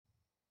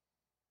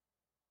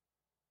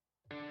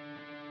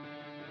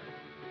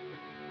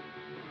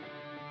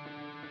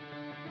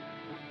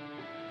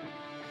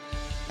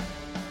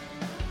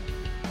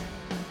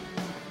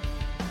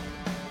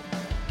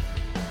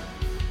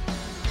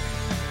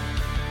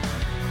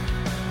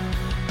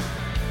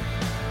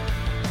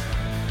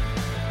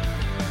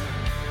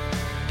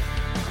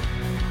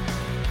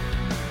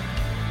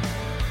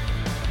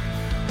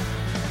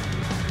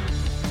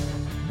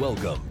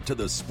Welcome to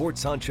the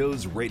Sports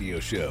Honchos Radio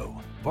Show,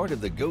 part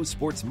of the Go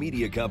Sports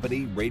Media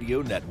Company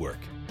radio network.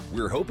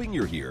 We're hoping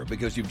you're here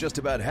because you've just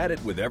about had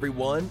it with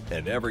everyone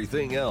and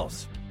everything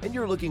else, and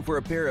you're looking for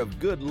a pair of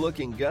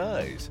good-looking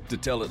guys to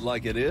tell it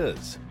like it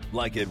is,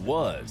 like it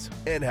was,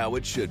 and how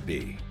it should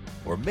be.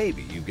 Or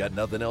maybe you've got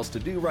nothing else to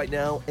do right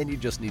now and you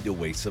just need to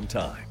waste some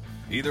time.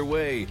 Either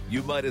way,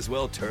 you might as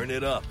well turn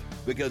it up,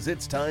 because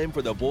it's time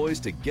for the boys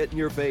to get in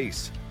your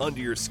face, under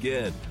your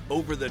skin,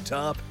 over the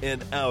top,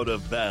 and out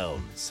of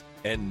bounds.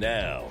 And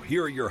now,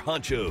 here are your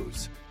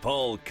honchos,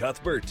 Paul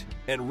Cuthbert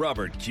and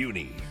Robert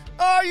Cuny.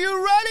 Are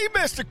you ready,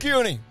 Mr.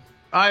 Cuny?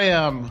 I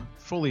am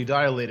fully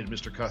dilated,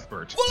 Mr.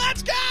 Cuthbert. Well,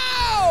 let's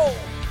go!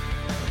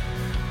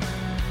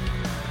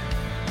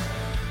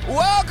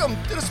 Welcome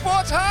to the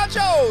Sports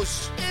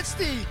Honchos. It's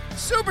the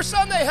Super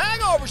Sunday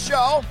Hangover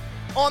Show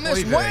on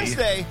this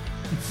Wednesday,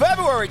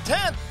 February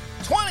 10th,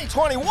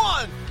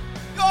 2021.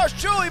 Yours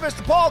truly,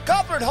 Mr. Paul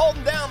Cuthbert,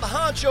 holding down the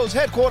Honchos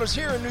headquarters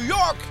here in New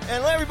York.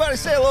 And let everybody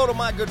say hello to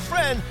my good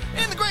friend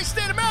in the great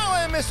state of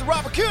Maryland, Mr.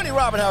 Robert Cuny.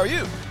 Robert, how are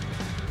you?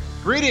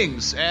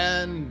 Greetings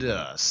and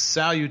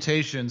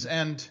salutations,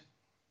 and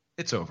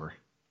it's over.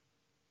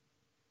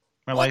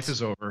 My life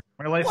is over.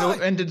 My life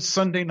ended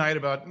Sunday night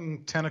about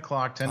 10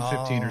 o'clock,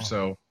 10:15 or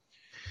so.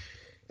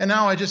 And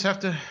now I just have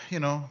to,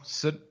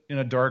 sit in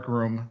a dark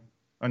room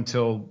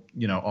until,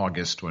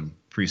 August when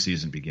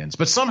preseason begins.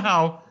 But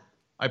somehow,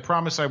 I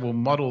promise I will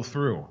muddle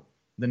through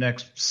the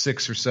next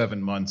 6 or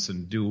 7 months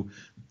and do,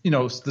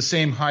 the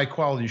same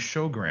high-quality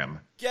showgram.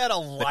 Get a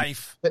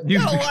life. That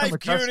you've become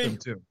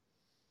accustomed to.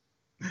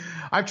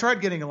 I've tried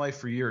getting a life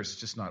for years.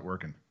 It's just not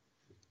working.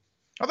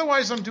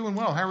 Otherwise, I'm doing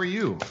well. How are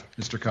you,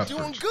 Mr. Cuthbert?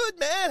 Doing good,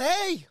 man.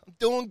 Hey, I'm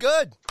doing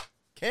good.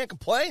 Can't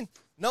complain.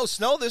 No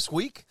snow this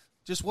week.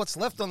 Just what's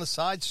left on the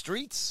side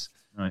streets.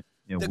 Right.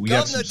 Yeah, the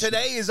governor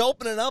today is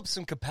opening up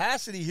some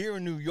capacity here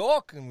in New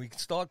York, and we can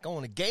start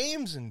going to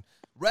games and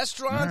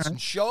restaurants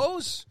and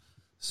shows.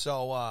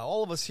 So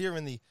all of us here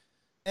in the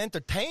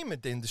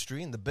entertainment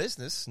industry and the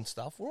business and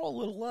stuff, we're all a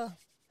little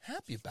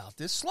happy about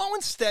this. Slow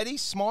and steady,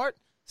 smart,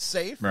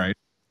 safe. Right.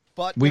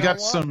 But we got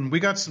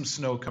some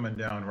snow coming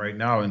down right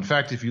now. In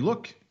fact, if you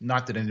look,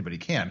 not that anybody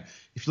can,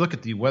 if you look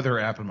at the weather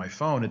app on my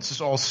phone, it's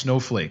just all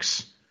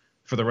snowflakes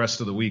for the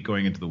rest of the week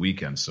going into the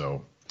weekend.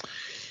 So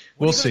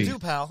we'll see. What are you going to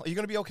do, pal? Are you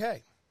going to be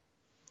okay?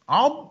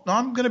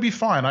 I'm going to be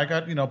fine. I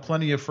got,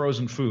 plenty of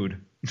frozen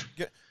food.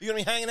 You going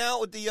to be hanging out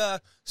with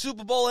the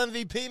Super Bowl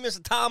MVP,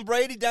 Mr. Tom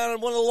Brady, down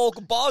in one of the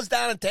local bars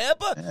down in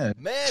Tampa? Yeah.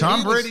 Man,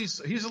 Tom Brady's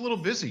he's a little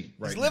busy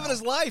right now. He's living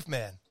his life,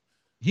 man.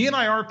 He and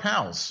I are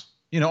pals.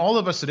 All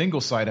of us at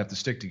Ingleside have to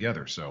stick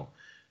together. So,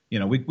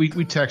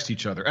 we text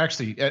each other.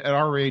 Actually, at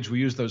our age, we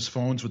use those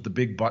phones with the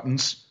big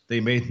buttons they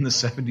made in the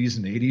 70s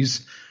and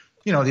 80s.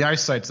 The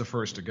eyesight's the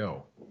first to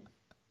go.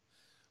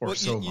 Well,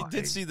 you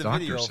did see the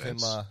video of him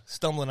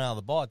stumbling out of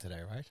the bar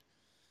today, right?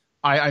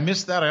 I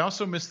missed that. I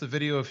also missed the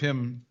video of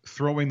him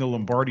throwing the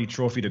Lombardi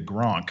Trophy to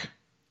Gronk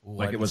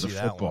like it was a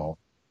football.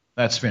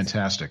 That's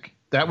fantastic.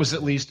 That was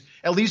at least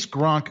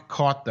Gronk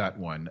caught that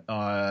one.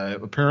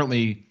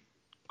 Apparently,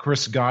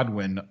 Chris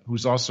Godwin,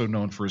 who's also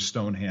known for his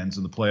stone hands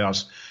in the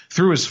playoffs,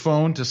 threw his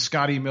phone to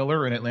Scotty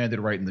Miller, and it landed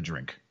right in the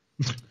drink.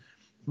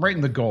 Right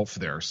in the gulf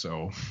there.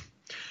 So,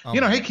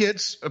 hey,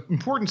 kids, an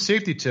important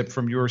safety tip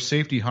from your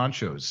safety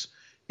honchos.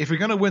 If you're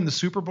going to win the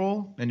Super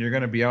Bowl and you're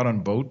going to be out on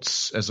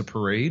boats as a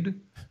parade,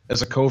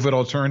 as a COVID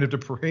alternative to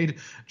parade,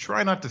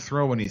 try not to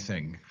throw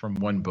anything from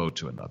one boat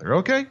to another,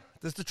 okay?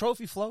 Does the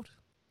trophy float?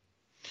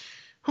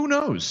 Who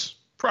knows?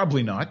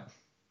 Probably not.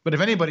 But if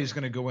anybody's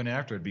going to go in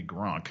after, it'd be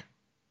Gronk.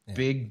 Yeah.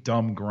 Big,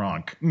 dumb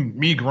Gronk.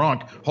 Me,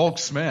 Gronk. Hulk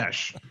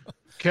smash.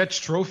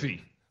 Catch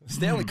trophy.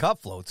 Stanley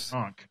Cup floats.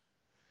 Gronk.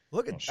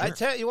 Look at I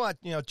tell you what,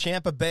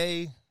 Champa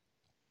Bay.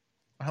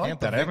 I like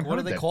Tampa that. I haven't heard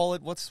What do they call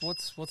it? What's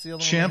the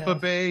other Champa one?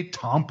 Bay,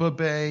 Tampa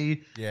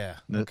Bay. Yeah.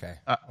 Okay.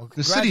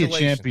 The city of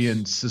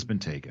champions has been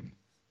taken.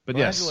 But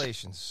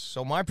congratulations. Yes.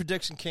 So my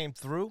prediction came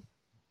through.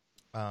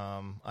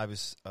 I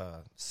was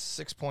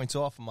 6 points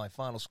off of my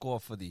final score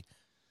for the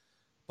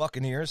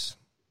Buccaneers,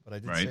 but I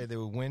did say they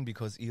would win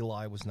because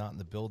Eli was not in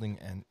the building,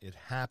 and it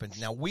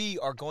happened. Now, we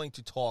are going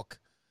to talk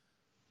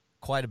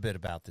quite a bit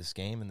about this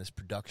game and this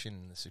production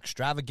and this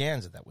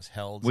extravaganza that was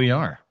held. We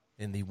are.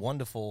 In the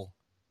wonderful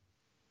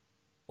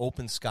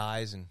open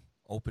skies and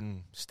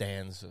open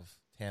stands of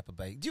Tampa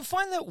Bay. Do you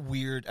find that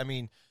weird? I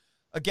mean,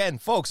 again,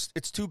 folks,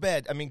 it's too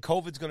bad. I mean,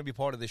 COVID's going to be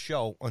part of the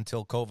show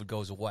until COVID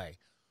goes away.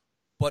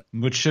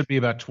 Which should be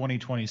about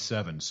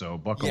 2027, so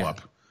buckle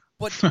up.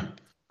 But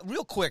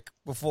real quick,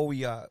 before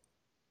we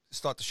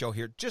start the show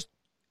here, just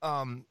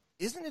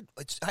isn't it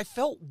 – I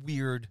felt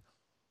weird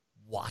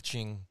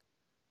watching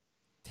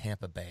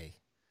Tampa Bay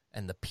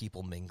and the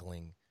people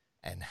mingling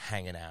and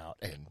hanging out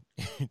and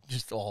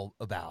just all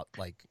about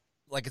like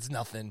it's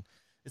nothing.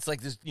 It's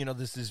like this,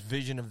 this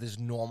vision of this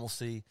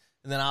normalcy.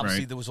 And then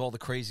obviously there was all the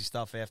crazy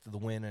stuff after the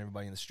win and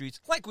everybody in the streets,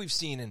 like we've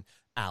seen in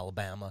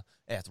Alabama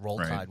after Roll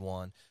Tide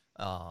won,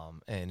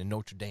 and in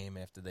Notre Dame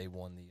after they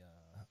won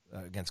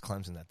against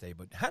Clemson that day.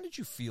 But how did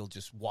you feel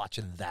just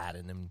watching that?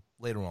 And then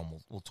later on,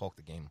 we'll talk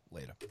the game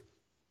later.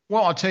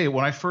 Well, I'll tell you,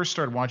 when I first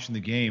started watching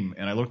the game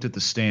and I looked at the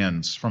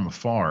stands from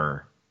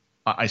afar,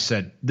 I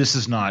said, this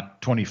is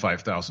not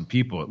 25,000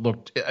 people. It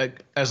looked,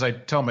 as I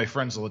tell my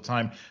friends all the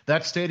time,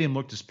 that stadium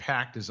looked as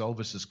packed as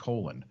Elvis's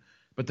colon.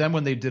 But then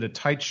when they did a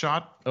tight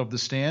shot of the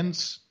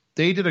stands,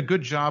 they did a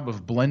good job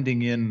of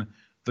blending in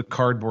the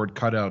cardboard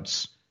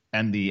cutouts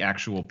and the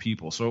actual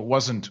people. So it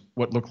wasn't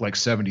what looked like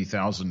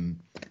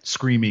 70,000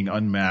 screaming,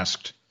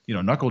 unmasked,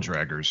 knuckle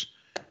draggers.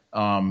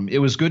 It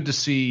was good to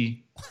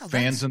see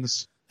fans in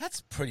the.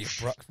 That's pretty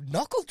abrupt.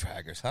 Knuckle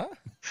draggers, huh?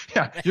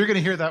 Yeah, you're going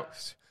to hear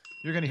that.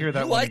 You're going to hear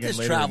that. You one like again this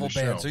later travel in the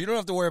ban, show. so you don't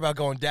have to worry about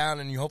going down,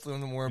 and you hopefully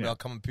don't worry about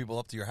coming people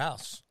up to your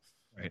house.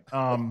 Right.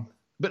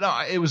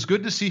 But it was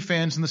good to see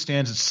fans in the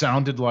stands. It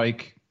sounded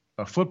like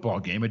a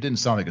football game. It didn't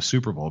sound like a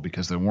Super Bowl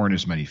because there weren't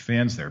as many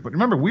fans there. But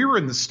remember, we were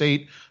in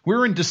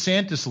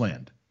DeSantis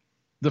land,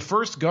 the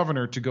first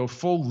governor to go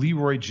full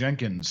Leroy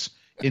Jenkins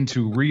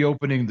into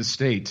reopening the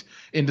state,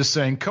 into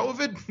saying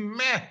COVID,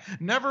 meh,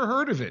 never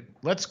heard of it.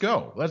 Let's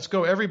go.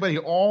 Everybody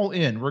all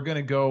in. We're going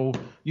to go,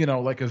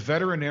 like a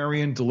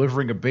veterinarian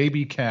delivering a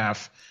baby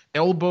calf,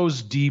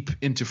 elbows deep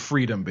into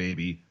freedom,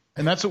 baby.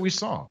 And that's what we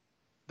saw.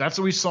 That's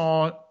what we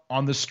saw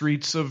on the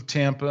streets of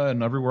Tampa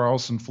and everywhere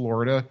else in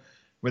Florida,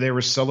 where they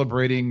were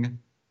celebrating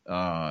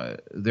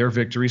their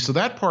victory. So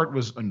that part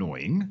was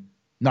annoying,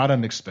 not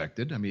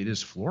unexpected. I mean, it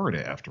is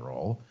Florida after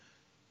all.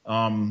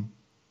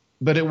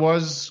 But it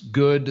was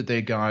good that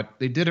they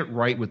did it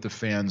right with the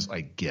fans,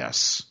 I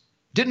guess.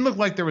 Didn't look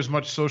like there was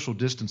much social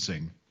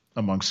distancing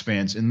amongst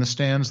fans in the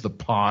stands. The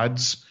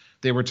pods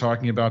they were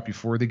talking about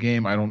before the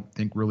game, I don't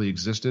think really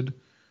existed.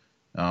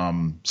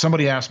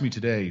 Somebody asked me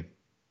today,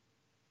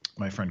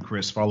 my friend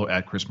Chris, follow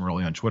at Chris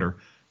Morelli on Twitter.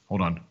 Hold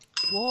on.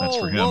 That's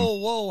for him.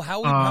 Whoa.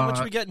 How much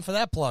are we getting for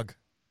that plug?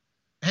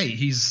 Hey,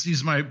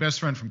 he's my best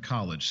friend from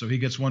college, so he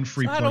gets one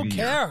free plug a year. I don't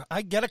care.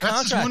 I get a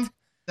contract.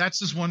 That's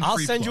his one I'll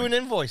free send plug. you an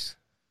invoice.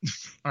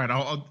 All right,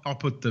 I'll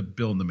put the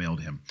bill in the mail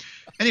to him.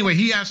 Anyway,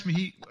 he asked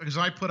me because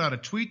I put out a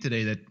tweet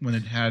today that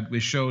when we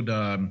showed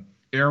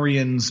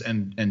Arians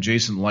and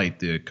Jason Light,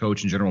 the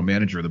coach and general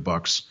manager of the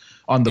Bucs,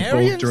 on the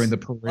boat during the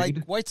parade.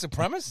 Like white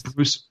supremacist?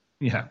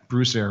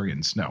 Bruce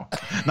Arians. No,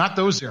 not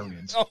those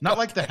Arians. Not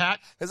like the hat.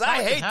 Because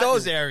I hate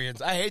those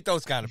Arians. I hate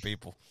those kind of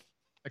people.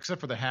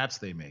 Except for the hats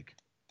they make.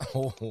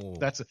 Oh.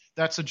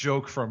 That's a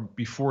joke from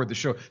before the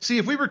show. See,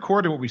 if we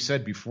recorded what we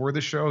said before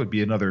the show, it'd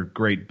be another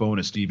great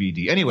bonus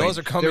DVD. Anyway, those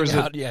are coming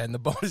out, and the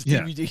bonus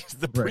DVD is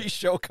the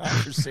pre-show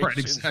conversation. Right,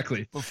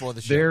 exactly. Before the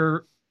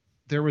show.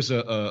 There was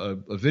a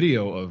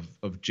video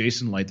of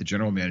Jason Light, the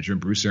general manager,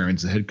 and Bruce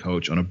Arians, the head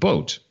coach, on a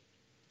boat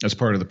as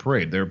part of the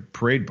parade, their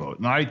parade boat.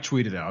 And I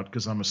tweeted out,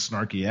 because I'm a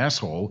snarky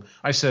asshole,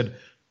 I said,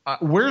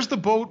 where's the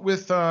boat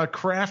with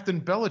Kraft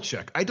and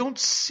Belichick? I don't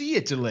see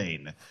it,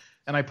 Elaine.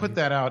 And I put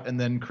that out, and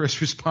then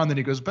Chris responded.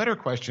 He goes, better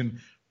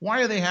question,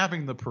 why are they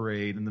having the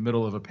parade in the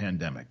middle of a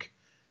pandemic?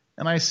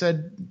 And I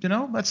said,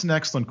 that's an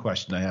excellent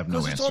question. I have no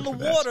answer for that. Because it's on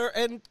the water,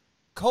 and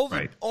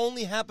COVID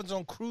only happens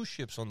on cruise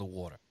ships on the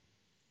water.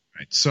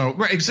 Right.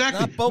 So,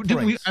 exactly. Not boat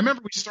parades. I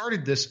remember we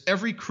started this.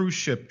 Every cruise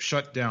ship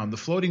shut down. The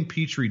floating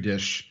Petri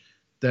dish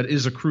that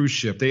is a cruise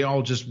ship, they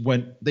all just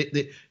went,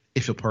 they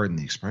if you'll pardon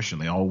the expression,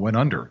 they all went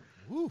under.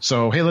 Ooh.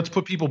 So, hey, let's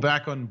put people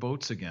back on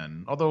boats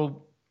again.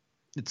 Although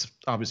it's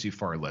obviously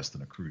far less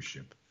than a cruise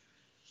ship.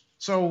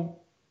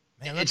 So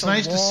it's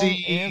nice to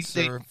see. I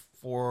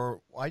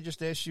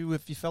just asked you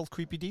if you felt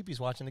creepy deepies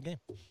watching the game.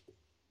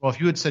 Well,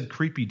 if you had said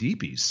creepy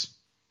deepies,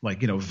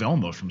 like,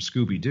 Velma from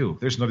Scooby-Doo,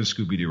 there's another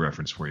Scooby-Doo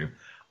reference for you,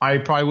 I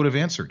probably would have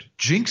answered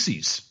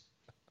Jinxies.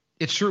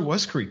 It sure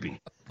was creepy.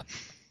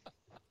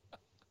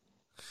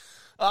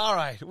 All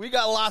right. We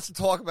got lots to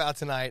talk about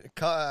tonight,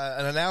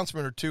 an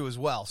announcement or two as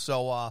well.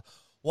 So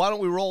why don't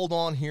we roll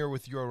on here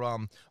with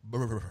your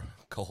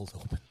cold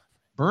open.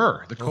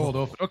 The cold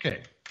open.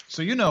 Okay.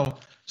 So,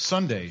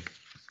 Sunday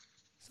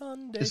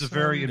is a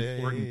very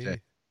important day.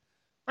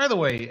 By the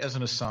way, as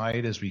an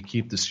aside, as we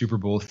keep the Super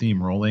Bowl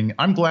theme rolling,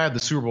 I'm glad the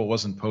Super Bowl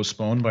wasn't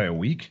postponed by a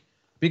week,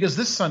 because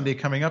this Sunday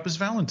coming up is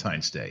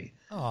Valentine's Day.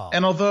 Oh.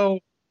 And although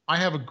I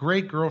have a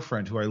great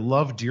girlfriend who I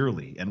love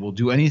dearly and will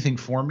do anything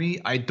for me,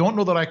 I don't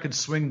know that I could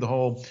swing the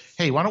whole,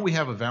 hey, why don't we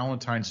have a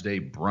Valentine's Day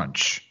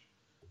brunch,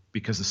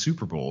 because the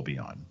Super Bowl will be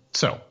on.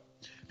 So,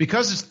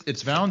 because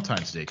it's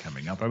Valentine's Day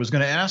coming up, I was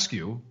going to ask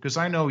you, because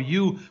I know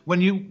you,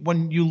 when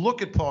you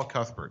look at Paul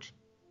Cuthbert,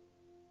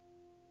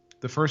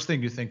 the first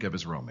thing you think of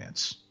is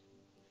romance.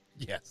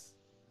 Yes.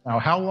 Now,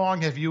 how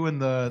long have you and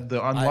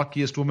the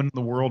unluckiest woman in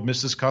the world,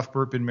 Mrs.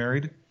 Cuthbert, been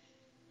married?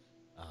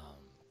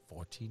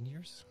 14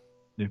 years.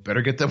 You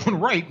better get that one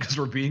right, because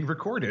we're being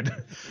recorded.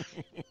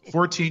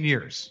 14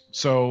 years.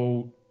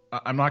 So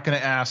I'm not going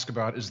to ask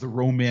about, is the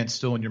romance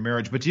still in your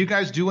marriage? But do you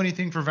guys do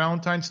anything for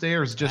Valentine's Day,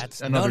 or is it just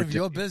That's another none of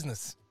your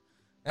business?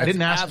 I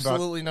didn't ask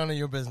absolutely none of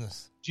your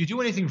business. Do you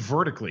do anything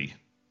vertically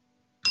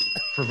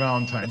for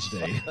Valentine's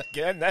Day?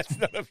 Again, that's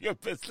none of your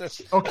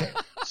business. Okay,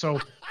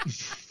 so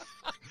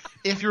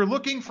if you're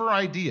looking for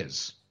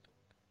ideas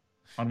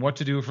on what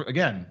to do for,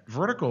 again,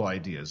 vertical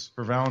ideas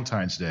for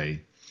Valentine's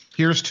Day,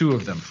 here's two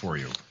of them for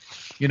you.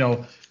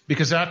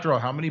 Because after all,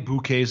 how many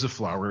bouquets of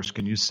flowers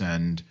can you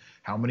send?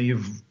 How many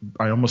of,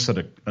 I almost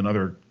said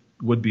another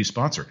would-be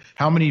sponsor.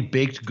 How many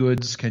baked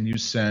goods can you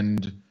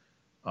send?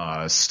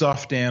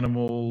 Stuffed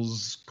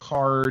animals,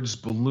 cards,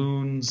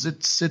 balloons.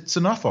 It's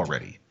enough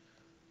already.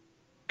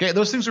 Okay,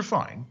 those things are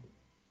fine.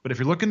 But if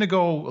you're looking to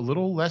go a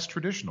little less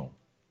traditional,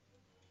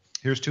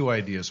 here's two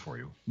ideas for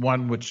you.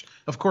 One, which,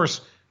 of course,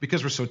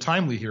 because we're so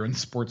timely here in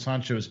Sports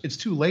Honchos, it's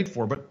too late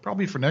for, but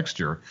probably for next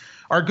year.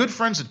 Our good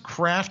friends at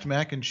Kraft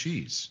Mac and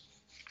Cheese.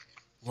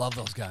 Love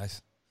those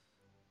guys.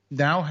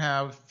 Now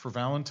have, for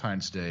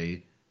Valentine's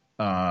Day,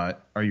 are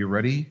you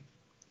ready?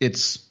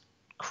 It's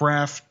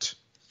Kraft,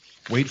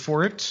 wait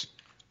for it,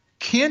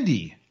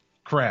 Candy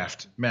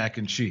Kraft Mac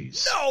and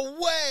Cheese. No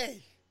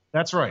way!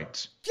 That's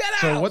right.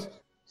 Get out!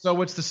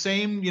 So it's the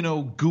same,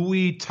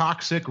 gooey,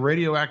 toxic,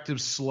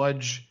 radioactive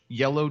sludge,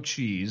 yellow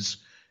cheese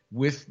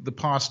with the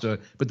pasta,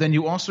 but then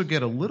you also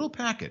get a little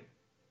packet,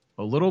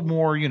 a little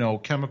more,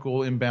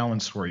 chemical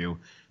imbalance for you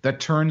that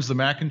turns the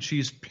mac and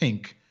cheese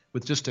pink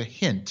with just a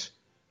hint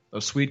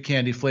of sweet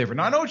candy flavor.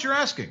 Now, I know what you're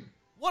asking.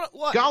 What?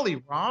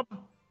 Golly, Rob,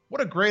 what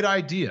a great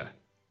idea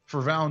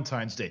for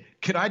Valentine's Day.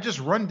 Could I just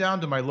run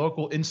down to my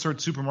local insert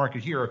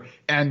supermarket here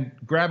and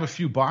grab a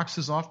few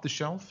boxes off the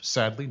shelf?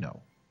 Sadly,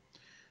 no.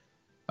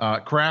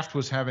 Kraft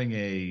was having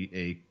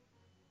a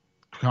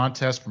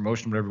contest,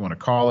 promotion, whatever you want to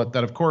call it,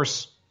 that, of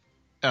course,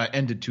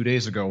 ended 2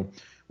 days ago,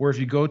 where if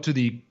you go to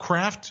the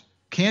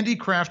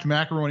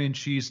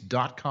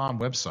CandyCraftMacaroniandCheese.com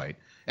website,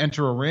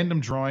 enter a random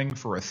drawing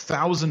for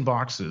 1,000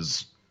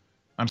 boxes.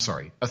 I'm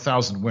sorry,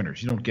 1,000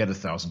 winners. You don't get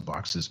 1,000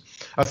 boxes.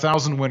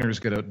 1,000 winners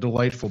get a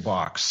delightful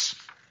box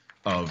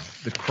of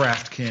the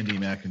Kraft Candy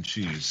Mac and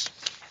Cheese.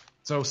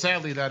 So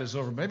sadly, that is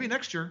over. Maybe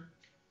next year.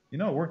 It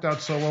worked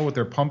out so well with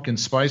their pumpkin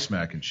spice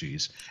mac and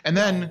cheese. And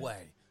then, no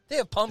way. They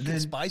have pumpkin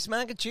spice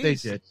mac and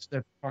cheese? They did.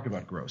 Talk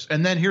about gross.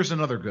 And then here's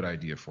another good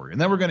idea for you. And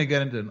then we're going to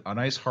get into a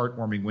nice,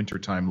 heartwarming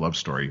wintertime love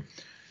story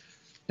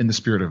in the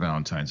spirit of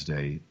Valentine's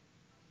Day.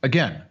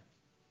 Again,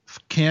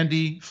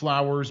 candy,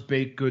 flowers,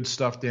 baked goods,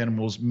 stuffed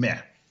animals, meh.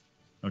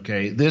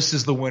 Okay, this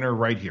is the winner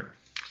right here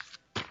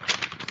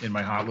in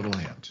my hot little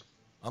hand.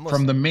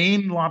 From the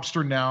Maine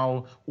Lobster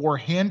Now or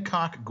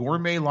Hancock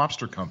Gourmet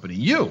Lobster Company,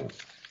 you,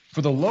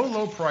 for the low,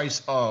 low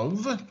price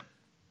of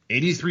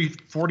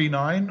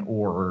 $83.49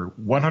 or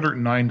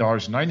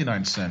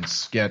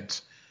 $109.99,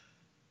 get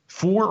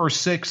 4 or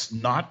 6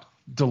 not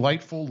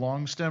delightful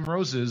long stem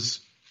roses,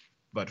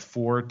 but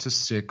 4 to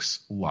 6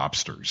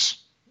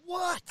 lobsters.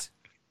 What?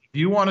 If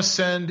you want to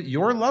send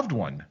your loved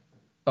one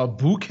a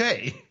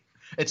bouquet,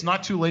 it's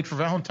not too late for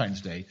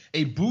Valentine's Day,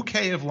 a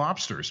bouquet of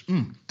lobsters.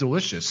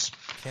 Delicious.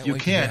 Can't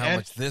wait to hear how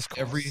much this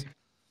costs.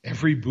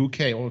 Every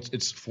bouquet,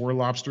 it's 4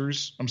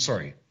 lobsters. I'm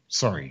sorry,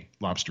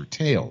 lobster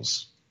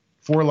tails.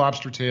 4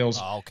 lobster tails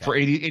for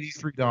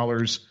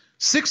 $83,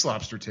 6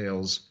 lobster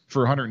tails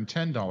for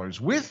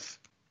 $110 with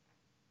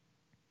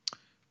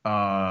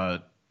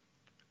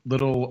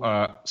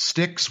little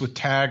sticks with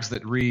tags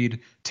that read,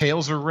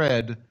 tails are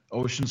red,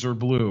 oceans are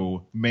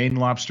blue, Maine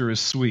lobster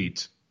is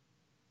sweet,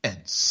 and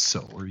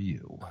so are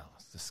you. Wow,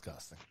 that's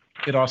disgusting.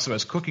 It also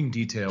has cooking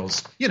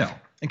details,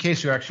 in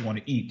case you actually want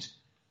to eat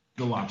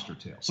the lobster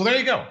tail. So there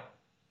you go.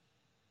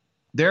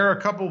 There are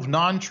a couple of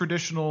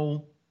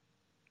non-traditional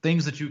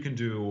things that you can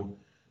do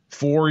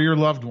for your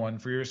loved one,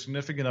 for your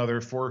significant other,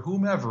 for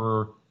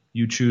whomever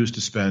you choose to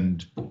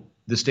spend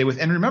this day with.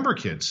 And remember,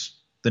 kids,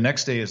 the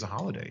next day is a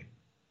holiday,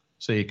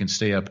 so you can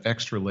stay up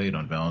extra late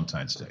on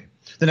Valentine's Day.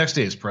 The next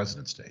day is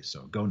President's Day,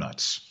 so go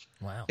nuts.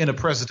 Wow. In a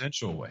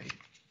presidential way.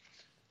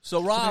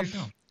 So, Rob,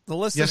 the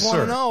listeners want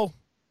to know,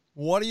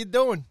 what are you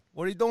doing?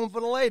 What are you doing for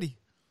the lady?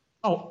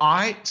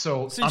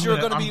 Since you're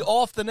going to be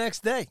off the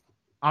next day.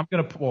 I'm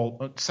going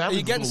to sadly, are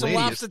you getting some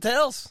lobster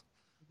tails?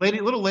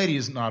 Little lady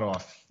is not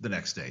off the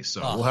next day,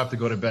 so we'll have to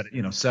go to bed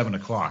at 7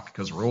 o'clock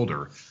because we're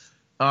older.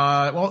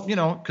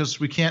 Because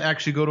we can't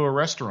actually go to a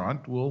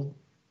restaurant. We'll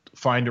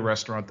find a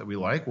restaurant that we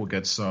like. We'll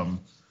get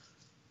some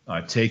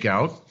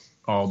takeout.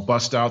 I'll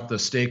bust out the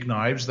steak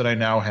knives that I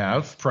now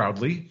have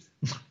proudly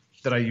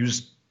that I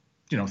used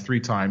 3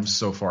 times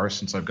so far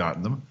since I've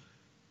gotten them,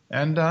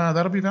 and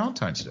that'll be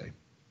Valentine's Day.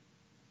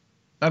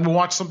 And we'll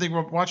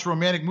watch a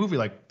romantic movie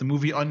like the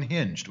movie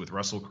Unhinged with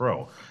Russell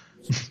Crowe.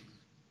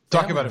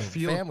 Talk about a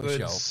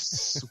feel-good,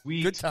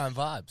 sweet, good time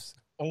vibes,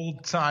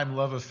 old-time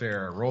love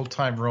affair,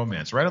 old-time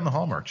romance, right on the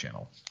Hallmark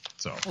Channel.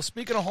 So, well,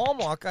 speaking of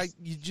Hallmark,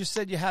 you just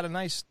said you had a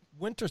nice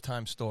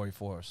wintertime story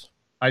for us.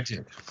 I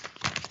did.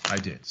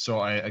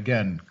 So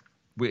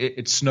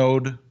it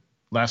snowed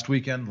last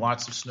weekend.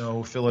 Lots of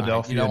snow.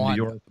 Philadelphia, New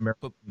York.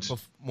 But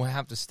we'll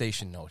have the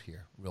station note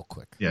here, real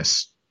quick.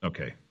 Yes.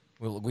 Okay.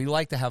 We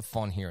like to have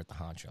fun here at the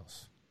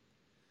Honchos.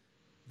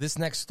 This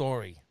next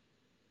story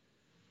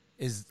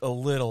is a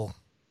little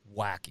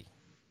wacky.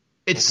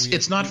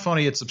 It's not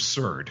funny. It's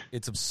absurd.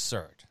 It's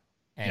absurd.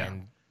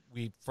 And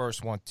we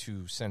first want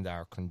to send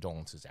our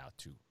condolences out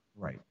to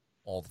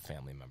all the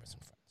family members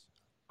and friends.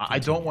 I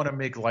don't want to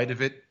make light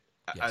of it.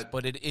 Yes,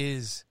 but it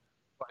is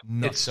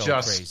It's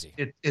just crazy.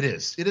 It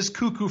is. It is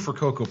cuckoo for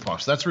Cocoa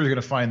Puffs. That's where you're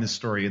going to find this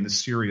story in the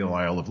cereal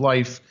aisle of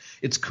life.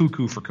 It's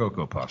cuckoo for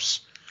Cocoa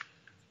Puffs.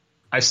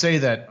 I say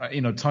that,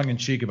 tongue in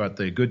cheek about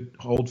the good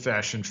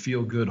old-fashioned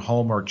feel-good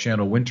Hallmark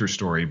Channel winter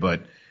story,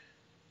 but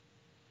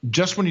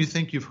just when you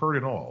think you've heard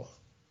it all.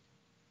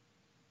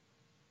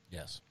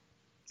 Yes.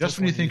 Just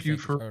when you think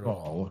you've heard it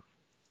all.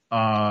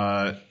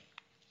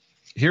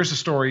 Here's a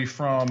story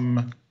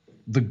from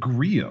the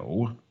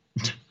Grio.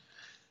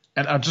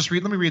 And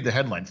let me read the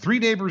headline. 3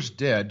 neighbors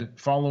dead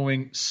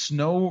following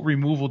snow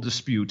removal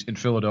dispute in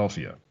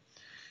Philadelphia.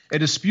 A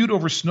dispute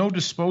over snow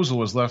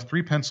disposal has left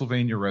 3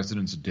 Pennsylvania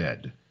residents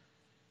dead.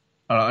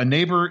 A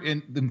neighbor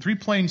in Three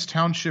Plains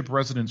Township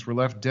residents were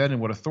left dead in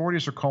what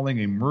authorities are calling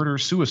a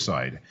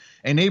murder-suicide.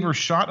 A neighbor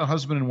shot a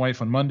husband and wife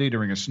on Monday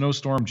during a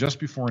snowstorm just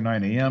before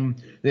 9 a.m.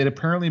 They had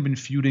apparently been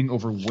feuding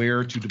over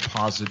where to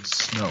deposit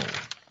snow.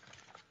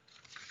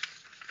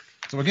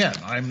 So again,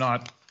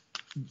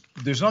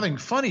 there's nothing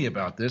funny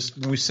about this.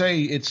 When we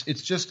say it's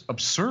just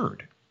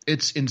absurd.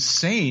 It's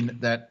insane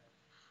that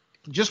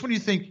just when you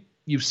think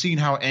you've seen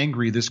how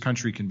angry this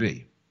country can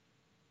be,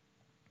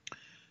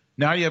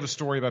 now you have a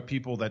story about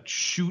people that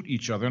shoot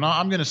each other. And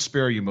I'm going to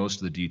spare you most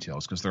of the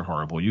details because they're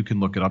horrible. You can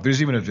look it up.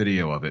 There's even a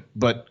video of it.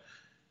 But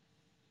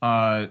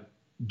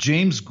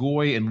James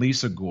Goy and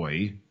Lisa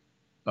Goy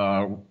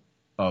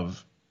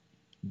of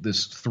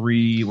this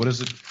Three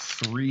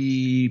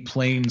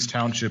Plains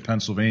Township,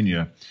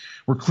 Pennsylvania,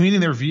 were cleaning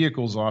their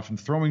vehicles off and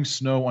throwing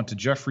snow onto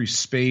Jeffrey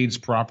Spade's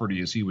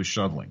property as he was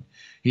shoveling.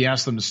 He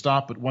asked them to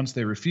stop, but once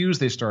they refused,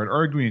 they started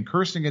arguing and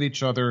cursing at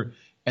each other.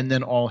 And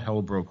then all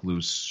hell broke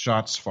loose.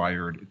 Shots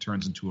fired. It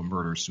turns into a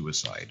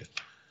murder-suicide.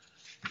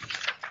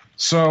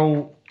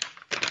 So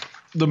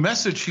the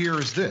message here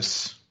is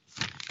this.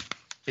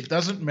 It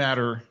doesn't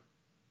matter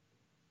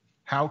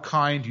how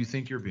kind you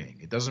think you're being.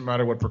 It doesn't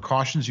matter what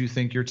precautions you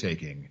think you're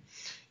taking.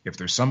 If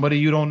there's somebody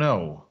you don't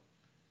know,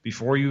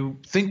 before you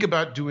think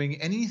about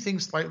doing anything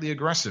slightly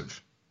aggressive,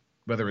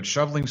 whether it's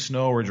shoveling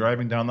snow or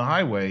driving down the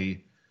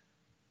highway,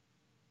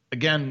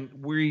 again,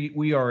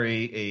 we are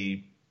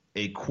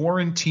a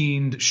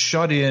quarantined,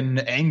 shut-in,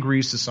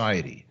 angry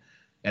society.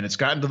 And it's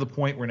gotten to the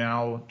point where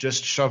now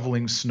just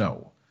shoveling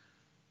snow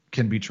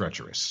can be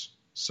treacherous.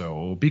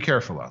 So be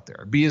careful out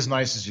there. Be as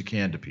nice as you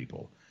can to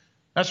people.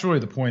 That's really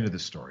the point of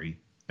this story.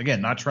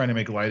 Again, not trying to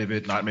make light of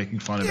it, not making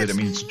fun of it. I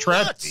mean, it's a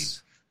tragedy.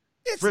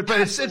 But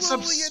it's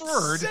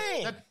absurd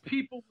that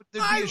people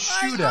there'd be a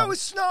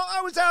shootout.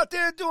 I was out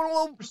there doing a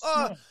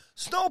little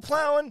snow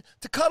plowing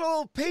to cut a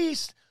little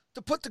piece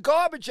to put the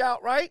garbage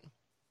out, right?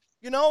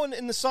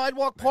 In the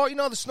sidewalk part,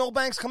 the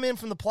snowbanks come in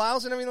from the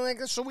plows and everything like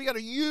that. So we got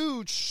a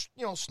huge,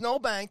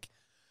 snowbank.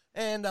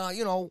 And,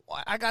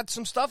 I got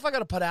some stuff I got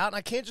to put out, and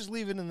I can't just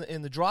leave it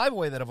in the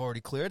driveway that I've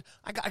already cleared.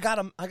 I got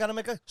to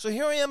make so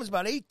here I am. It's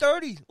about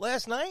 8:30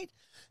 last night,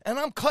 and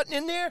I'm cutting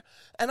in there,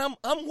 and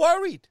I'm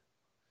worried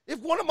if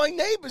one of my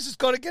neighbors is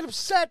going to get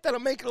upset that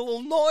I'm making a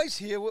little noise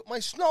here with my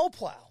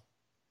snowplow.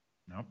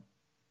 Nope.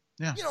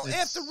 Yeah.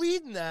 After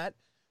reading that,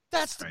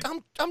 right.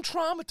 I'm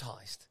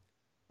traumatized.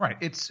 Right.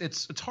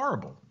 It's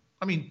horrible.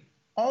 I mean,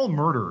 all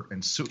murder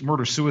and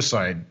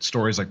murder-suicide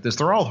stories like this,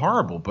 they're all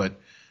horrible, but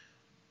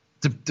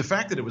the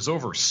fact that it was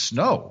over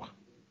snow,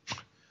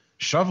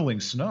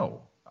 shoveling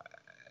snow,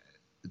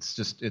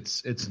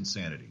 it's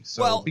insanity.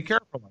 So be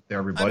careful out there,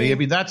 everybody. I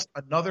mean that's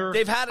another.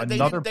 They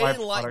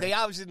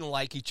obviously didn't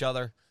like each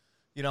other.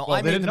 They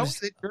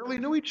barely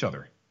knew each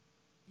other.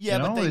 Yeah,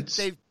 but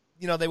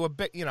they were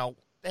big.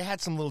 They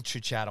had some little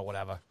chit chat or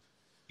whatever.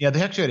 Yeah,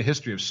 they actually had a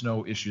history of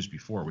snow issues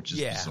before, which is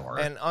bizarre.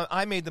 And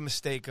I made the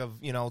mistake of,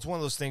 it's one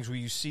of those things where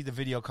you see the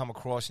video come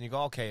across and you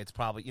go, okay, it's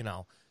probably,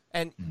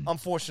 And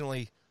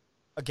unfortunately,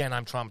 again,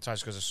 I'm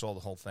traumatized because I saw the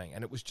whole thing.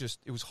 And it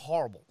was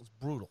horrible. It was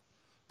brutal.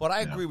 But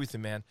I agree with you,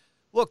 man.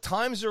 Look,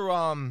 times are,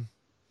 I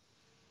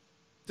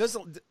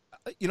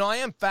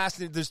am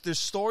fascinated. There's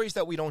stories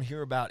that we don't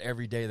hear about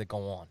every day that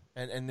go on.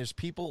 And there's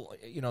people,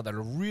 that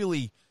are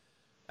really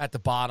at the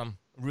bottom,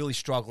 really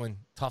struggling,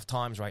 tough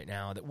times right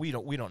now that we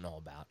don't know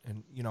about.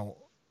 And,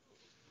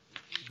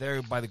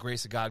 there by the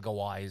grace of God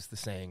go I is the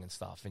saying and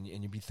stuff. And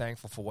you be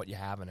thankful for what you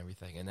have and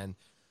everything. And then,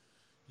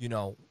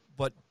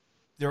 but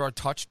there are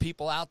touched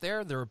people out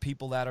there. There are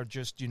people that are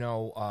just,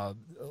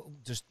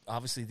 just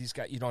obviously these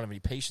guys, you don't have any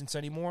patience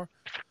anymore.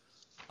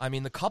 I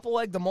mean, the couple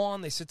egged them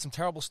on. They said some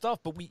terrible stuff,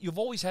 but you've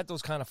always had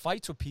those kind of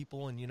fights with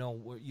people and, you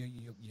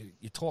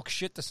talk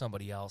shit to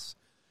somebody else.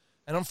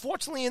 And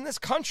unfortunately in this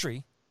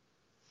country,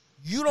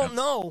 you don't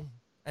know,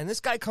 and this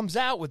guy comes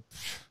out with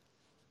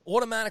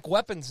automatic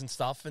weapons and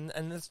stuff, and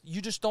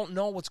you just don't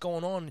know what's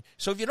going on.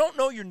 So if you don't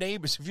know your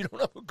neighbors, if you don't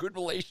have a good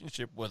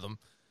relationship with them,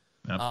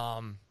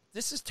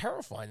 this is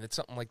terrifying that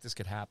something like this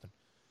could happen.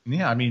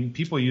 Yeah, I mean,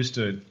 people used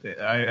to.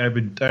 I've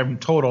been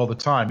told all the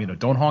time,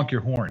 don't honk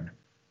your horn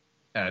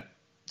at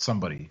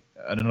somebody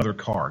at another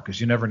car because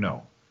you never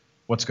know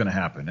what's going to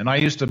happen. And I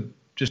used to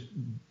just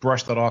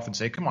brush that off and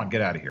say, "Come on,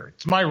 get out of here.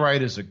 It's my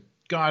right as a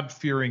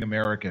God-fearing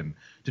American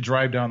to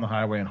drive down the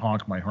highway and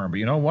honk my horn." But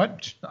you know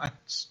what?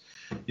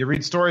 You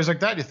read stories like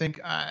that, you think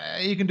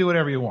you can do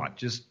whatever you want.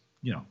 Just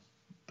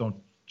don't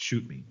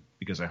shoot me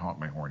because I honk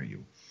my horn at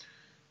you.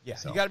 Yeah,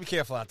 so. You got to be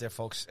careful out there,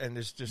 folks. And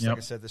there's just, like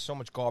I said, there's so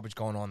much garbage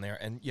going on there.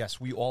 And, yes,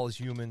 we all as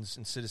humans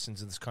and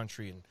citizens of this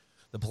country and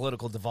the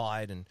political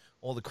divide and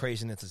all the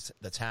craziness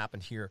that's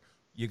happened here,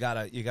 you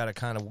gotta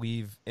kind of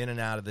weave in and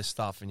out of this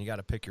stuff, and you got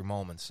to pick your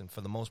moments. And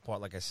for the most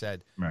part, like I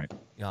said, right.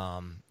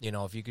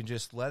 If you can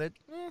just let it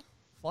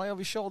fly over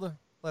your shoulder,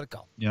 let it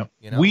go. Yep.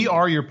 We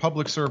are your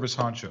public service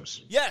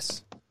honchos.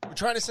 Yes. We're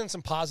trying to send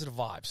some positive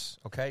vibes,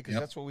 okay? Because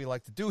that's what we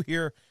like to do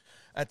here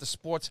at the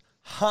Sports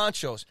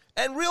Honchos.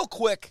 And real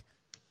quick,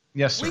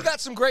 yes, sir. We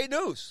got some great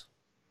news.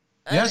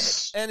 And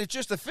yes. And it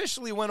just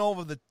officially went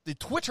over the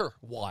Twitter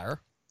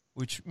wire,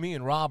 which me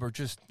and Rob are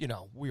just,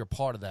 we are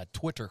part of that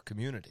Twitter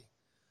community.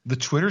 The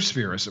Twitter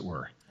sphere, as it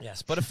were.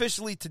 Yes, but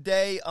officially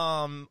today,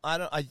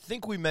 I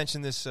think we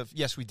mentioned this.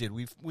 Yes, we did.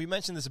 We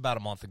mentioned this about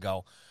a month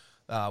ago.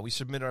 We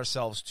submitted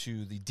ourselves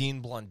to the Dean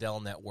Blundell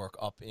Network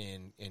up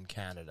in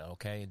Canada,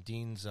 okay? And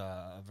Dean's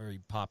a very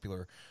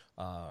popular,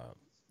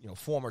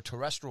 former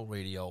terrestrial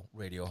radio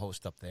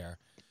host up there.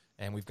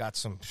 And we've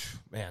got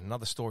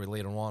another story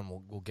later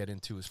on we'll get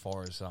into as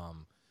far as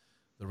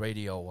the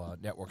radio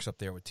networks up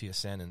there with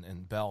TSN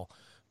and Bell.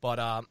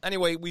 But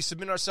anyway, we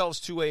submit ourselves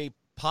to a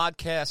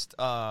podcast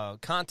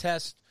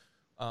contest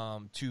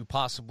to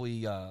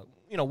possibly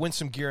win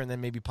some gear and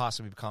then maybe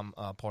possibly become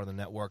part of the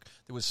network.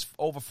 There was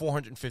over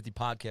 450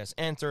 podcasts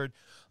entered.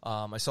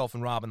 Myself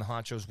and Rob and the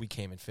Honchos, we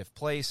came in 5th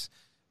place,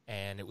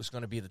 and it was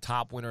going to be the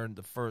top winner.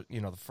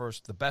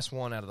 The best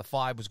one out of the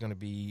 5 was going to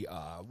be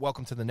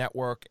welcome to the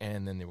network,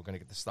 and then they were going to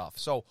get the stuff.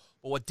 So,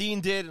 but what Dean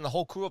did and the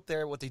whole crew up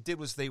there, what they did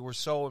was they were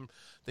so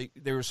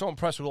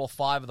impressed with all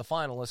 5 of the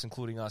finalists,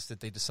 including us, that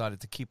they decided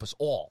to keep us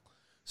all.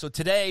 So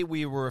today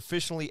we were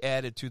officially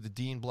added to the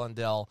Dean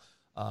Blundell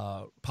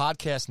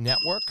podcast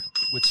network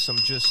with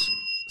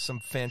some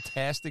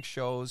fantastic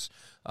shows,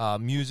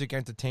 music,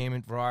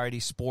 entertainment,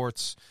 variety,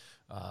 sports,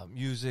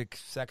 music,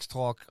 sex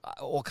talk,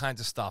 all kinds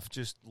of stuff,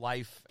 just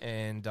life,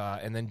 and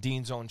then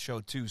Dean's own show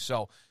too.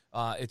 So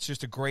it's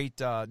just a great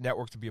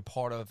network to be a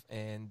part of.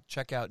 And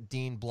check out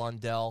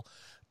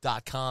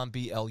DeanBlundell.com,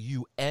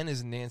 BLUN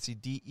as in Nancy,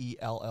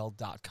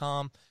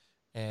 DELL.com.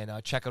 And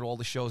check out all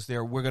the shows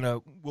there.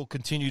 We'll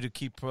continue to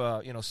keep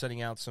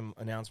sending out some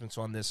announcements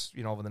on this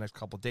over the next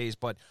couple of days.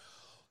 But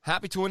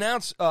happy to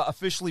announce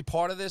officially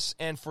part of this.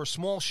 And for a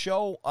small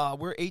show,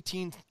 we're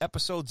 18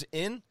 episodes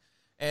in,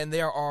 and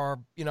there are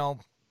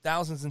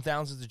thousands and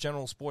thousands of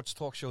general sports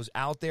talk shows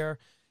out there.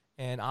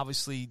 And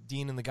obviously,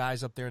 Dean and the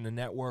guys up there in the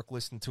network,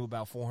 listened to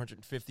about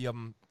 450 of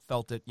them,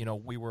 felt that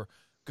we were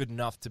good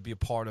enough to be a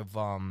part of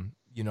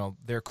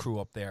their crew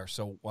up there.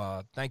 So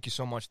thank you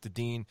so much to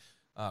Dean.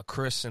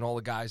 Chris and all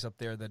the guys up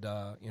there that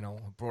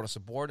brought us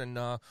aboard, and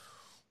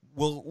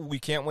we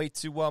can't wait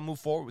to move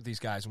forward with these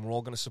guys, and we're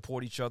all going to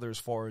support each other as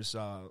far as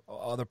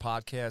other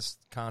podcast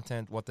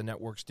content, what the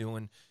network's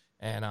doing,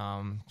 and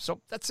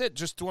so that's it.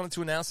 Just wanted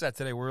to announce that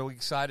today. We're really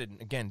excited. And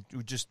again,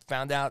 we just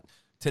found out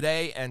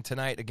today and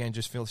tonight. Again,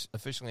 just feels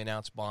officially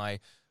announced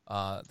by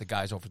the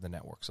guys over the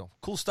network. So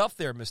cool stuff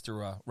there,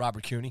 Mr.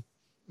 Robert Cuny.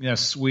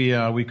 Yes, we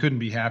couldn't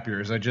be happier.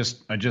 As I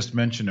just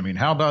mentioned, I mean,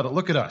 how about it?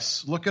 Look at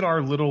us. Look at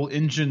our little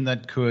engine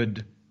that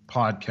could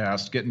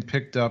podcast, getting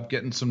picked up,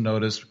 getting some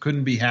notice.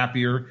 Couldn't be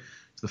happier.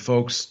 To the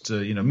folks, to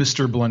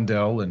Mr.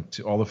 Blundell, and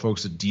to all the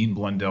folks at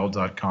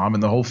DeanBlundell.com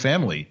and the whole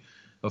family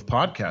of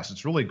podcasts.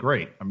 It's really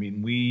great. I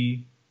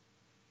mean,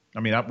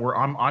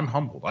 I'm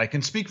humbled. I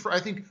can speak for. I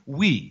think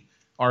we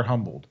are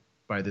humbled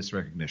by this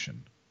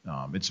recognition.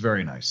 It's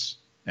very nice.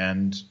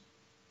 And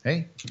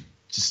hey,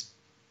 just.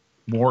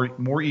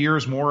 More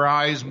ears, more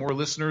eyes, more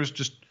listeners.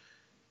 Just,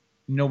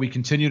 we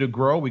continue to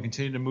grow. We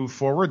continue to move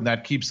forward, and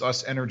that keeps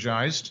us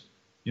energized,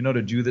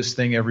 to do this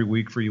thing every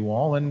week for you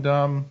all.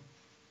 And,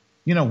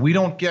 we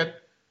don't get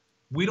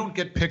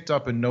picked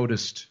up and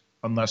noticed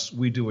unless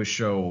we do a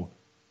show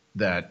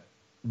that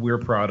we're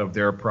proud of,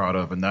 they're proud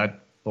of. And that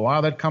a lot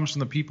of that comes from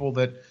the people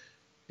that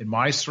in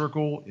my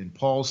circle, in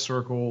Paul's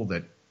circle,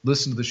 that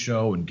listen to the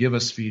show and give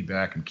us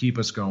feedback and keep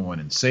us going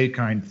and say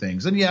kind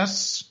things. And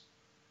yes,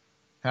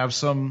 have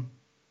some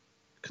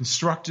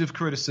constructive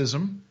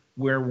criticism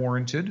where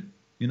warranted.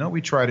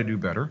 We try to do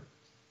better.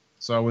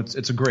 So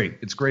it's a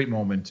great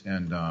moment,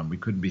 and we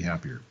couldn't be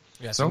happier.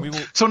 Yes,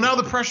 so now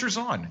the pressure's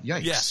on.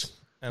 Yikes. Yes,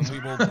 and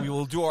we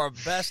will do our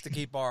best to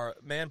keep our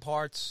man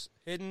parts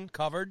hidden,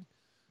 covered,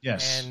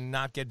 yes, and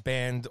not get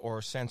banned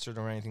or censored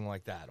or anything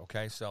like that.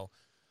 Okay, so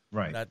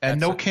right, and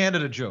no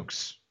Canada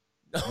jokes.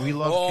 We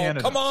love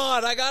Canada. Come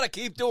on, I got to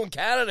keep doing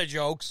Canada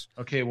jokes.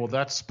 Okay, well,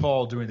 that's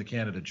Paul doing the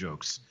Canada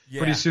jokes.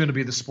 Yeah. Pretty soon to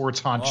be the Sports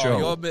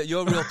Honcho.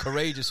 You're real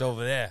courageous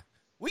over there.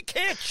 We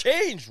can't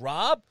change,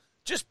 Rob,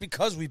 just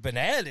because we've been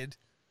added.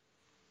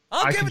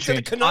 I'll give it to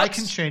the Canucks. I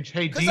can change.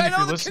 Hey, Dean, if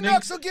you're listening. Because I know the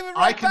Canucks will give it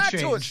right back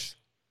to us.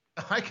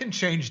 I can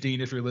change, Dean,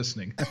 if you're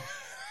listening.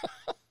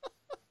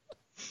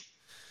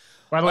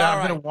 By the way,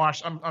 I'm going to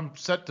wash. I'm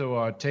set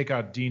to take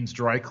out Dean's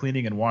dry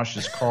cleaning and wash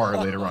his car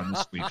later on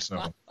this week,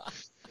 so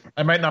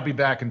I might not be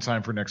back in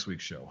time for next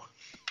week's show.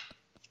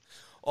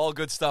 All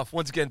good stuff.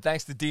 Once again,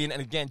 thanks to Dean. And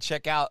again,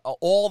 check out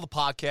all the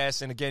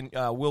podcasts. And again,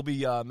 we'll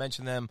be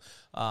mentioning them,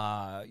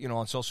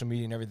 on social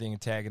media and everything,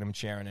 and tagging them and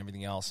sharing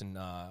everything else. And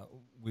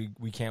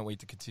we can't wait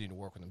to continue to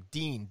work with them.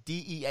 Dean,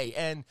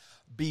 DEAN,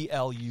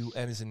 BLUN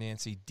as in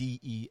Nancy,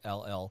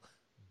 DELL.com.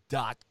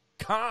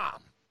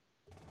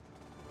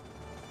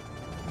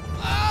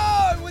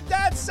 Oh, and with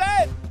that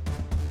said,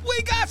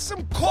 we got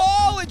some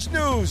college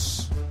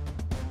news.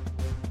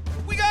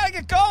 We got to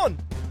get going.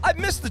 I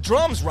missed the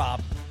drums,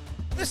 Rob.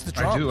 Missed the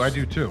drums. I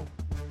do too.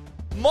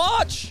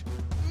 March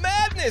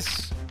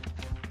Madness.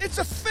 It's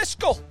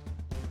official.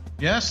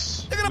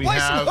 Yes. They're going to play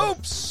some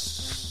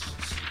hoops.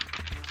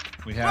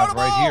 We have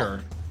right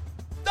here.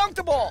 Dunk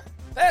the ball.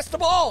 Pass the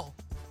ball.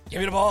 Give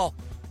me the ball.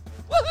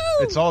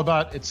 Woohoo! It's all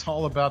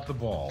about the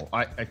ball.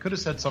 I could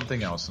have said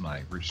something else and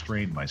I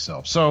restrained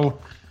myself. So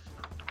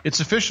it's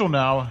official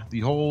now. The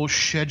whole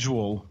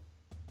schedule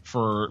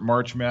for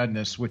March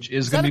Madness, which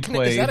is going to be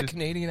played. Is that a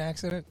Canadian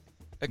accent?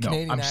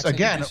 Again,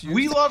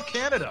 we love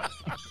Canada.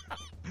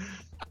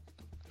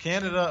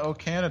 Canada, oh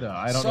Canada.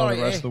 I don't know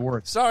the rest of the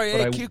words.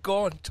 Sorry, keep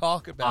going.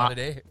 Talk about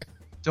it,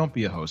 Don't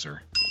be a hoser.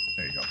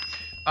 There you go.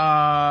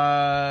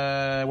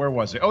 Where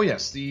was it? Oh,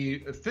 yes.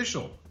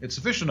 It's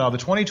official now. The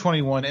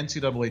 2021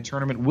 NCAA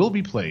tournament will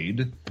be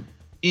played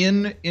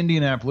in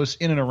Indianapolis,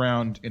 in and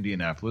around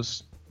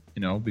Indianapolis,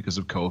 because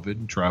of COVID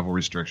and travel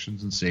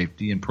restrictions and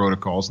safety and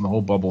protocols and the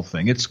whole bubble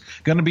thing. It's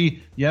going to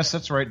be, yes,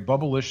 that's right,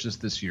 bubblicious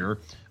this year.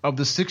 Of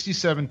the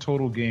 67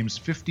 total games,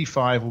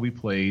 55 will be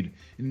played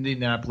in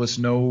Indianapolis.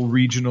 No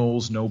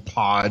regionals, no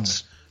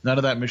pods, none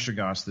of that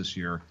Michigas this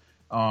year.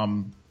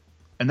 And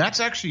that's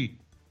actually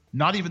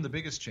not even the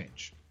biggest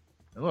change.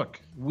 Now look,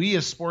 we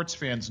as sports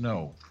fans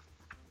know,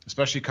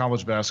 especially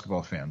college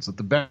basketball fans, that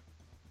the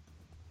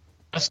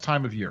best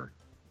time of year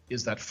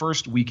is that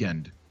first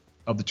weekend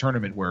of the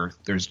tournament where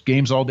there's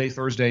games all day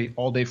Thursday,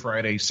 all day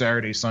Friday,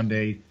 Saturday,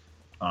 Sunday.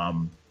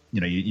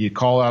 You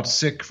call out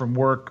sick from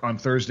work on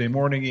Thursday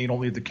morning and you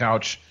don't leave the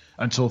couch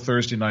until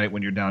Thursday night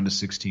when you're down to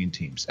 16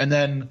 teams. And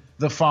then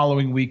the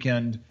following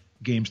weekend,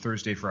 games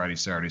Thursday, Friday,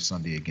 Saturday,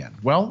 Sunday again.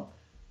 Well,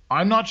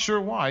 I'm not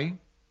sure why.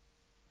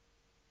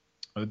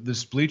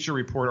 This Bleacher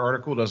Report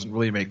article doesn't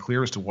really make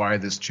clear as to why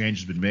this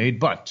change has been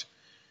made, but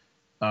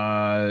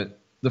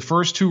the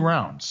first two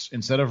rounds,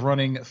 instead of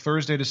running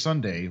Thursday to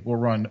Sunday, will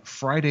run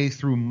Friday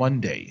through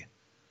Monday.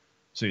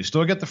 So you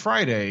still get the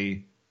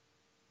Friday,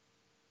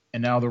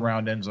 and now the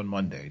round ends on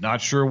Monday.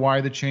 Not sure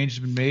why the change has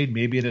been made.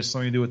 Maybe it has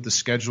something to do with the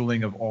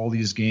scheduling of all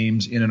these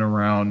games in and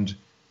around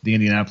the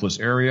Indianapolis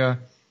area.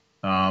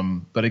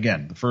 But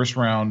again, the first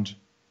two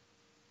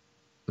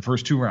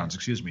rounds,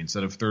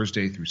 instead of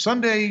Thursday through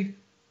Sunday,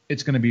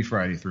 it's going to be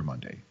Friday through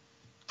Monday.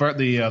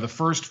 The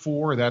first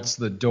four, that's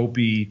the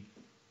dopey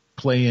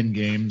play-in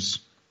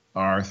games,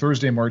 are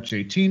Thursday, March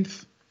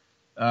 18th.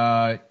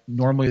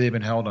 Normally they've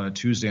been held on a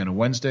Tuesday and a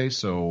Wednesday,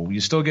 so you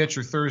still get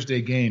your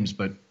Thursday games,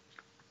 but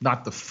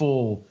not the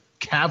full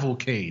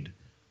cavalcade,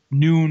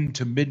 noon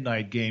to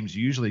midnight games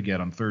you usually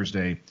get on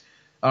Thursday.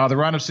 The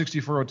round of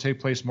 64 will take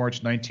place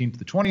March 19th to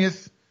the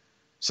 20th.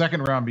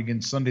 Second round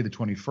begins Sunday the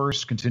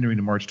 21st, continuing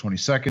to March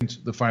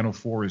 22nd. The Final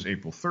Four is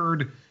April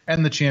 3rd,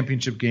 and the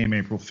championship game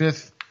April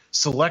 5th.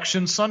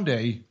 Selection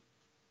Sunday,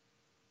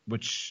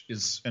 which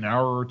is an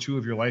hour or two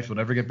of your life you'll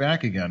never get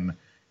back again,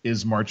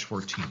 is March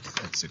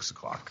 14th at 6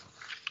 o'clock.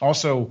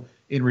 Also,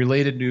 in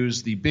related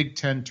news, the Big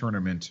Ten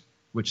tournament,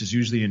 which is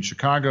usually in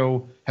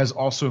Chicago, has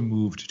also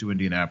moved to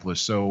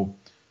Indianapolis. So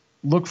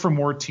look for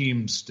more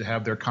teams to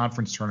have their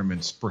conference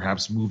tournaments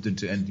perhaps moved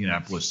into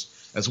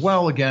Indianapolis as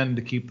well, again,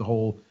 to keep the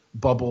whole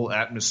bubble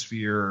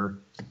atmosphere,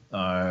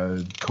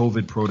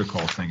 COVID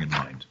protocol thing in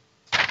mind.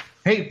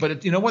 Hey,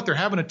 but you know what? They're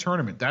having a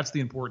tournament. That's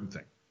the important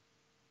thing.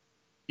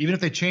 Even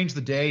if they change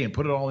the day and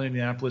put it all in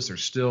Indianapolis, they're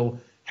still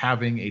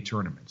having a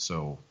tournament.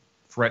 So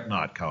fret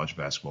not, college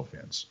basketball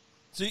fans.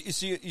 So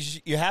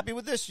you happy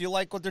with this? You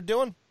like what they're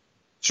doing?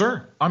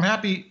 Sure. I'm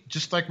happy,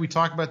 just like we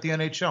talk about the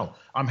NHL.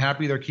 I'm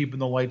happy they're keeping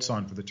the lights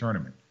on for the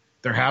tournament.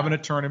 They're having a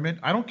tournament.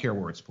 I don't care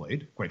where it's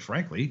played, quite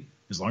frankly,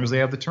 as long as they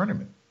have the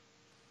tournament.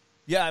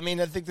 Yeah, I mean,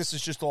 I think this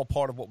is just all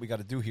part of what we got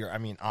to do here. I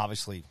mean,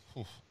 obviously,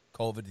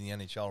 COVID in the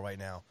NHL right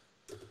now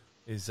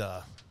is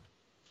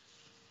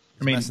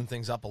messing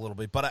things up a little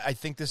bit. But I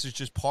think this is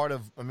just part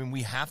of,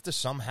 we have to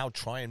somehow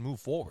try and move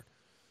forward.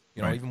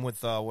 Right. Even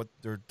with what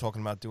they're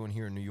talking about doing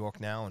here in New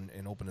York now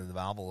and opening the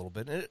valve a little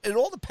bit. And it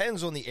all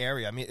depends on the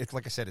area. I mean,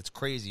 like I said, it's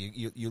crazy.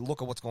 You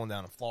look at what's going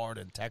down in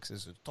Florida and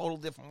Texas, it's a total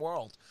different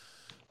world.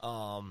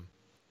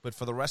 But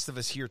for the rest of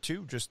us here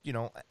too, just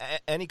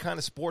any kind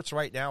of sports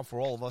right now for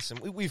all of us, and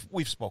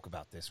we've spoke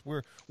about this.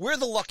 We're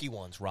the lucky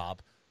ones,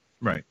 Rob,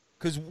 right?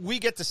 Because we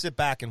get to sit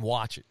back and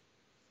watch it.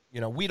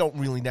 We don't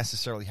really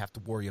necessarily have to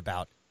worry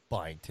about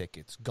buying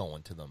tickets,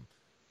 going to them,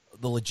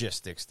 the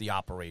logistics, the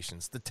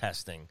operations, the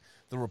testing,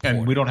 the reporting.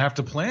 And we don't have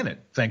to plan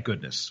it. Thank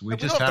goodness. We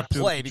just have to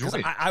play because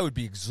I would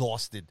be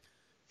excited.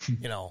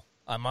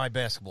 My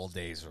basketball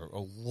days are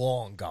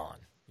long gone.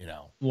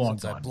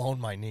 Since I've blown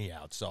my knee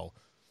out. So.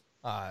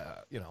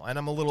 And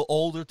I'm a little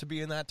older to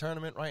be in that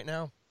tournament right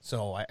now.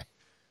 So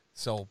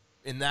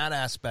in that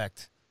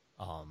aspect,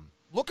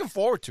 looking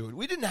forward to it.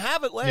 We didn't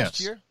have it last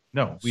year.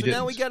 No, we didn't. So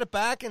now we get it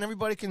back, and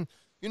everybody can,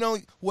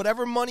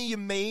 whatever money you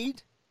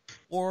made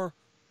or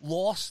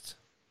lost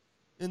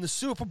in the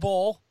Super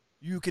Bowl,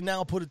 you can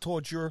now put it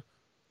towards your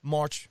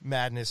March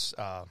Madness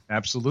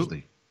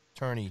absolutely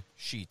tourney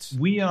sheets.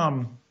 We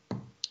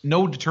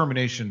no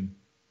determination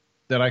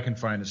that I can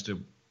find as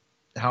to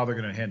how they're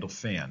going to handle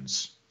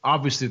fans.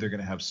 Obviously, they're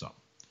going to have some.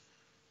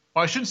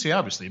 Well, I shouldn't say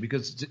obviously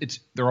because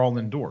they're all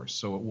indoors,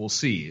 so we'll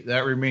see.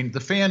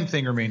 The fan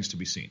thing remains to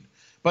be seen.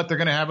 But they're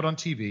going to have it on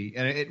TV,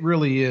 and it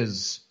really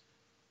is.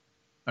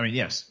 I mean,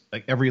 yes,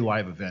 like every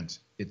live event,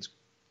 it's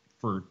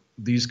for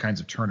these kinds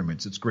of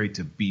tournaments, it's great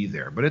to be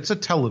there. But it's a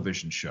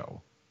television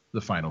show,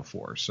 the Final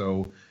Four.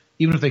 So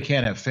even if they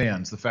can't have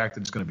fans, the fact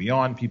that it's going to be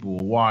on, people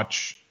will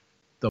watch.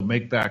 They'll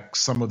make back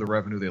some of the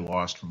revenue they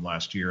lost from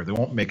last year. They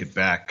won't make it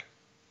back,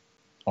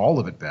 all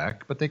of it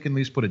back, but they can at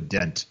least put a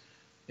dent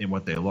in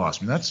what they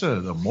lost. I mean, that's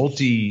a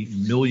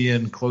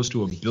multi-million, close to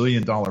 $1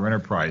 billion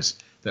enterprise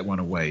that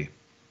went away.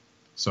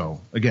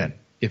 So, again,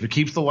 if it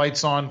keeps the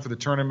lights on for the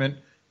tournament,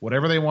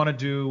 whatever they want to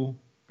do,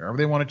 however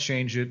they want to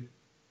change it,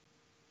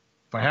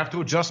 if I have to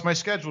adjust my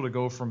schedule to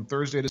go from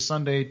Thursday to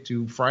Sunday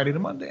to Friday to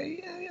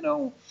Monday,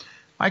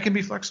 I can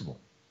be flexible.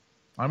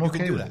 I'm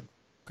okay with that.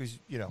 Because,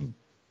 it's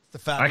the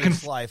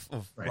fabulous life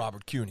of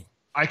Robert Cuny.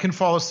 I can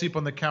fall asleep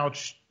on the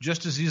couch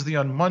just as easily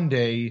on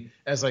Monday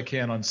as I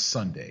can on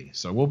Sunday.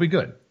 So we'll be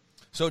good.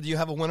 So do you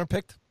have a winner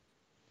picked?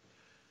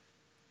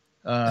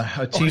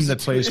 A team that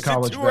plays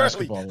college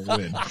basketball will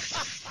win.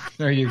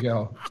 There you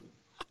go.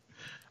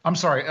 I'm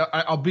sorry.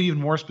 I'll be even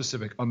more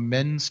specific. A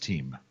men's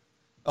team.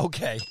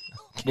 Okay.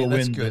 Will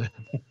win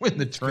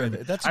the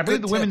tournament. I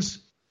believe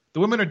the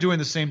women are doing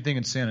the same thing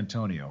in San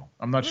Antonio.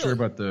 I'm not sure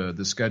about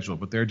the schedule,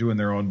 but they're doing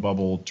their own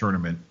bubble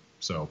tournament.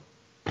 So.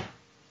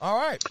 All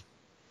right.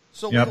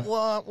 So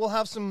we'll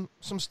have some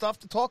stuff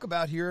to talk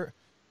about here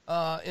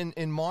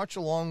in March,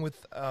 along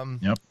with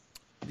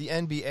the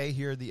NBA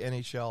here, the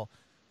NHL,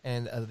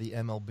 and the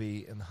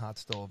MLB and the hot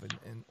stove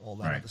and all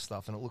that other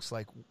stuff. And it looks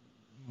like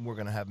we're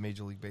going to have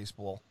Major League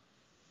Baseball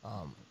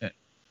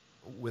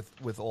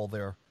with all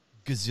their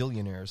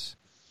gazillionaires.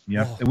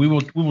 Yeah, oh. We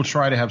will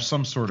try to have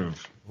some sort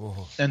of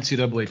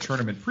NCAA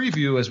tournament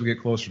preview as we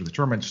get closer to the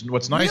tournament.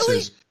 What's nice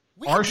is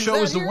our show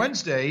is a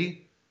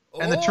Wednesday,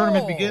 and the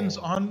tournament begins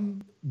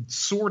on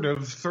sort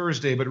of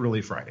Thursday, but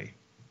really Friday.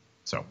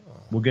 So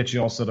we'll get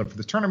you all set up for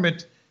the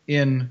tournament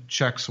in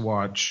Chex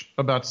Watch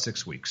about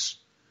 6 weeks.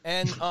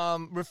 And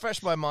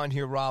refresh my mind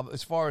here, Rob,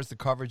 as far as the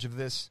coverage of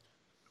this,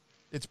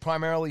 it's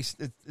primarily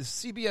does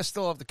CBS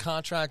still have the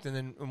contract, and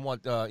then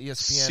what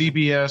ESPN?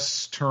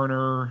 CBS,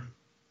 Turner.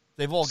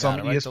 They've all got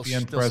it, right?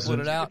 ESPN they'll split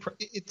it out.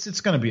 It's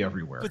going to be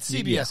everywhere. But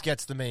CBS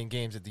gets the main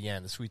games at the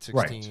end, the Sweet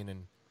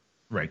 16.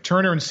 Right.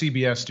 Turner and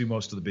CBS do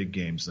most of the big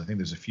games. I think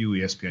there's a few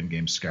ESPN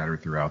games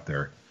scattered throughout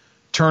there.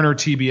 Turner,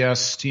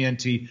 TBS,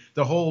 TNT,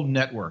 the whole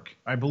network.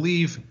 I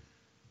believe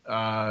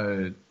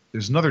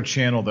there's another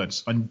channel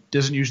that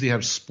doesn't usually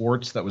have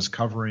sports that was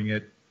covering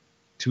it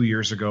 2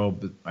 years ago,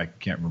 but I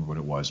can't remember what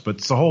it was. But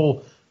it's the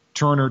whole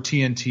Turner,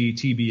 TNT,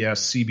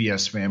 TBS,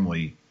 CBS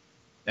family,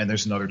 and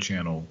there's another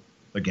channel,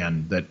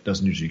 again, that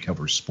doesn't usually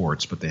cover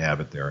sports, but they have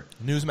it there.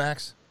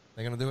 Newsmax?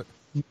 They're going to do it?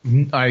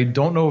 I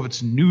don't know if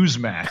it's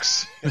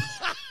Newsmax,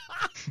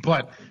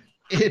 but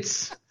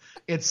it's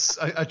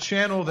a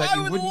channel that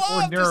you wouldn't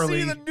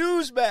ordinarily. I would love to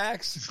see the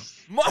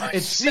Newsmax.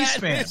 It's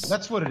C-SPAN.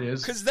 That's what it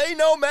is. Because they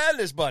know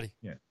madness, buddy.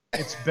 Yeah,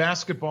 it's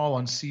basketball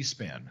on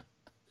C-SPAN.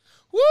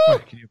 Woo!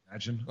 Can you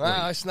imagine?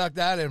 Wow, I snuck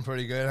that in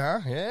pretty good, huh?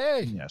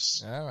 Yay!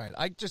 Yes. All right.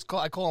 I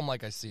call them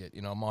like I see it.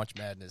 March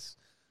Madness,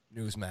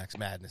 Newsmax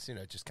Madness.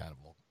 It just kind of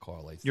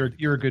correlates.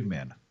 You're a good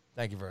man.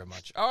 Thank you very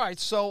much. All right,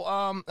 so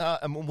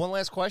one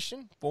last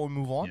question before we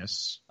move on.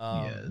 Yes.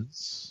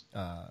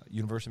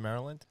 University of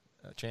Maryland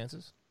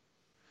chances?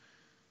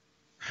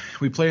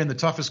 We play in the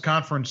toughest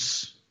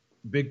conference,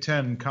 Big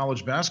Ten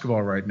college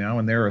basketball right now,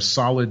 and they're a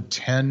solid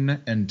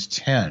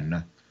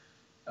 10-10.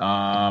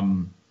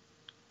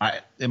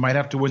 They might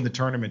have to win the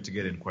tournament to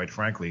get in, quite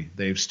frankly.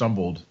 They've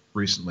stumbled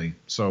recently,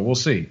 so we'll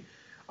see.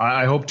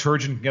 I hope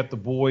Turgeon can get the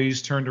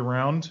boys turned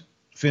around,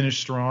 finish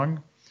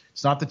strong.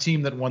 It's not the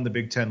team that won the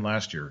Big Ten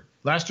last year.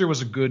 Last year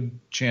was a good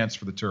chance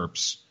for the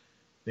Terps.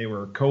 They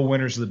were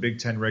co-winners of the Big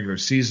Ten regular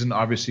season.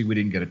 Obviously, we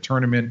didn't get a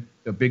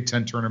Big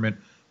Ten tournament,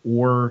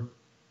 or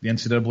the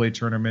NCAA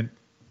tournament.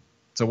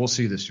 So we'll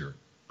see this year.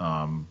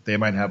 They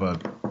might have a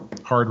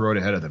hard road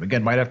ahead of them.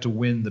 Again, might have to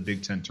win the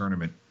Big Ten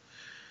tournament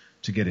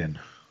to get in.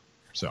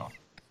 So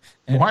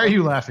why are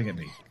you laughing at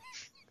me?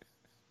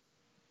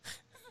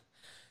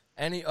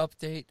 Any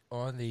update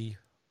on the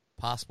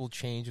possible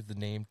change of the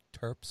name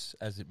Terps,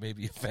 as it may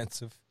be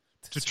offensive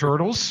to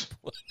turtles?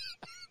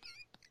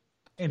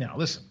 Hey, now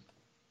listen.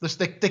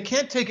 They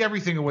can't take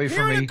everything away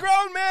from me. Hearing a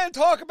grown man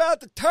talk about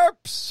the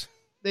Terps.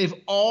 They've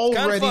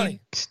already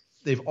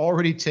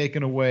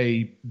taken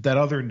away that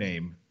other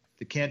name.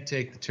 They can't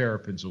take the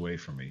Terrapins away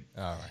from me.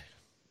 All right.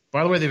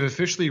 By the way, they've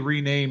officially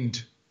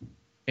renamed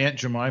Aunt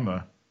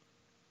Jemima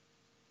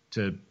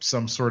to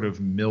some sort of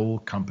mill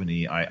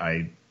company.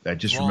 I I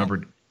just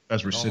remembered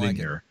as we're sitting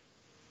here.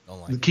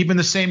 Don't like Keeping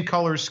the same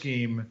color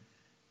scheme,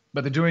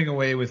 but they're doing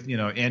away with,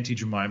 Auntie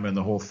Jemima and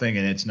the whole thing,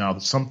 and it's now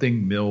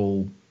something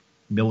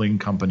milling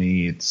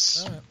company.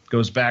 It's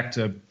goes back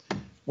to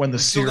when the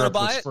syrup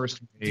was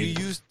first made.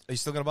 Are you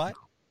still going to buy it?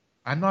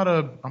 I'm not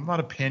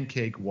a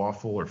pancake,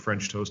 waffle, or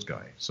French toast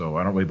guy, so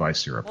I don't really buy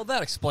syrup. Well,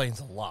 that explains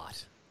a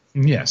lot.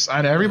 Yes,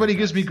 everybody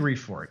gives me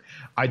grief for it.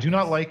 I do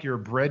not like your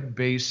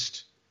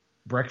bread-based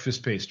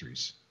breakfast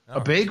pastries. A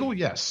bagel,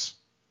 yes.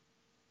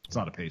 It's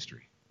not a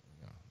pastry.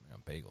 Yeah,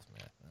 bagels,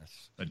 man.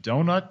 A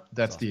donut,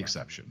 that's the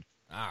exception.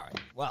 All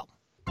right, well.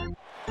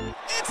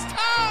 It's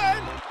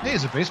time! Hey,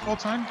 is it baseball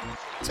time?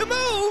 To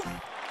move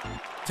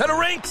to the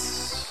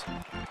rinks.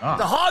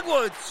 The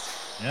hardwoods.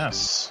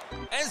 Yes.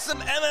 And some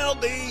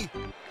MLB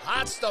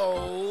hot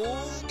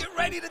stove. Get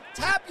ready to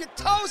tap your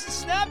toes and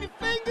snap your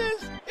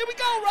fingers. Here we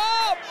go,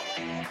 Rob.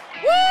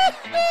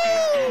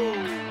 Woo-hoo!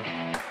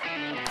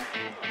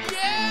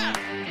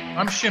 Yeah.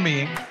 I'm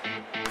shimmying.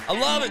 I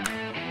love it.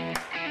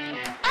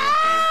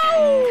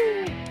 Ow!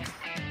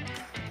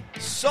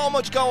 So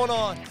much going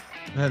on.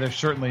 Yeah, there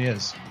certainly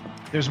is.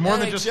 There's more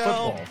than just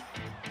football.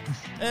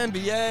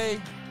 NBA,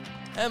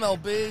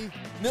 MLB,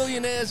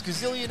 millionaires,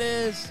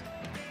 gazillionaires.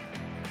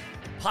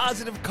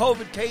 Positive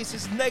COVID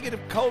cases, negative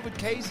COVID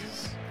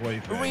cases,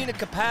 arena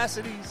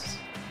capacities,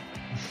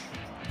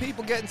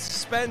 people getting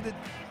suspended,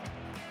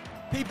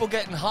 people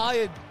getting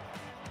hired.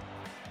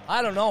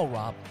 I don't know,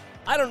 Rob.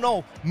 I don't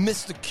know,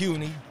 Mr.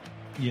 Cuny.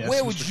 Yes,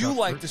 where Mr. would you Cuthbert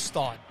like to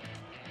start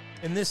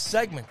in this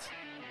segment?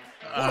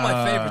 One of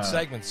my favorite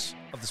segments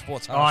of the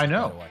Sports House. I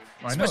know. By the way.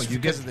 I know. Especially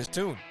because of this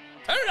tune.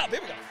 Turn it up.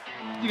 Here we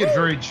go. You get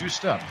very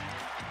juiced up.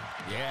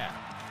 Yeah.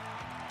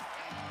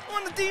 We're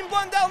on the Dean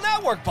Blundell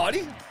Network,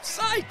 buddy.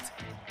 Psyched.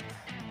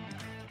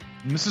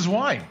 And this is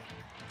why.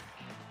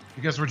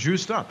 Because we're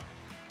juiced up.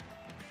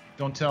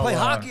 Don't tell. Play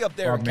hockey up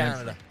there in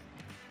Manfred. Canada.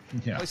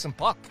 Yeah. Play some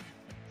puck.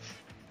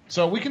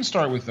 So we can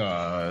start with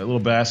a little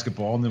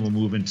basketball, and then we'll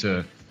move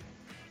into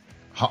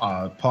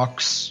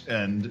pucks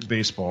and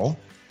baseball.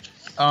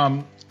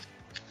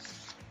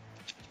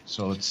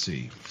 So let's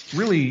see.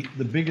 Really,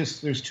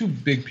 there's two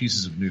big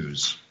pieces of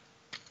news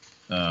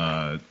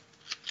that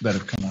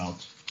have come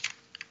out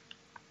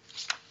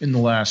in the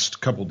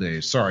last couple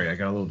days. Sorry, I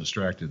got a little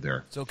distracted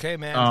there. It's okay,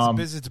 man.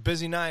 It's a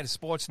busy night of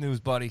sports news,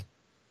 buddy.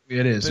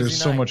 It is. There's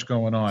so much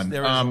going on.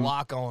 There is a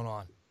lot going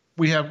on.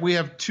 We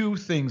have two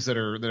things that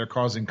are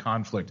causing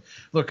conflict.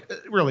 Look,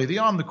 really, the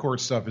on-the-court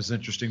stuff is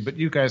interesting, but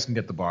you guys can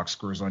get the box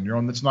scores on your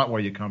own. That's not why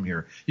you come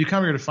here. You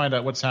come here to find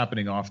out what's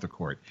happening off the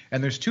court.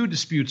 And there's two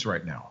disputes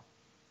right now.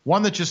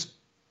 One that just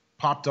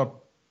popped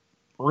up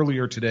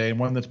earlier today and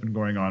one that's been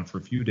going on for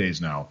a few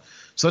days now.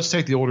 So let's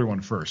take the older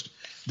one first.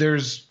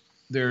 There's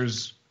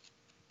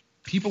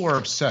people are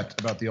upset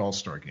about the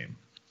All-Star game.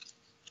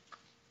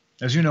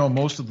 As you know,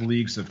 most of the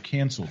leagues have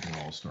canceled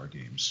their All-Star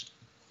games.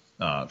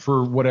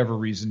 For whatever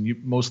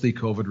reason, mostly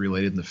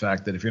COVID-related, and the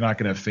fact that if you're not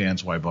going to have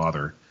fans, why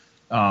bother?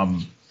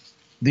 The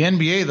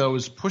NBA, though,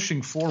 is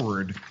pushing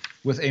forward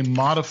with a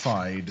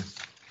modified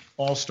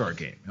All-Star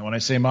game. And when I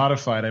say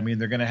modified, I mean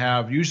they're going to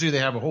have – usually they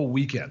have a whole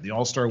weekend, the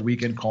All-Star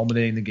weekend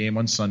culminating the game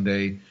on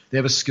Sunday. They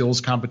have a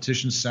skills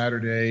competition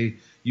Saturday,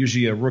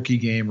 usually a rookie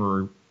game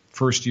or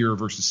first-year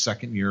versus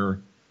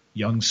second-year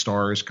young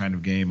stars kind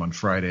of game on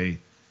Friday.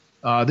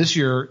 This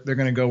year they're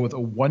going to go with a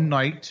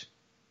one-night –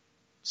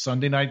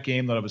 Sunday night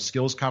game that'll have a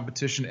skills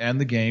competition and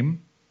the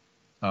game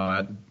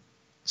at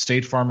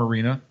State Farm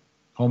Arena,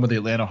 home of the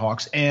Atlanta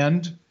Hawks.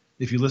 And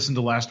if you listen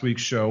to last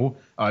week's show,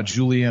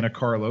 Juliana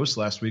Carlos,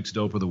 last week's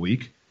Dope of the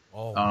Week.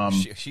 Oh, I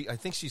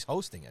think she's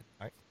hosting it,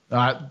 right?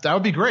 That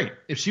would be great.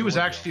 If she was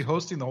actually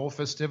hosting the whole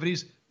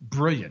festivities,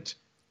 brilliant.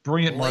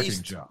 Brilliant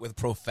marketing job. With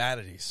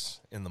profanities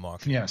in the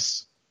marketing.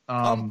 Yes.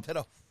 Come to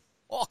the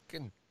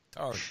fucking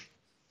turn.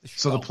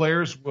 So the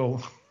players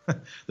will...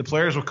 The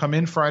players will come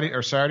in Friday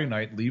or Saturday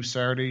night, leave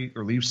Saturday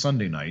or leave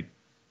Sunday night.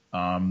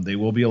 They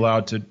will be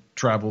allowed to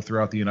travel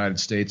throughout the United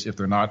States if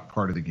they're not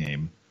part of the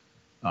game.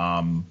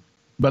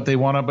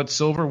 But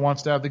Silver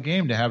wants to have the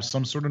game to have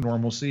some sort of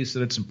normalcy,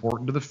 so it's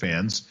important to the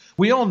fans.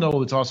 We all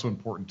know it's also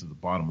important to the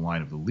bottom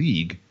line of the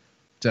league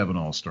to have an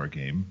All-Star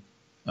game.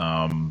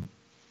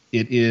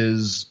 It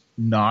is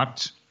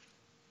not,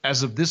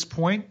 as of this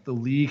point, the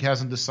league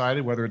hasn't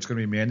decided whether it's going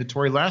to be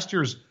mandatory. Last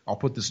year's, I'll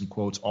put this in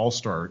quotes,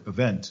 All-Star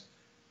event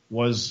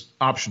was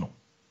optional.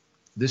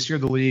 This year,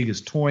 the league is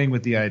toying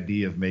with the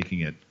idea of making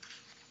it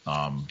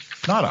not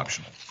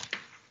optional.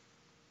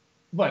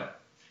 But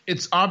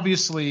it's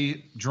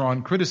obviously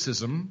drawn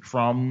criticism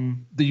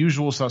from the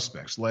usual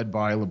suspects, led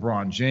by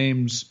LeBron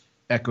James,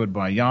 echoed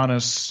by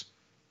Giannis,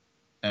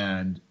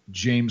 and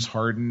James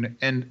Harden.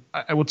 And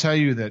I will tell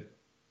you that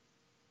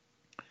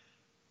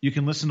you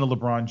can listen to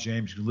LeBron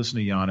James, you can listen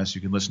to Giannis, you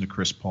can listen to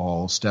Chris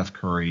Paul, Steph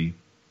Curry,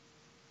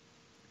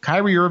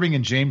 Kyrie Irving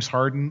and James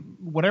Harden,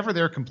 whatever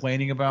they're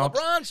complaining about.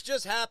 LeBron's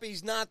just happy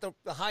he's not the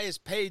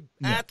highest paid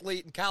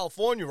athlete in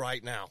California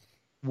right now.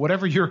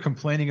 Whatever you're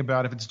complaining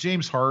about, if it's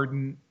James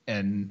Harden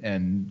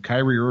and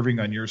Kyrie Irving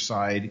on your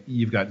side,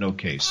 you've got no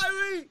case.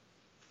 Kyrie!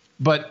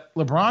 But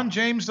LeBron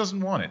James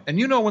doesn't want it. And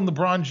when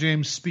LeBron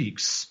James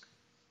speaks,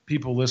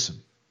 people listen,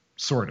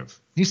 sort of.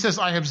 He says,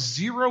 I have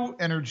zero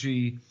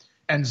energy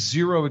and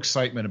zero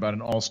excitement about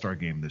an All-Star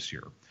game this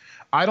year.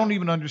 I don't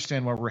even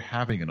understand why we're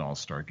having an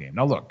All-Star game.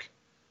 Now, look,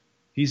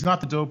 he's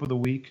not the dope of the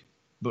week,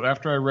 but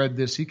after I read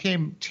this, he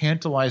came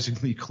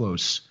tantalizingly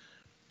close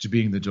to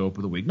being the dope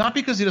of the week. Not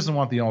because he doesn't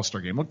want the All-Star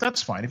game. Look,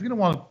 that's fine. If you don't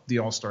want the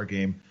All-Star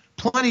game,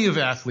 plenty of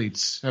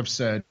athletes have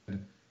said,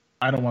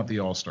 I don't want the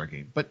All-Star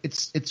game. But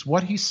it's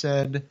what he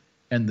said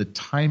and the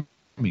timing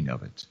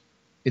of it.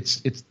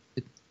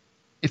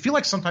 I feel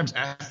like sometimes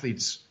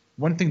athletes,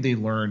 one thing they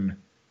learn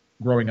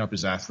growing up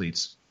as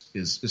athletes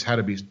is how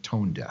to be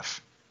tone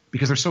deaf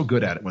because they're so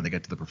good at it when they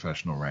get to the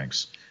professional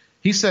ranks.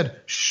 He said,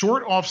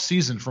 short off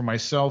season for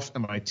myself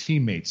and my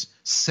teammates,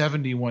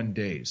 71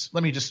 days.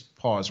 Let me just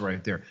pause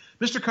right there.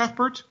 Mr.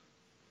 Cuthbert,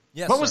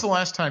 yes, when was the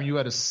last time you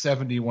had a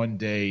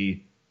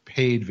 71-day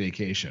paid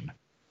vacation?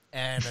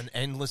 And an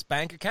endless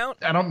bank account?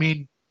 I don't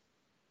mean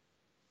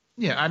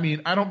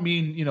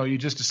you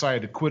just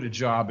decided to quit a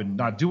job and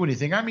not do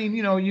anything. I mean,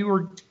 you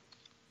were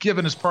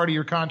given as part of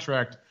your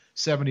contract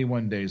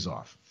 71 days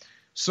off.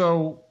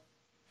 So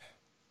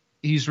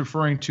he's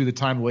referring to the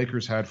time the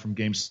Lakers had from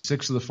Game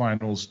 6 of the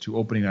Finals to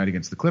opening night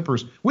against the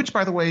Clippers, which,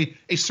 by the way,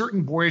 a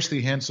certain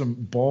boyishly handsome,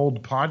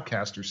 bald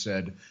podcaster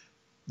said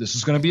this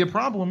is going to be a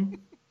problem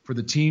for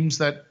the teams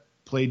that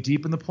play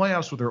deep in the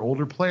playoffs with their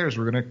older players.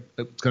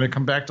 It's going to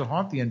come back to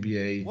haunt the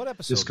NBA. What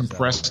episode? This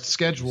compressed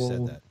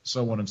schedule,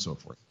 so on and so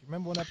forth. Do you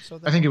remember what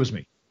episode? I think it was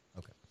me.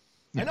 Okay,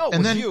 yeah. I know it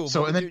was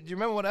you. Do you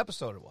remember what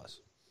episode it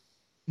was?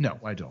 No,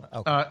 I don't.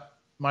 Okay.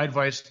 My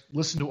advice: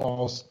 listen to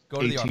all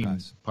 18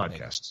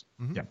 podcasts.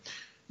 Mm-hmm. Yeah. And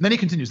then he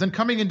continues. Then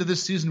coming into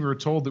this season, we were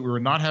told that we were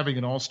not having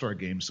an All-Star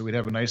game, so we'd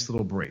have a nice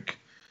little break.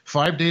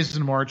 5 days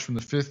in March from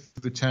the 5th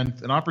to the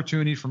 10th, an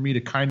opportunity for me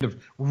to kind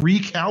of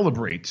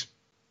recalibrate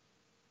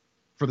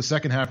for the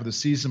second half of the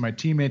season, my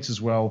teammates as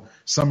well,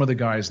 some of the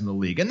guys in the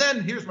league. And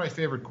then here's my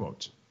favorite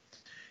quote.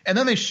 And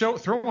then they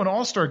throw an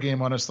All-Star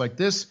game on us like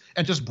this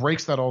and just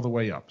breaks that all the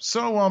way up.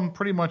 So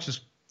pretty much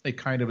is a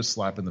kind of a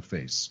slap in the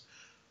face.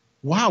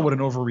 Wow, what an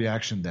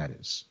overreaction that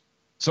is.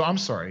 So I'm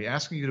sorry,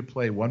 asking you to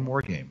play one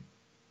more game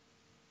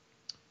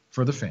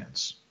for the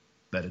fans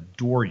that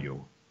adore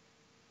you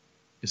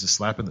is a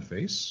slap in the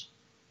face?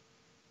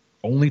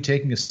 Only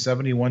taking a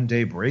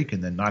 71-day break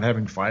and then not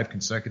having 5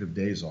 consecutive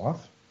days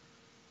off?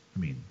 I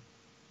mean,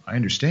 I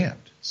understand.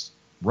 It's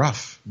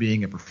rough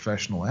being a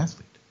professional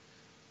athlete.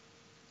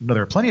 No,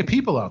 there are plenty of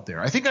people out there.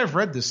 I think I've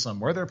read this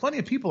somewhere. There are plenty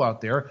of people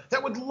out there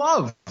that would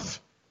love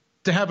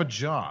to have a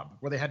job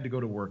where they had to go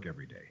to work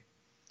every day.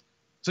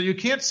 So you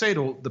can't say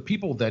to the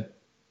people that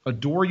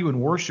adore you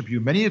and worship you,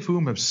 many of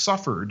whom have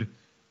suffered,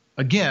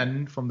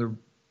 again, from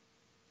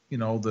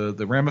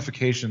the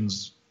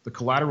ramifications, the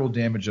collateral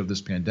damage of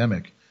this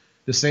pandemic,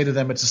 to say to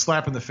them it's a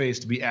slap in the face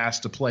to be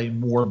asked to play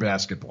more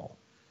basketball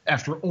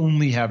after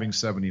only having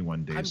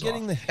 71 days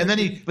off. And then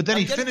he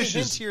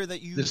finishes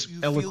this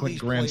eloquent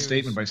grand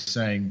statement by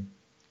saying,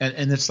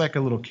 and it's like a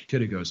little kid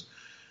who goes,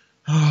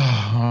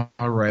 oh,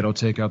 all right, I'll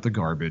take out the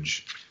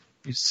garbage.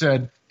 He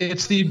said,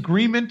 it's the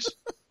agreement.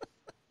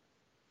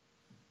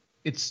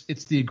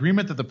 It's the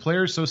agreement that the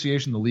Players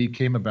Association, the league,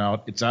 came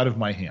about. It's out of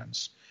my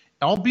hands.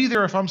 I'll be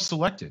there if I'm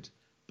selected,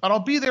 but I'll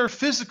be there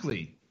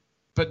physically,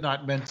 but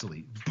not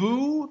mentally.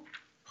 Boo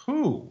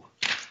hoo,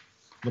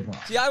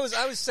 LeBron. See, I was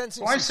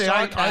sensing some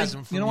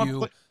sarcasm from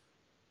you.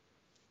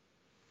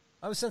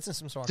 I was sensing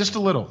some sarcasm. Just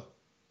a little.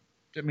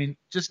 I mean,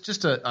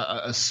 just a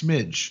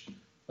smidge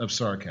of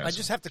sarcasm. I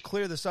just have to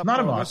clear this up for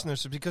our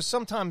listeners because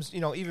sometimes,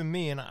 even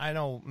me, and I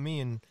know me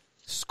and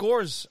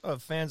scores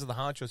of fans of the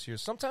Honchos here,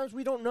 sometimes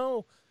we don't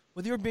know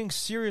whether you're being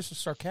serious or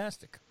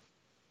sarcastic.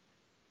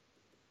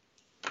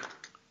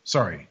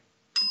 Sorry,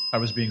 I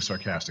was being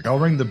sarcastic. I'll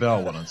ring the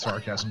bell when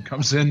sarcasm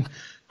comes in.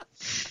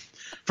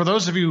 For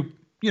those of you,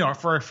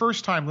 for our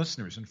first-time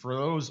listeners, and for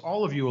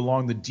all of you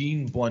along the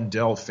Dean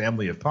Blundell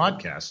family of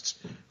podcasts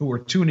who are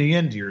tuning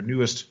in to your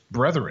newest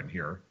brethren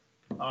here,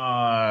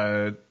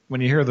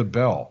 when you hear the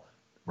bell,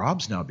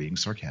 Rob's now being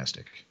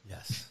sarcastic.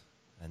 Yes.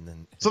 And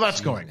then so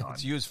that's going on.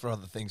 It's used for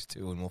other things,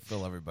 too, and we'll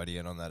fill everybody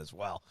in on that as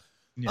well.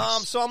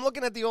 Yes. So I'm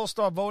looking at the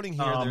All-Star voting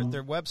here,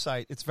 their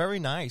website. It's very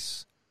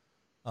nice,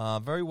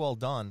 very well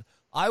done.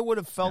 I would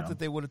have felt that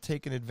they would have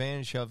taken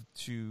advantage of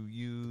to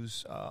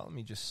use, let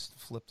me just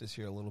flip this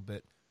here a little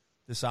bit,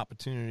 this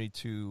opportunity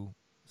to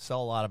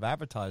sell a lot of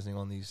advertising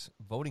on these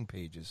voting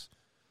pages.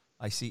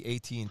 I see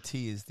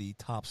AT&T is the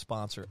top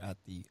sponsor at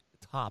the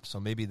top, so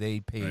maybe they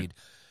paid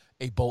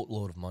a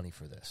boatload of money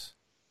for this.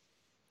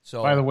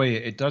 So, by the way,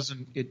 it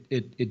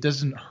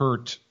doesn't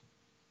hurt.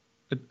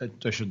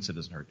 I shouldn't say it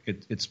doesn't hurt.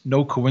 It's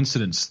no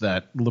coincidence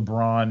that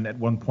LeBron at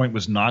one point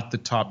was not the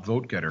top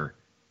vote getter.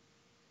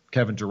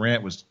 Kevin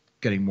Durant was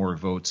getting more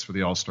votes for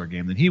the All-Star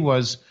game than he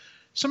was.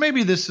 So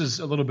maybe this is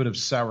a little bit of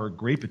sour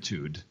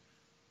grapitude,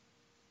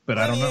 but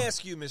I don't know. Let me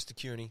ask you, Mr.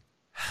 Cuny,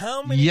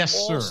 how many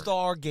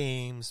All-Star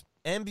games,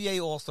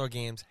 NBA All-Star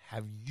games,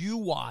 have you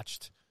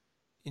watched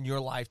in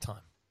your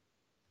lifetime?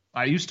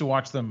 I used to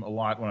watch them a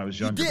lot when I was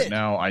younger, but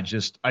now I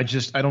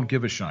don't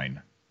give a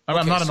shine.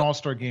 I'm not an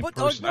All-Star Game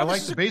person. I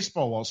like the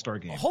baseball All-Star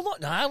Game. Hold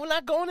on. No, we're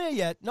not going there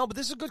yet. No, but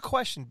this is a good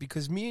question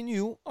because me and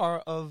you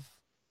are of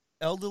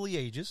elderly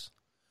ages.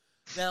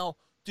 Now,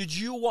 did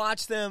you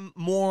watch them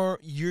more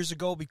years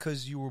ago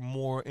because you were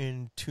more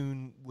in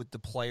tune with the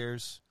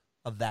players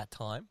of that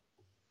time?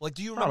 Like,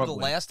 do you remember the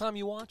last time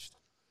you watched?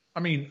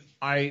 I mean,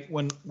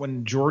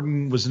 when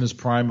Jordan was in his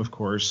prime, of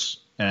course,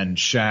 and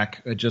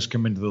Shaq had just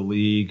come into the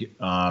league,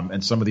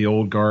 and some of the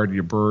old guard,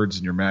 your Birds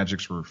and your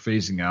Magics, were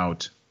phasing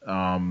out.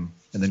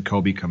 And then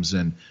Kobe comes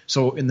in.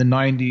 So in the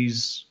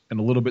 90s and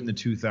a little bit in the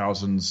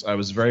 2000s, I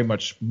was very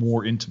much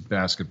more into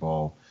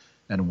basketball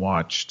and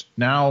watched.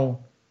 Now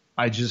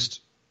I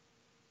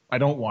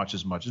don't watch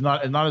as much. It's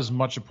not as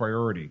much a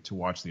priority to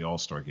watch the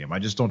All-Star Game. I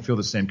just don't feel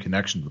the same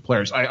connection to the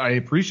players. I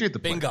appreciate the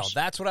players. Bingo.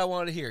 That's what I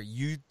wanted to hear.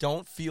 You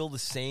don't feel the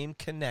same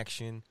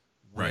connection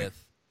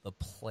with the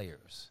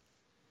players.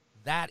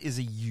 That is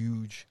a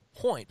huge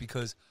point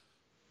because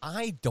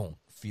I don't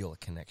feel a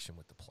connection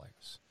with the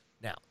players.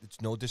 Now, it's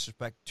no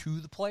disrespect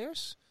to the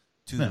players,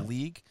 to the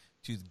league,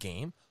 to the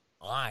game.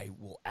 I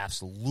will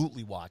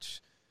absolutely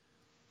watch.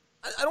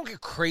 I don't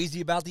get crazy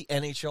about the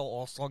NHL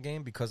All-Star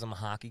Game because I'm a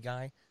hockey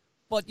guy,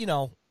 but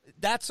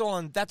that's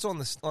on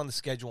the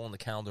schedule on the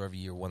calendar every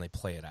year when they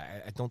play it.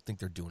 I don't think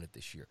they're doing it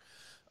this year.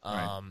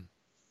 But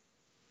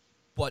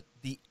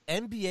the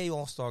NBA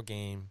All-Star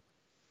Game,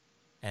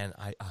 and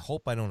I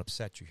hope I don't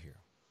upset you here.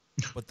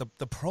 But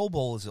the Pro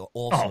Bowl is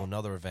also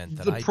another event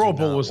that the Pro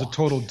Bowl was a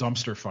total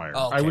dumpster fire.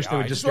 Okay, I wish they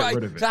would just get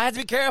rid of it. So I had to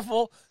be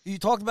careful. You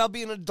talked about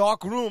being in a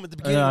dark room at the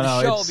beginning of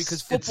the show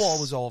because football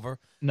was over.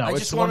 No, I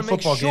it's just the want one to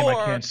make football sure game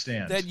I can't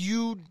stand. that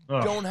you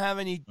don't have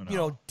any,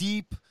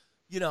 deep,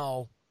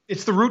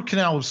 It's the root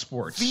canal of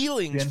sports.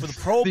 Feelings for the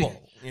Pro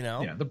Bowl.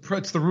 Yeah,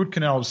 it's the root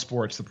canal of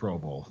sports. The Pro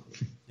Bowl.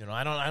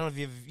 I don't know if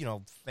you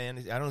have,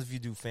 fantasy. I don't know if you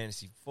do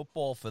fantasy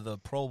football for the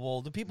Pro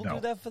Bowl. Do people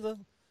do that for the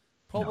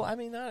Pro Bowl? I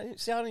mean, I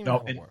don't even know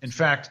how it works. In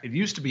fact, it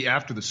used to be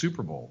after the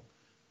Super Bowl,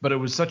 but it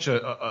was such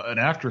an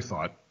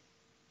afterthought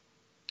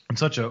and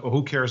such a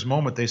who cares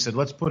moment. They said,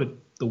 let's put it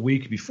the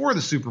week before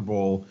the Super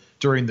Bowl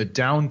during the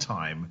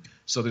downtime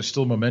so there's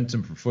still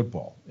momentum for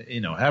football.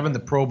 Having the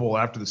Pro Bowl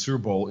after the Super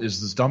Bowl is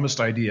the dumbest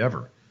idea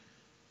ever.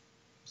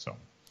 So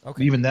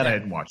even then, I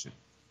didn't watch it.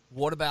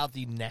 What about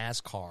the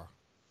NASCAR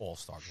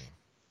All-Star Game?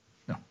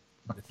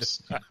 I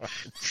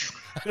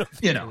don't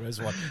think there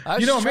is one. I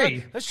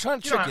was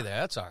trying to trick you there.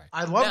 That's all right.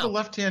 I love the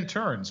left-hand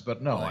turns,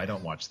 but no, I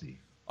don't watch the.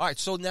 All right,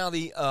 so now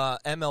the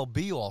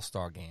MLB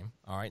All-Star Game.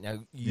 All right, now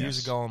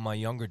years ago in my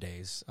younger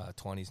days,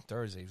 20s and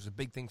 30s, it was a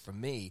big thing for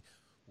me.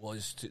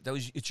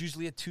 It's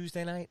usually a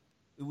Tuesday night.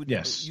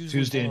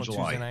 Tuesday in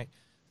July. Tuesday night.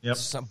 Yep.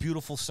 Some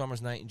beautiful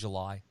summer's night in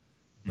July.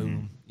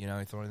 Boom.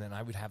 I throw it in.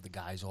 I would have the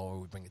guys over.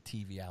 We'd bring a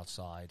TV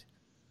outside.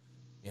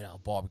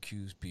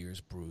 Barbecues,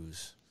 beers,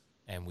 brews.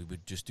 And we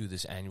would just do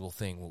this annual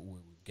thing. We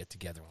would get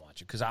together and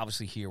watch it. Because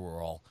obviously here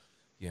we're all,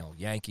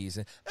 Yankees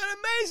and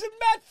amazing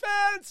Met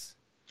fans.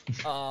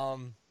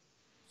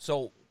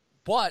 So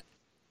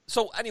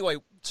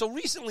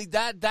recently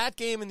that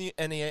game and the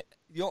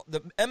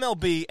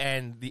MLB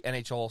and the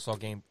NHL All-Star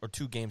Game are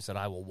two games that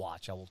I will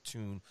watch. I will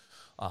tune.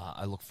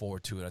 I look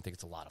forward to it. I think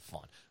it's a lot of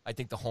fun. I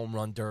think the Home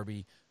Run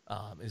Derby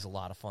is a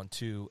lot of fun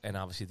too. And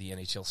obviously the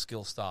NHL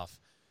skill stuff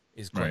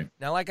is great. Right.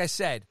 Now, like I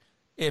said,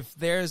 if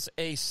there's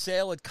a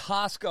sale at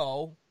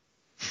Costco,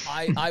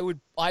 I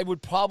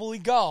would probably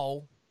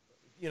go,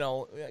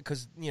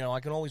 because I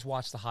can always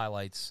watch the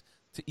highlights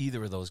to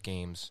either of those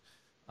games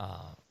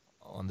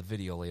on the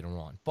video later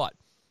on. But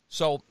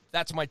so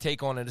that's my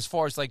take on it. As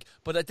far as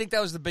but I think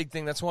that was the big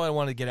thing. That's what I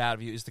wanted to get out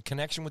of you is the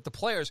connection with the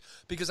players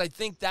because I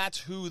think that's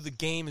who the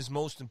game is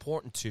most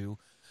important to.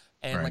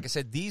 And like I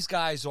said, these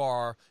guys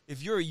are,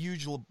 if you're a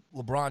huge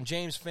LeBron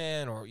James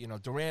fan or,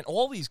 Durant,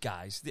 all these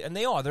guys, and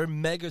they're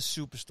mega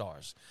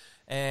superstars.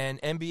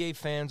 And NBA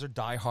fans are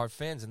diehard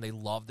fans, and they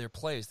love their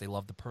plays. They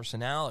love the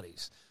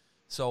personalities.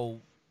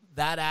 So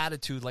that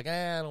attitude,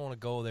 I don't want to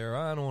go there.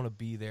 I don't want to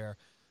be there.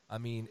 I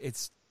mean,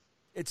 it's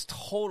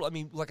total. I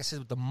mean, like I said,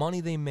 with the money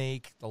they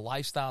make, the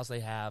lifestyles they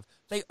have,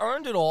 they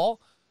earned it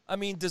all. I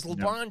mean, does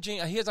LeBron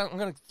James, I'm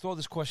going to throw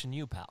this question to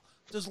you, pal.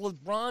 Does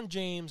LeBron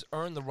James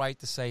earn the right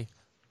to say,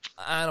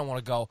 I don't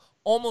want to go?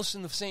 Almost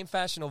in the same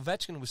fashion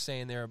Ovechkin was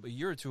saying there a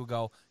year or two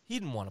ago, he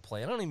didn't want to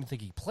play. I don't even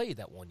think he played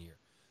that one year.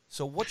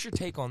 So what's your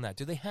take on that?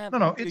 Do they have?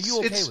 No. Are you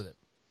okay with it?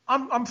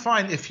 I'm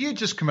fine. If he had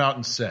just come out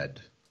and said,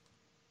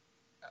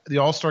 the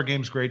All-Star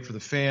Game's great for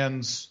the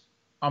fans.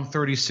 I'm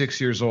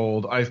 36 years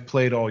old. I've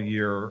played all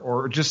year.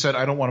 Or just said,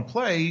 I don't want to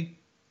play.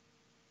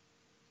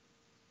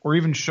 Or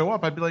even show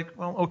up. I'd be like,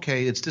 well,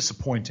 okay, it's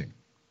disappointing.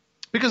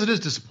 Because it is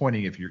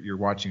disappointing if you're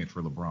watching it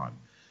for LeBron.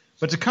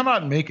 But to come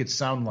out and make it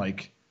sound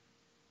like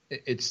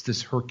it's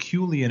this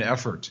Herculean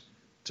effort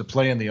to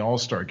play in the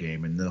All-Star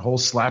Game and the whole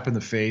slap in the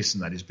face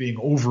and that he's being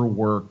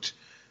overworked,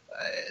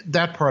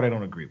 that part I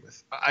don't agree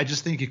with. I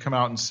just think you come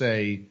out and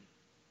say,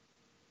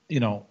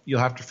 you'll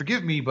have to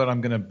forgive me, but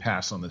I'm going to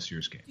pass on this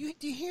year's game.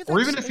 Do you hear that?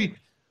 Or even if he...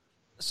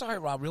 Sorry,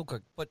 Rob, real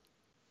quick, but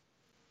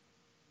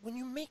when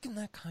you're making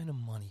that kind of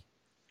money,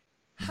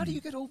 how do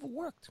you get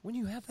overworked when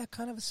you have that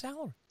kind of a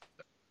salary?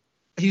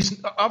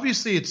 He's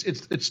obviously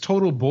it's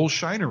total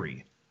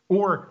bullshinery,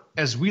 or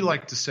as we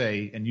like to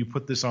say, and you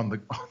put this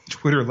on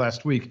Twitter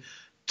last week,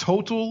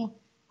 total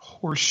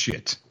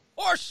horseshit.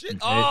 Horseshit. Okay?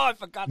 Oh, I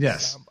forgot.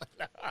 Yes.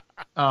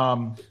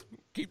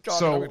 Keep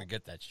talking. I'm going to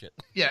get that shit.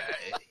 Yeah.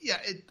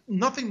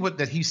 Nothing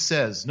that he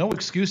says, no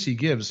excuse he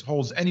gives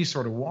holds any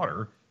sort of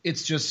water.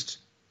 It's just,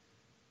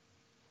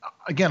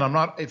 again, I'm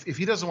not. If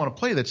he doesn't want to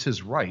play, that's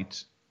his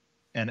right.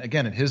 And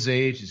again, at his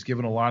age, he's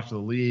given a lot to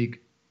the league.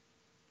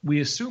 We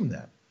assume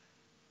that.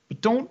 But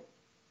don't,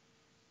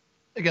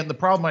 again, the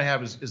problem I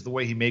have is the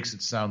way he makes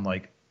it sound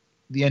like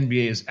the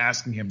NBA is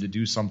asking him to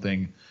do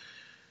something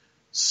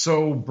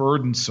so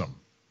burdensome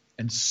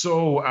and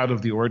so out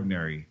of the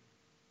ordinary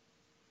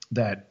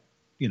that,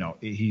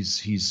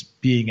 he's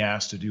being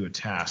asked to do a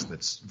task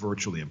that's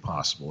virtually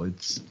impossible.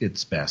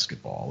 It's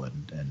basketball,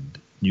 and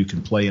you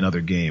can play another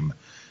game.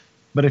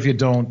 But if you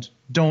don't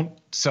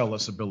sell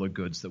us a bill of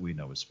goods that we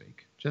know is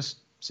fake. Just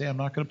say, I'm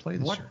not going to play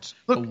this year.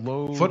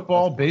 Look,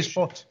 football,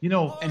 baseball,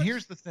 and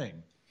here's the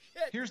thing.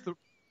 We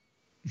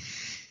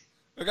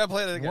got to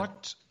play that again.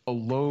 What a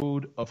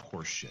load of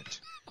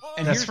horseshit.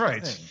 And that's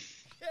right.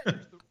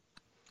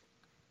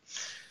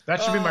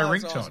 That should be my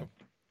ringtone. Awesome.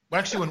 Well,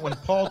 actually, when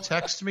Paul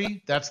texts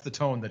me, that's the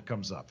tone that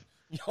comes up.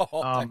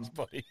 Thanks,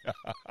 buddy.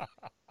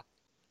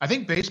 I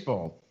think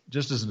baseball,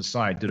 just as an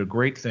aside, did a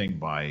great thing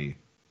by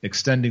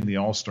extending the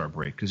All-Star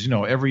break. Because,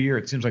 every year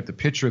it seems like the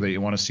pitcher that you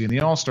want to see in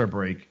the All-Star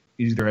break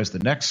either has the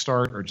next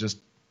start or just,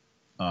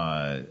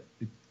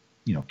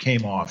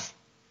 came off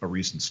a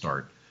recent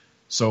start.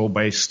 So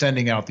by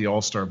extending out the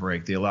All-Star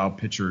break, they allow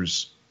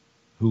pitchers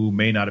who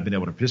may not have been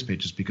able to participate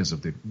just because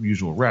of the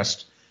usual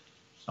rest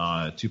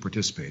to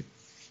participate.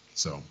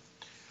 So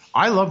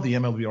I love the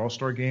MLB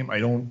All-Star game. I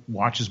don't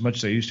watch as much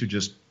as I used to,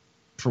 just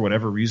for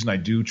whatever reason. I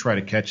do try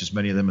to catch as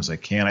many of them as I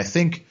can. I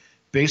think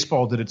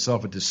baseball did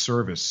itself a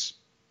disservice.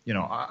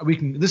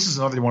 This is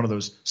another one of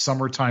those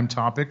summertime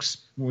topics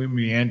when we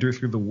meander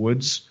through the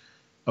woods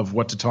of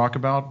what to talk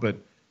about. But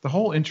the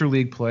whole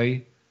interleague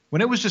play,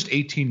 when it was just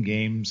 18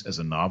 games as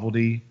a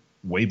novelty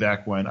way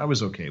back when, I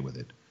was okay with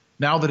it.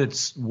 Now that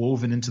it's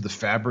woven into the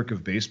fabric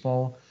of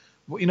baseball,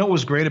 what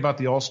was great about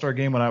the All-Star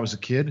game when I was a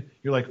kid?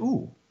 You're like,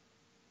 ooh,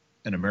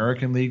 an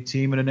American League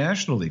team and a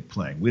National League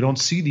playing. We don't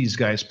see these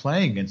guys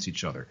playing against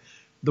each other.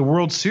 The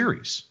World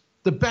Series.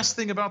 The best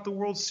thing about the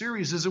World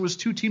Series is it was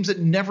two teams that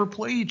never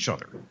play each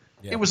other.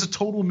 Yeah. It was a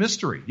total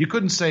mystery. You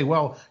couldn't say,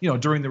 well,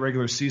 during the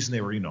regular season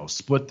they were,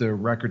 split the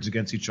records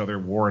against each other,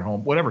 war at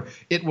home, whatever.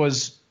 It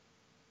was,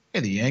 hey,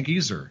 the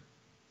Yankees are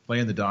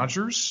playing the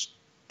Dodgers.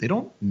 They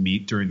don't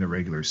meet during the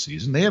regular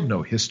season. They have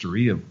no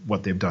history of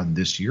what they've done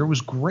this year. It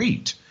was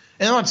great.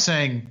 And I'm not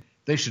saying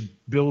they should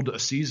build a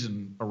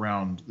season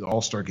around the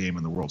All-Star game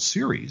and the World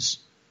Series,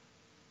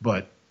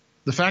 but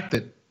the fact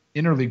that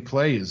interleague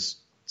play is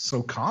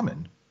so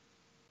common,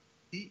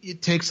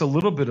 it takes a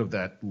little bit of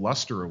that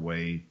luster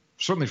away,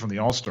 certainly from the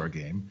All-Star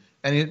game,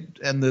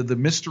 and the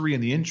mystery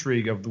and the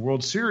intrigue of the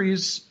World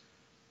Series.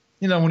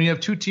 When you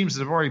have two teams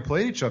that have already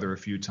played each other a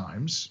few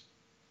times,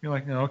 you're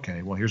like,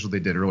 okay, well, here's what they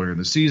did earlier in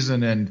the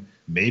season, and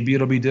maybe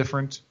it'll be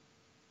different,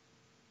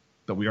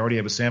 but we already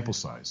have a sample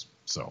size,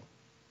 so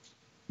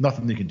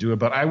nothing they can do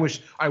about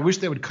it. I wish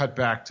they would cut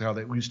back to how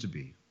they used to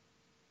be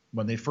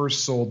when they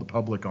first sold the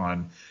public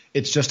on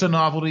it's just a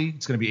novelty.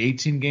 It's going to be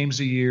 18 games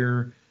a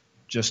year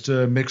just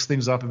to mix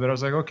things up a bit. I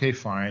was like, okay,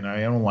 fine. I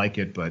don't like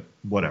it, but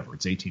whatever.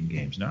 It's 18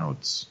 games. Now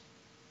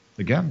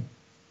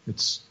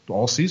it's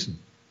all season.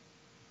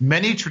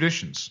 Many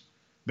traditions.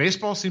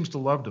 Baseball seems to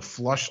love to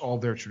flush all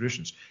their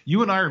traditions.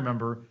 You and I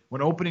remember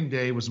when opening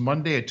day was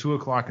Monday at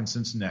 2:00 in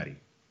Cincinnati.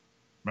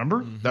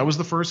 Remember? Mm-hmm. That was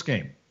the first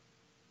game.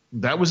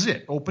 That was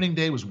it. Opening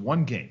day was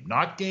one game,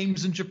 not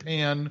games in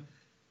Japan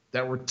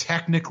that were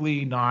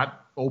technically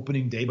not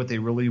opening day, but they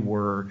really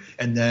were.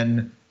 And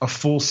then a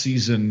full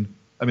slate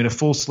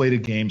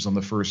of games on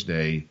the first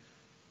day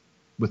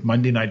with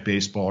Monday Night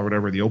Baseball or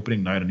whatever, the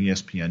opening night on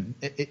ESPN.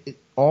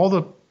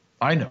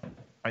 I know.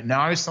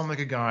 Now I sound like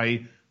a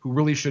guy who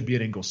really should be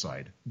at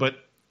Ingleside. But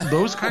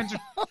those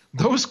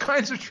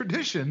kinds of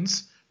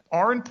traditions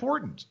are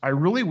important. I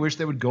really wish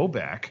they would go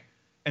back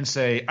and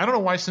say, I don't know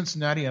why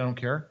Cincinnati, I don't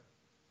care.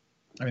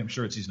 I'm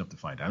sure it's easy enough to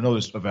find out. I know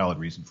there's a valid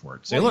reason for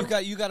it. Say, well,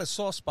 look, you got a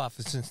soft spot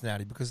for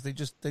Cincinnati because they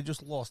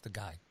just lost a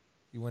guy.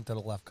 He went to the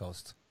left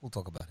coast. We'll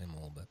talk about him a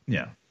little bit.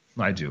 Yeah,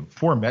 I do.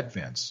 For Met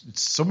fans,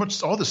 it's so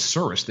much, all the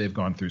service they've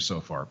gone through so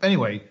far.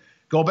 Anyway,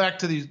 go back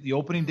to the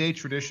opening day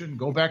tradition.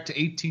 Go back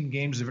to 18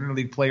 games of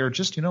interleague play. Or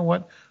just, you know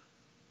what?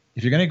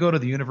 If you're going to go to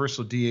the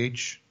universal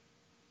DH,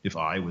 if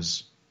I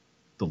was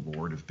the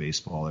Lord of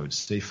baseball, I would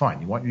say,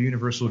 fine, you want your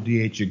universal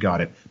DH, you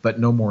got it, but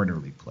no more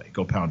interleague play.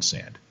 Go pound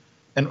sand.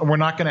 And we're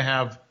not going to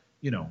have,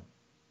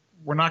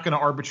 we're not going to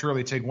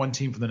arbitrarily take one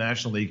team from the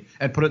National League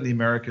and put it in the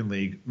American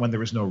League when there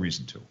was no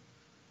reason to.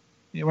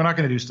 We're not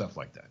going to do stuff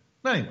like that.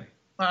 But anyway,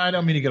 I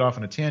don't mean to get off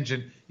on a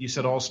tangent. You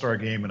said All-Star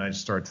Game, and I just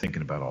started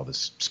thinking about all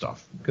this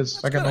stuff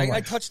because I got no life.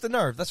 I touched the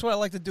nerve. That's what I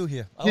like to do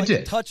here. I like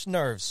to touch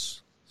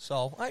nerves.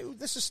 So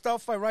this is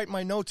stuff I write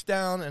my notes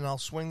down, and I'll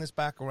swing this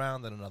back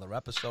around in another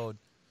episode.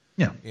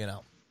 Yeah.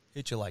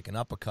 Hit you like an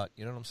uppercut.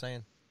 You know what I'm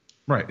saying?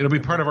 Right. It'll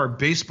be part of our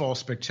baseball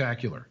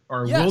spectacular,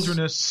 our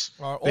wilderness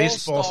our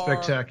baseball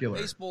spectacular.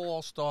 Baseball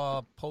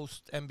All-Star,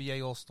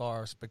 post-NBA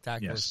All-Star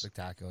spectacular.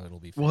 It'll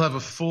be fun. We'll have a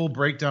full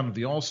breakdown of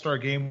the All-Star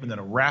game and then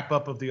a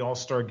wrap-up of the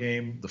All-Star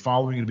game. The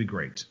following will be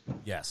great.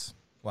 Yes.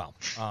 Wow.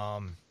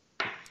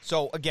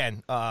 So,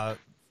 again,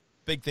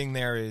 big thing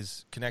there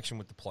is connection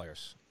with the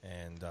players.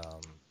 And,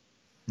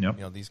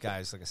 these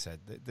guys, like I said,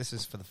 this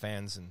is for the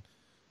fans and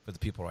for the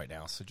people right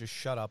now. So just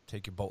shut up,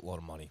 take your boatload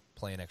of money,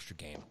 play an extra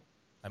game.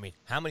 I mean,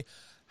 how many,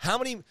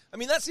 I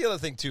mean, that's the other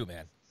thing too,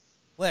 man.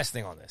 Last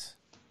thing on this.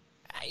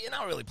 You're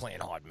not really playing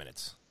hard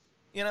minutes,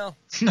 No.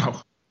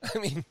 I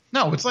mean,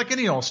 no, it's like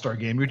any All-Star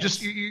game. You're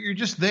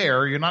just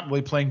there. You're not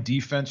really playing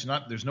defense.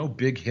 There's no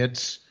big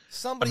hits.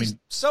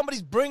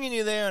 Somebody's bringing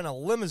you there in a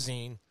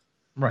limousine.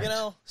 Right.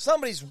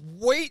 Somebody's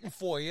waiting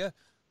for you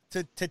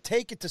to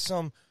take it to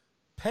some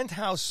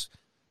penthouse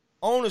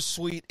owner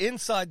suite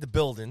inside the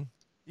building.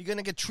 You're going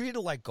to get treated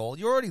like gold.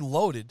 You're already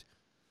loaded.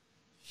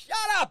 Shut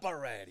up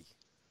already.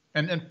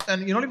 And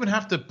you don't even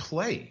have to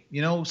play.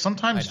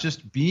 Sometimes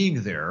just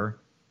being there,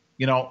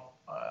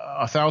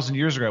 1,000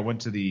 years ago, I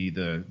went to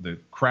the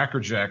Cracker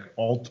Jack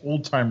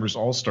Old Timers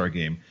All-Star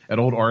game at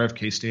old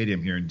RFK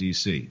Stadium here in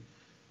D.C.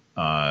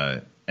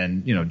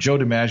 And Joe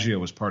DiMaggio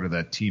was part of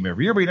that team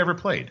every year, but he never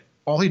played.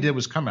 All he did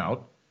was come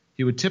out,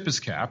 he would tip his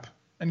cap,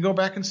 and go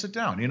back and sit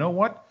down. You know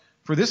what?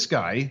 For this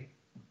guy,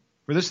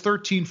 for this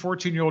 13,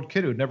 14-year-old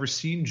kid who had never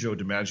seen Joe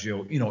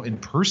DiMaggio, in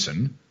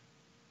person,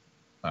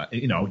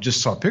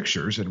 just saw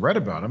pictures and read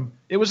about him,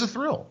 it was a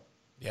thrill.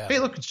 Yeah. Hey,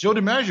 look, it's Joe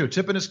DiMaggio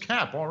tipping his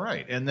cap. All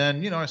right. And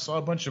then, I saw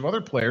a bunch of other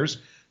players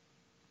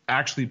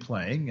actually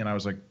playing, and I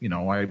was like,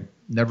 I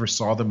never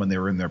saw them when they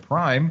were in their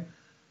prime.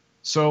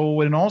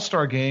 So in an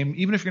all-star game,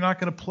 even if you're not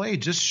going to play,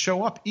 just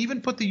show up.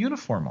 Even put the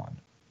uniform on.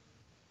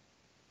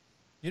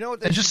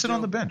 And just sit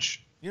on the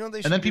bench. And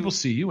then people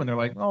see you, and they're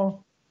like,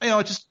 oh,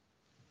 just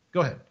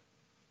go ahead.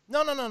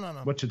 No.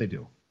 What should they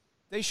do?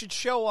 They should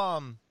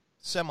show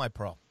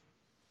Semi-Pro,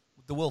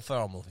 the Will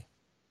Ferrell movie,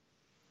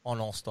 on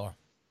All-Star,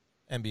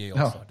 NBA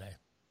All-Star Day.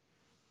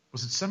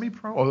 Was it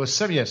Semi-Pro? Oh, it was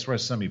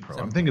Semi-Pro.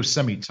 I'm thinking of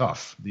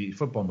Semi-Tough, the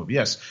football movie.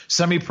 Yes,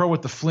 Semi-Pro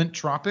with the Flint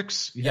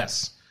Tropics.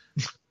 Yes.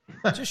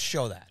 Just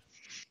show that.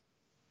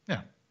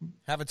 Yeah.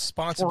 Have it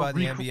sponsored by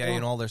the NBA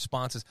and all their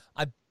sponsors.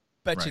 I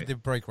bet you they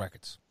break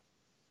records.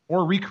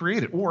 Or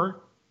recreate it.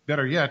 Or,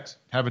 better yet,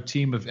 have a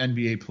team of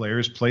NBA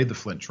players play the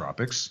Flint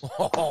Tropics.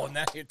 Oh,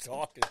 now you're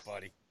talking,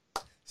 buddy.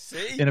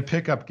 See? In a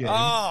pickup game.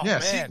 Oh, yeah,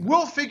 man. See,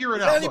 we'll figure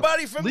it out.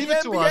 Anybody from the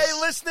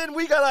NBA listening?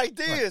 We got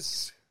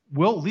ideas. Right.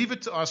 We'll leave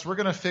it to us. We're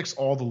going to fix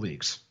all the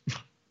leagues.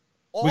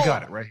 We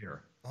got it right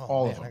here.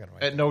 All of them.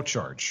 At no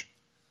charge.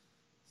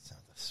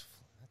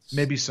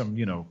 Maybe some,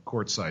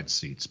 courtside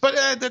seats. But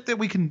that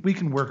we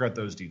can work out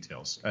those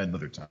details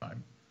another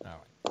time. All right.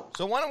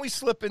 So why don't we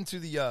slip into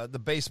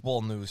the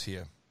baseball news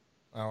here?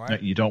 All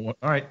right. You don't want.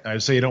 All right. I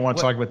say you don't want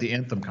to talk about the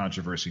anthem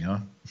controversy, huh?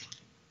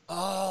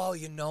 Oh,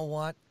 you know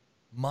what?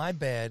 My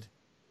bad.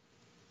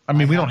 I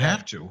mean, we don't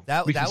have to.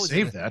 We can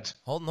save that.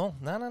 Hold no.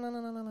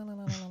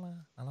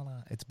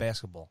 It's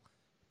basketball.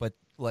 But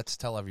let's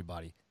tell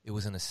everybody it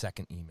was in a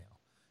second email,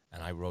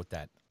 and I wrote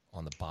that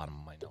on the bottom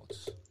of my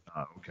notes.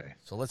 Okay.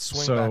 So let's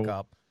swing back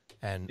up,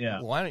 and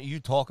why don't you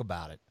talk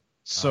about it?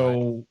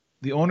 So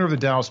the owner of the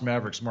Dallas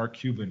Mavericks, Mark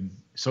Cuban,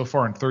 so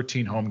far in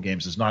 13 home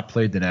games has not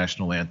played the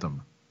national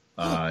anthem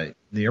in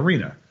the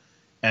arena.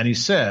 And he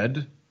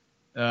said,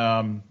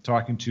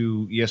 talking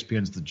to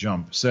ESPN's The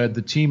Jump, said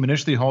the team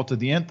initially halted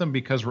the anthem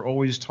because we're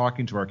always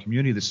talking to our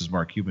community. This is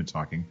Mark Cuban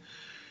talking.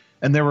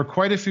 And there were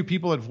quite a few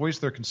people that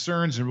voiced their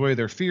concerns and really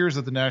their fears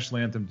that the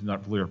national anthem did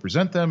not fully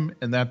represent them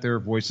and that their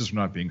voices were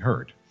not being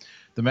heard.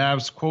 The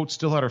Mavs, quote,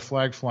 still had our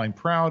flag flying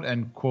proud,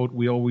 and, quote,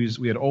 we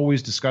had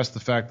always discussed the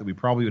fact that we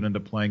probably would end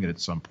up playing it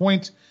at some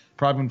point,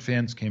 probably when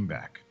fans came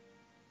back.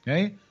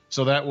 Okay?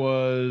 So that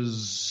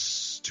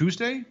was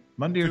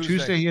Monday or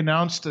Tuesday, he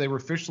announced they were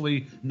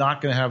officially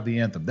not going to have the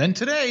anthem. Then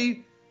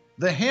today,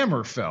 the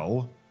hammer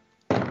fell.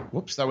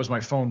 Whoops, that was my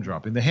phone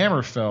dropping. The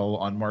hammer fell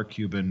on Mark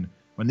Cuban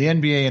when the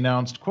NBA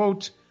announced,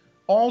 quote,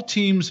 all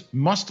teams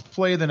must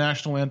play the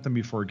national anthem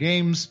before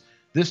games.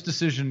 This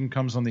decision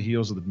comes on the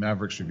heels of the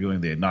Mavericks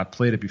revealing they had not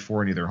played it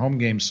before any of their home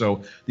games.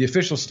 So the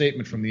official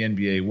statement from the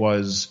NBA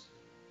was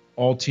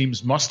all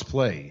teams must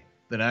play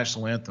the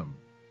national anthem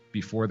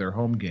before their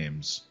home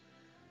games.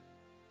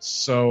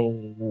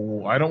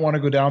 So I don't want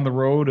to go down the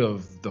road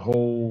of the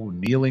whole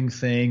kneeling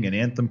thing and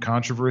anthem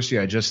controversy.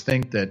 I just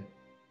think that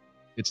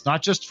it's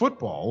not just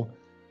football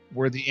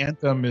where the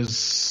anthem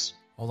is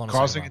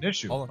causing an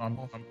issue. Hold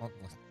on.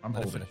 I'm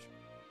holding. Finish.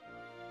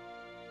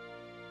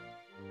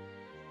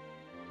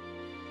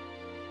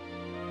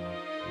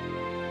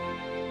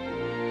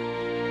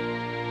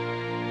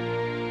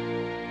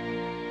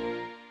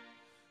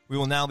 We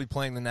will now be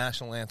playing the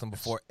national anthem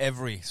before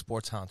every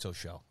Sports Honto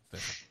show.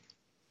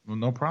 Well,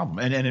 no problem.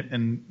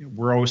 And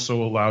we're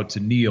also allowed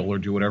to kneel or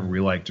do whatever we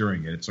like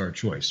during it. It's our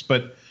choice.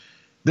 But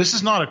This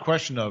is not a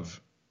question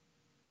of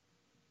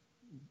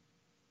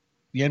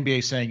the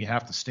NBA saying you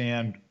have to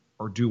stand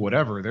or do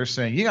whatever. They're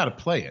saying you got to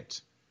play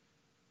it.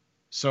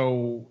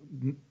 So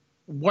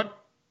what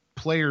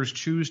players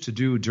choose to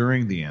do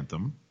during the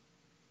anthem,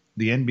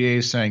 the NBA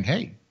is saying,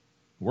 hey,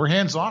 we're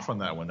hands off on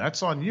that one.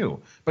 That's on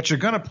you. But you're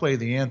going to play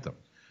the anthem.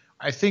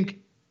 I think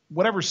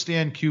whatever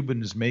stand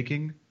Cuban is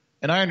making,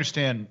 and I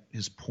understand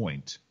his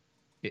point,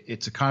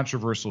 it's a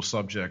controversial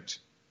subject,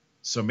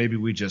 so maybe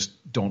we just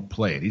don't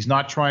play it. He's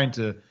not trying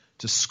to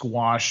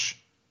squash,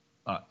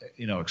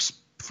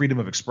 freedom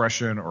of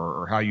expression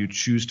or how you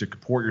choose to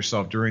comport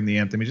yourself during the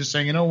anthem. He's just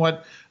saying, you know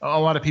what, a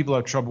lot of people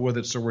have trouble with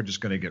it, so we're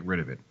just going to get rid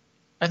of it.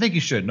 I think he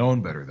should have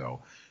known better,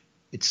 though.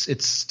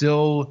 It's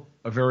still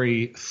a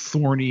very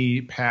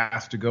thorny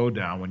path to go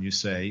down when you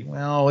say,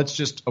 well, let's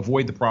just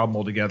avoid the problem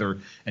altogether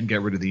and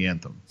get rid of the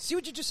anthem. See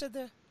what you just said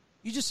there?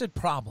 You just said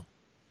problem.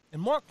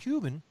 And Mark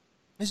Cuban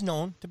is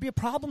known to be a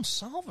problem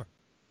solver.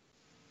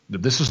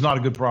 This is not a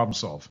good problem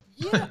solve.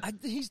 Yeah,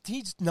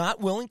 he's not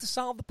willing to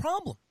solve the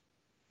problem.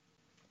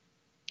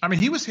 I mean,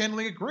 he was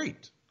handling it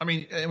great. I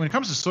mean, when it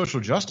comes to social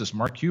justice,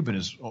 Mark Cuban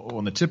is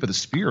on the tip of the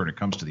spear when it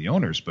comes to the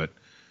owners. But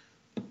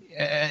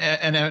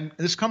and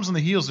this comes on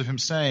the heels of him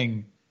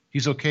saying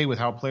he's okay with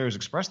how players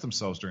express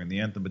themselves during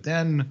the anthem, but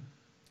then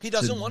he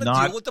doesn't want to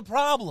deal with the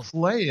problem.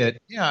 Play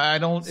it. Yeah, I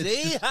don't.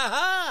 See?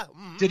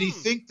 Did he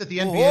think that the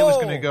NBA was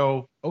going to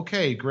go,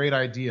 okay, great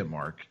idea,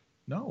 Mark?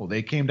 No,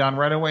 they came down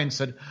right away and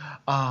said,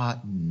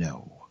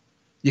 no.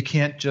 You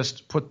can't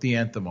just put the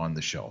anthem on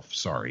the shelf.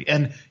 Sorry.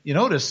 And you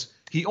notice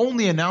he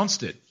only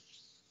announced it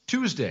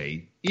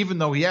Tuesday, even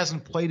though he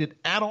hasn't played it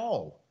at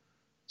all.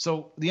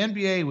 So the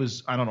NBA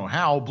was, I don't know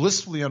how,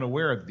 blissfully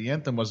unaware that the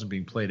anthem wasn't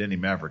being played at any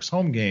Mavericks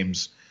home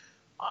games.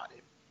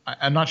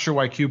 I'm not sure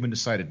why Cuban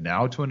decided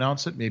now to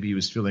announce it. Maybe he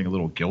was feeling a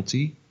little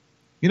guilty.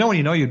 When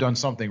you know you've done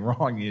something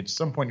wrong, at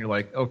some point you're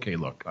like, okay,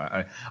 look,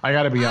 I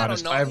got to be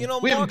honest.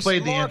 We haven't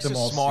played the anthem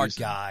all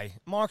season.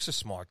 Mark's a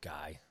smart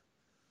guy.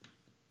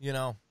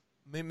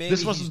 Maybe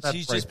this wasn't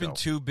he's just been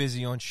too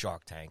busy on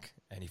Shark Tank,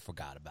 and he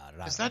forgot about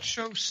it. Is that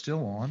show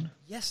still on?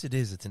 Yes, it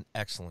is. It's an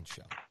excellent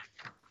show.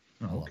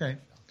 Oh, okay.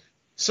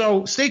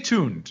 So stay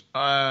tuned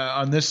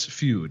on this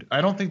feud.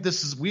 I don't think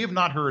we have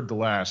not heard the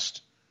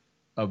last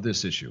of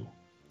this issue.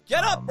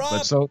 Get up,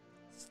 Rob.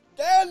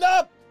 Stand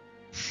up.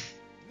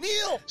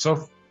 Kneel. So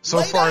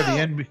far,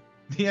 the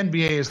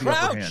NBA is the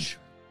upper hand.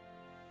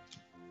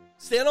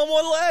 Stand on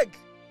one leg.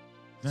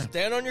 Yeah.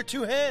 Stand on your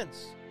two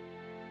hands.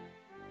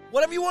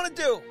 Whatever you want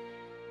to do.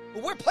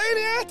 But we're playing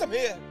the anthem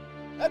here.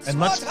 That's and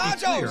let's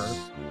be clear.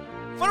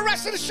 For the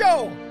rest of the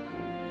show.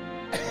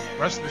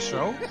 Rest of the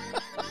show?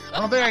 I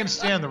don't think I can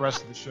stand the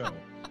rest of the show.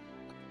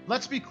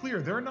 Let's be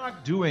clear. They're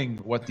not doing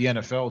what the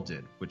NFL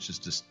did, which is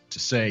just to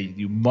say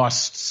you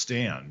must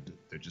stand.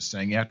 They're just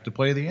saying you have to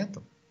play the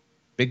anthem.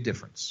 Big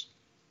difference.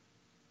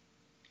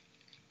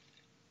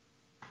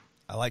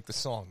 I like the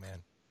song,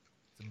 man.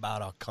 It's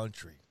about our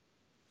country.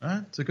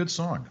 It's a good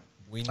song.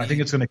 I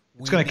think it's going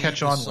to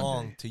catch on.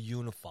 Song to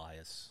unify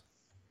us.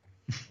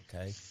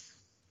 Okay.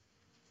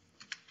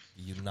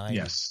 The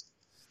United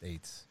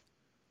States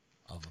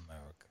of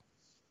America.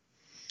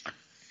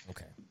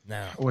 Okay.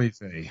 Now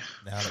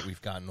that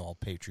we've gotten all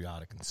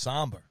patriotic and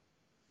somber,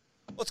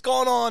 what's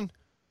going on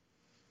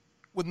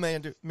with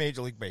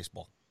Major League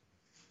Baseball?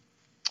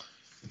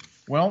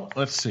 Well,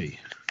 let's see.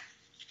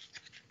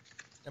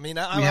 I mean,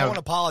 I want to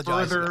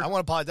apologize. I want to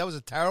apologize. That was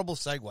a terrible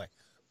segue.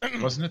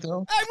 Wasn't it,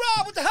 though? Hey,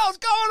 Rob, what the hell's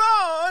going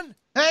on?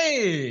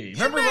 Hey,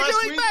 remember Major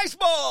League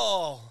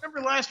Baseball?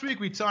 Remember last week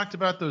we talked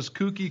about those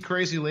kooky,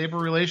 crazy labor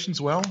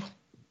relations? Well,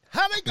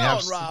 how they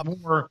going,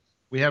 Rob?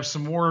 We have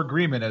some more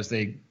agreement as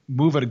they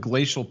move at a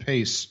glacial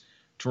pace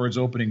towards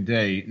opening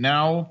day.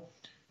 Now,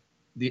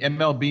 the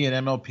MLB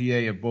and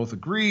MLPA have both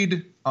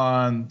agreed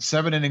on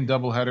 7-inning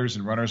doubleheaders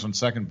and runners on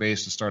second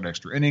base to start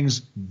extra innings.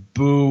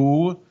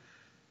 Boo.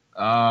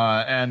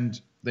 And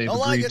they've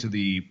agreed to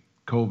the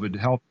COVID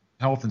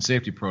health and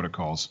safety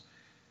protocols.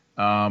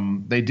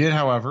 They did,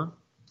 however,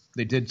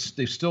 they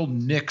still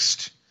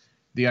nixed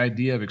the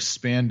idea of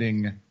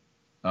expanding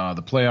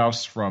the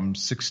playoffs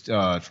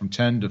from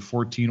 10 to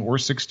 14 or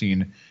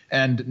 16,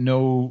 and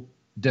no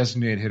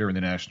designated hitter in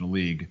the National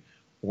League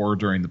or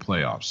during the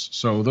playoffs.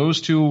 So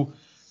those two,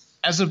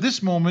 as of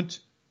this moment,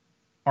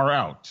 are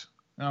out.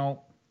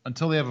 Now,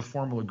 until they have a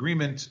formal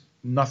agreement,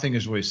 nothing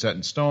is really set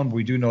in stone. But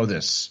we do know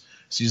this.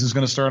 Season's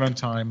going to start on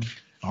time,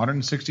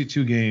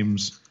 162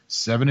 games,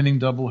 7-inning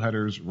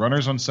doubleheaders,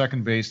 runners on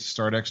second base to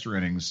start extra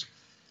innings.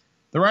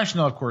 The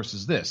rationale, of course,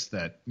 is this,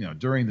 that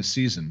during the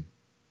season,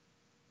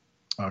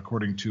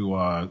 according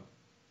to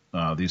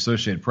the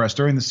Associated Press,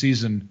 during the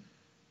season,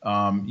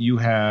 you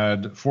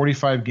had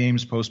 45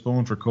 games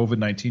postponed for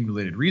COVID-19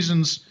 related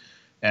reasons,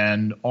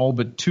 and all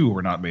but 2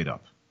 were not made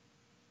up.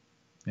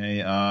 Okay,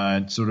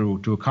 so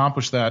to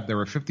accomplish that, there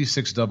were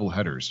 56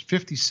 doubleheaders.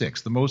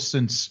 56, the most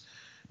since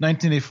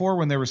 1984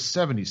 when there were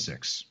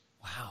 76.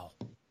 Wow.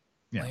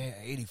 Yeah. Man,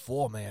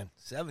 84, man.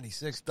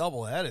 76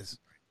 doubleheaders.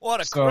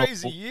 What a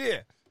crazy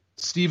year.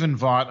 Stephen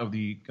Vaught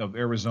of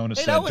Arizona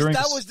said that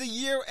was the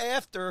year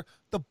after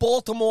the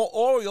Baltimore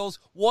Orioles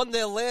won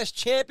their last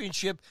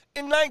championship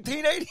in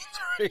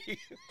 1983.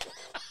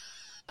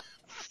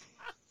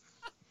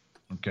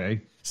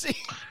 Okay. See,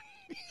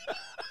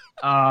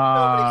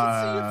 nobody can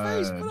see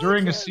your face,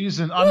 during a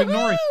season, I'm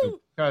ignoring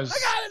you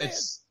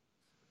because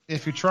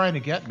if you're trying to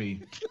get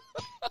me,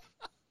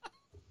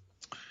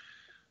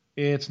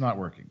 it's not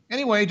working.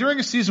 Anyway, during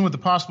a season with the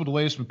possible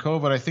delays from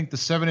COVID, I think the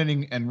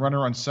 7-inning and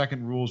runner on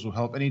second rules will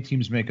help any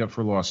teams make up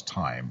for lost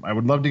time. I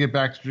would love to get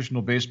back to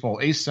traditional baseball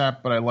ASAP,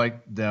 but I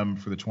like them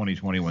for the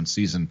 2021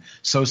 season.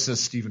 So says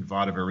Stephen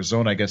Vaught of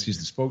Arizona. I guess he's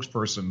the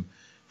spokesperson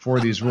for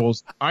these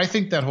rules. I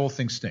think that whole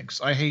thing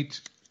stinks. I hate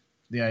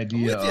the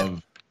idea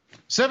of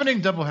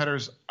 7-inning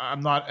doubleheaders.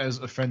 I'm not as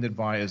offended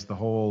by as the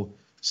whole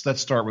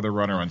let's start with a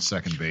runner on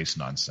second base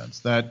nonsense.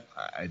 That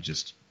I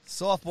just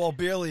softball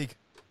beer league.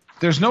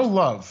 There's no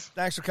love.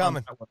 Thanks for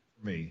coming. For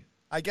me.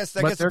 I guess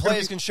the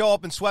players can show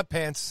up in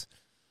sweatpants.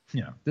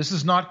 Yeah, this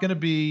is not going to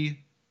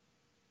be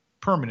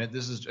permanent.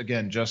 This is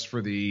again just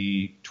for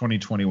the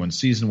 2021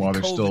 season while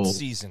they're still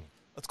season.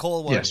 Let's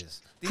call it what it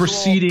is. These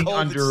proceeding are all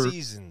under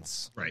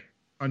seasons. Right.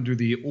 Under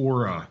the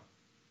aura,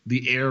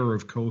 the air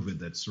of COVID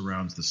that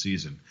surrounds the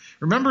season.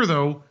 Remember,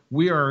 though,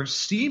 we are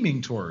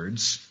steaming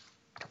towards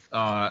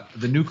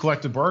the new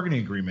collective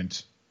bargaining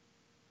agreement,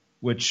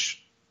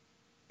 which,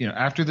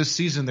 after this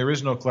season, there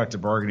is no collective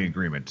bargaining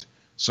agreement.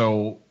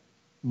 So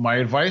my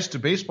advice to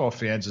baseball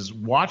fans is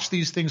watch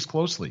these things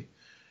closely.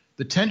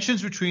 The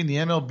tensions between the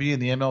MLB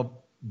and the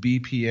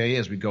MLBPA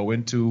as we go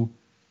into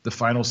the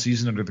final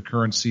season under the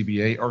current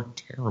CBA are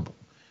terrible.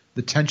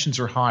 The tensions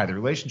are high. The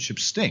relationship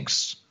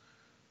stinks.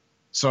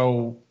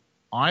 So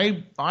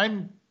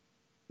I'm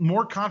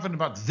more confident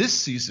about this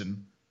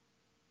season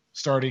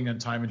starting on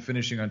time and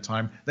finishing on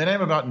time than I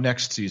am about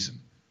next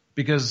season,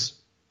 because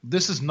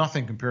this is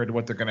nothing compared to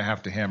what they're going to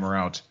have to hammer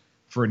out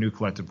for a new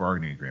collective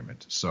bargaining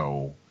agreement.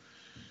 So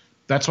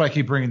that's why I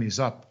keep bringing these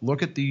up.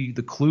 Look at the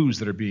clues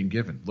that are being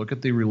given. Look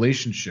at the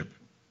relationship.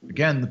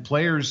 Again, the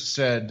players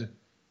said,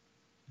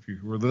 if you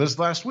were with us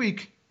last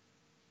week,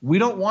 we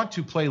don't want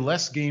to play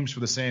less games for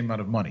the same amount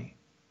of money.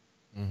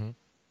 Mm-hmm.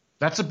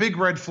 That's a big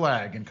red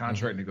flag in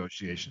contract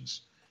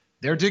negotiations.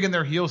 They're digging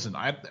their heels in.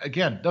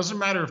 Again, doesn't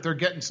matter if they're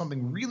getting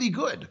something really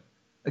good.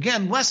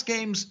 Again, less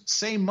games,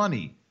 same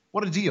money.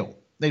 What a deal.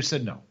 They've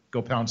said no.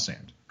 Go pound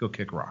sand. Go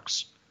kick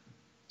rocks.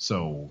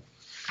 So,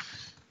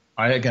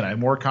 I have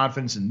more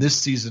confidence in this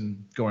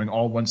season going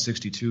all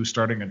 162,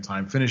 starting on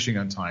time, finishing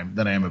on time,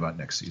 than I am about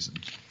next season.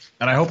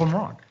 And I hope I'm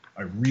wrong.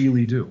 I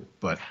really do.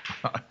 But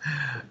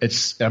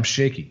I'm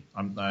shaky.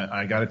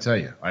 I got to tell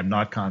you, I'm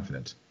not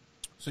confident.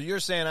 So you're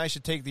saying I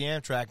should take the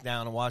Amtrak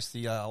down and watch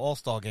the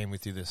All-Star game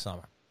with you this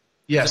summer?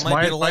 Yes. It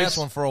might be the last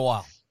one for a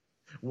while.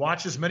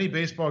 Watch as many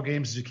baseball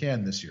games as you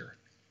can this year.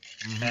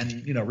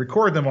 Mm-hmm. And,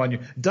 record them on you.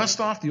 Dust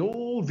off the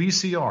old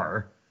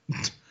VCR.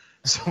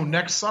 So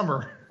next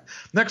summer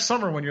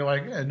when you're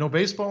like, no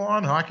baseball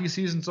on, hockey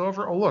season's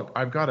over. Oh, look,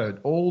 I've got an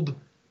old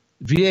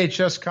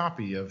VHS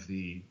copy of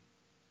the,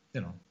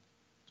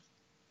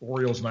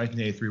 Orioles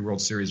 1983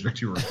 World Series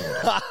victory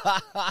report.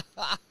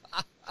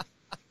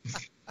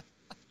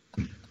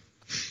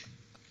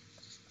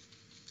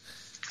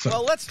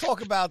 Well, let's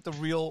talk about the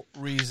real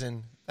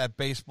reason that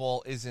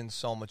baseball is in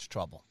so much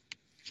trouble.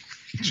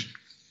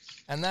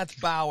 And that's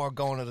Bauer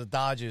going to the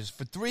Dodgers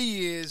for 3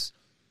 years,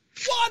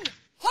 $102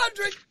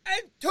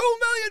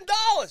 million.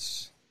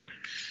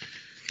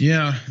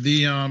 Yeah,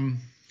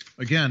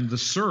 the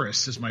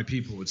Surus, as my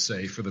people would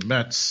say, for the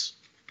Mets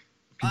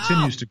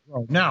continues to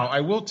grow. Now,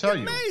 I will tell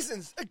you.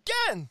 Masons,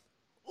 again,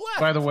 left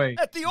by the way,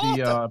 at the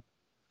altar.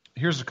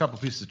 Here's a couple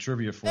pieces of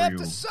trivia for you.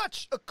 After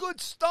such a good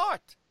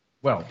start.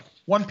 Well,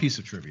 one piece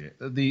of trivia.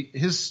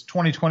 His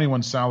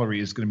 2021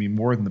 salary is going to be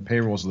more than the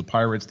payrolls of the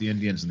Pirates, the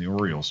Indians, and the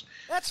Orioles.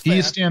 That's fair.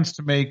 He stands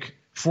to make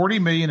 $40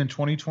 million in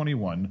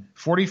 2021,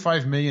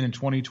 $45 million in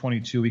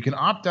 2022. He can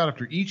opt out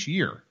after each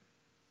year.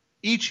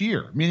 Each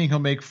year, meaning he'll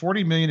make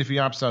 $40 million if he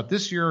opts out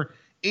this year,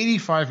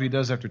 $85 million if he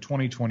does after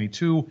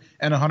 2022,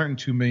 and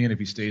 $102 million if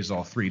he stays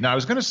all three. Now, I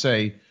was going to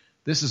say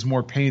this is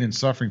more pain and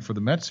suffering for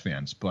the Mets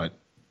fans, but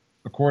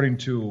according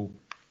to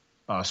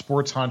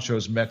Sports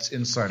Honcho's Mets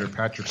insider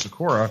Patrick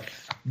Sikora,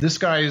 this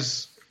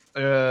guy's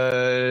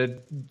a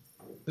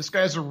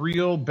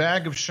real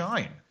bag of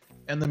shine,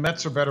 and the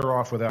Mets are better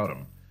off without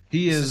him.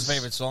 This is his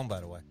favorite song, by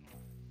the way.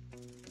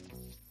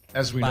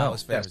 As we know,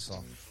 his favorite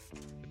song.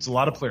 It's a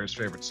lot of players'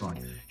 favorite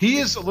song. He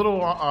is a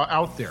little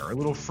out there, a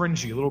little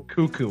fringy, a little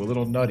cuckoo, a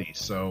little nutty.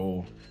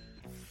 So,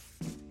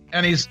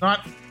 and he's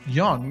not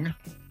young.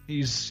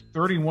 He's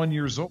 31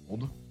 years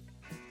old.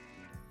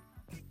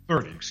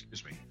 30,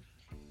 excuse me.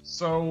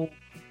 So,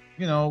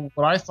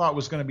 what I thought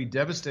was going to be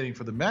devastating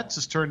for the Mets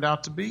has turned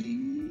out to be,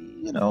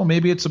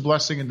 maybe it's a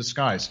blessing in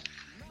disguise.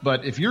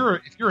 But if you're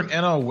an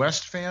NL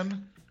West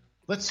fan,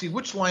 let's see,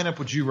 which lineup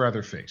would you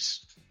rather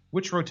face?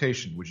 Which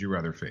rotation would you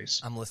rather face?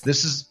 I'm listening.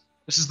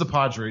 This is the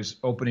Padres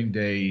opening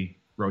day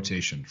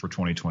rotation for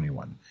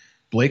 2021.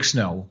 Blake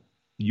Snell,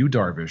 Yu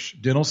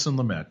Darvish, Dinelson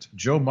Lamet,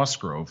 Joe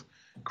Musgrove,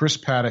 Chris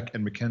Paddock,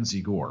 and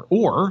Mackenzie Gore?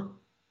 Or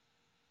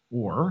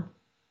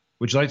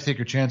would you like to take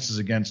your chances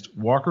against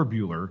Walker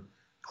Buehler,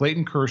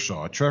 Clayton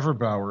Kershaw, Trevor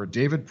Bauer,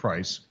 David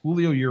Price,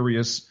 Julio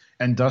Urias,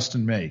 and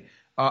Dustin May?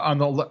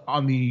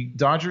 On the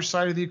Dodgers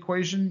side of the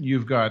equation,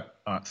 you've got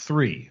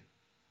 3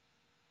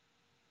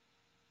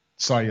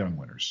 Cy Young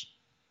winners.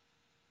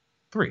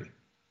 3.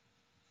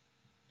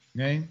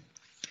 Okay?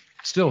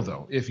 Still,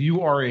 though, if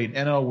you are an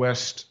NL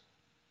West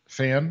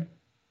fan,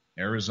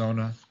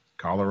 Arizona,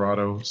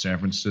 Colorado, San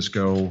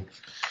Francisco,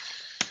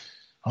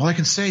 all I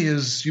can say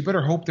is you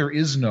better hope there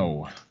is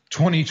no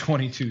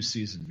 2022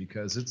 season,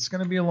 because it's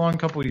going to be a long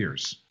couple of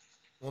years.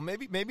 Well,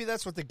 maybe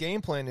that's what the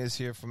game plan is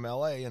here from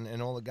L.A.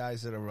 and all the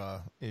guys that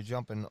are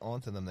jumping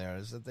onto them there,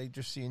 is that they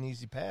just see an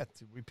easy path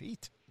to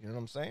repeat. You know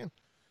what I'm saying?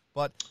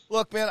 But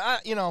look, man,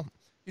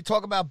 you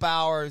talk about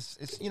Bowers.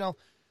 It's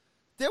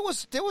there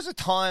was a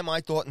time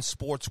I thought in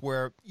sports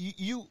where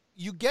you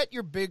get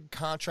your big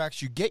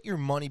contracts, you get your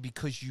money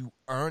because you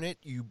earn it.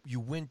 You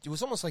win. It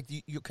was almost like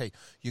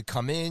you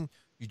come in,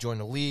 you join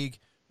the league.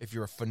 If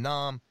you're a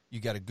phenom, you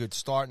got a good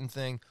starting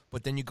thing,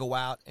 but then you go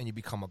out and you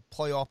become a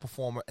playoff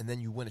performer, and then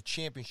you win a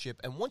championship.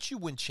 And once you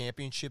win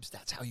championships,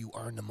 that's how you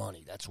earn the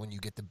money. That's when you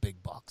get the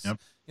big bucks. Yep.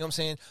 You know what I'm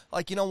saying?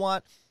 Like, you know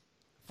what?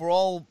 For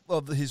all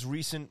of his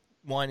recent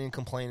whining and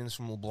complainings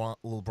from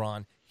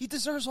LeBron, he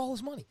deserves all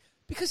his money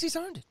because he's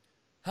earned it.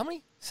 How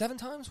many? 7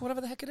 times?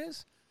 Whatever the heck it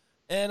is.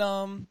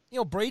 And,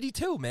 Brady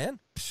too, man.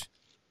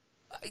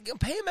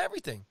 Pay him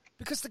everything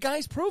because the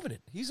guy's proven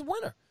it. He's a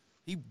winner.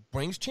 He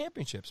brings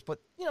championships. But,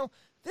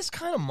 this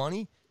kind of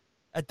money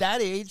at that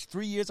age,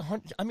 3 years,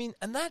 100,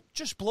 and that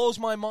just blows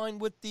my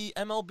mind with the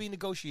MLB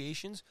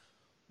negotiations.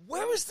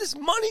 Where is this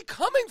money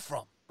coming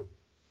from?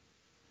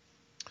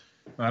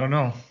 I don't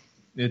know.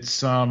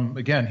 It's,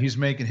 again, he's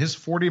making his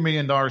 $40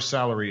 million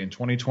salary in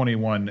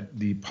 2021.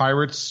 The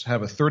Pirates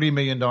have a $30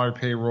 million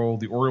payroll,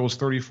 the Orioles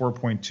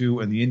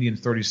 34.2, and the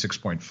Indians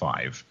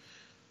 36.5.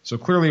 So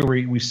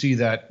clearly we see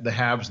that the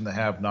haves and the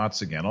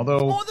have-nots again.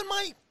 Although more than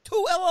my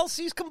 2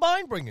 LLCs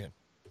combined bring in.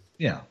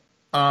 Yeah.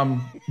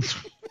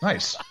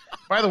 Nice.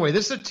 By the way,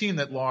 this is a team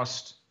that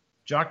lost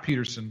Jock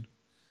Peterson,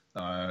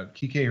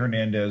 Kike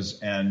Hernandez,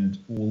 and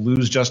will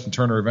lose Justin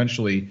Turner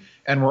eventually,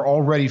 and we're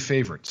already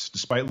favorites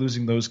despite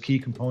losing those key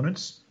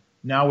components.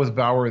 Now with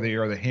Bauer, they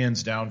are the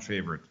hands-down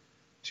favorite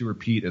to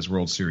repeat as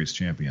World Series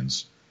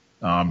champions.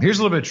 Here's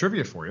a little bit of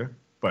trivia for you,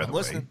 by the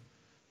way.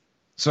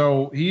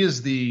 So he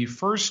is the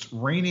first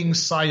reigning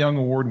Cy Young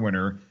Award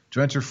winner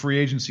to enter free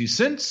agency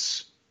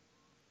since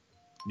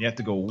you have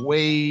to go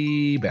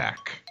way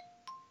back.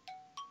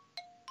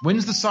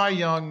 Wins the Cy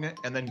Young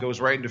and then goes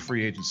right into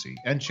free agency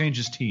and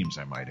changes teams,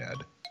 I might add.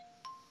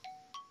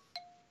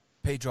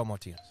 Pedro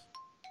Martinez.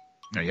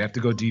 No, you have to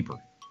go deeper.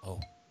 Oh,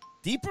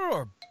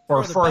 deeper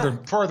or farther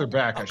back? Farther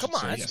back, I should come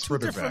on, say. that's yes, two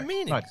further different back,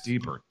 meanings. not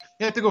deeper.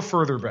 You have to go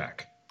further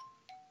back.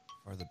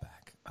 Further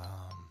back.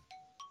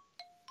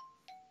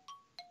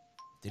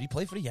 Did he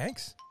play for the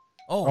Yanks?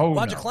 Oh,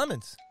 Roger no.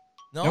 Clemens.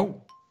 No?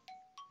 Nope.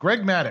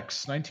 Greg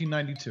Maddux,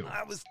 1992.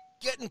 I was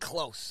getting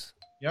close.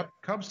 Yep,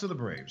 Cubs to the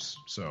Braves.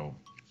 So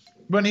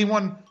when he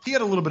won, he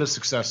had a little bit of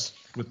success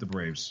with the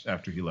Braves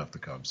after he left the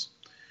Cubs.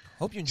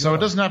 Hope you enjoy. So it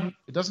doesn't happen.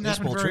 It doesn't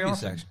happen very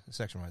often.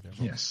 Section right there.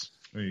 Yes,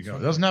 there you go.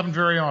 It doesn't happen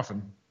very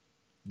often,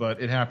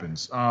 but it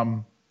happens.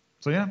 So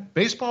yeah,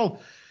 baseball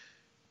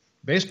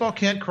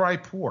can't cry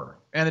poor,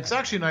 and it's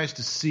actually nice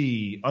to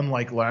see.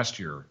 Unlike last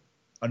year,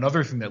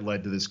 another thing that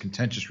led to this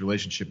contentious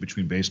relationship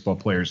between baseball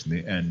players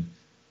and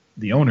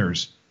the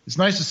owners. It's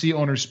nice to see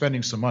owners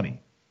spending some money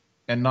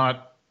and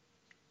not,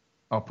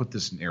 I'll put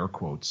this in air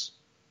quotes,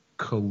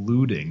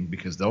 colluding,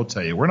 because they'll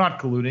tell you, we're not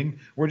colluding.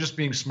 We're just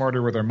being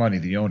smarter with our money,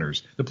 the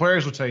owners. The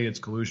players will tell you it's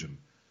collusion.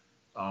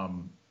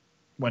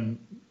 When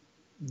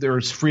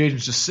there's free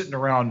agents just sitting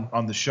around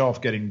on the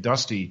shelf getting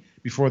dusty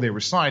before they were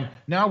signed,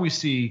 now we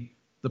see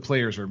the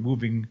players are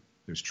moving.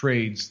 There's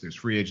trades. There's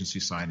free agency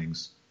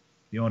signings.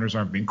 The owners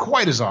aren't being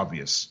quite as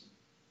obvious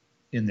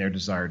in their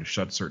desire to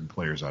shut certain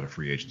players out of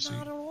free agency.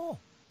 Not at all.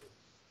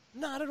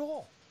 Not at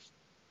all.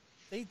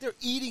 They're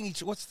eating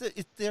each.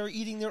 If they're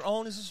eating their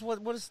own? Is this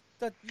what is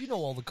that? You know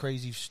all the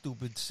crazy,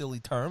 stupid, silly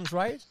terms,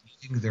 right?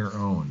 Eating their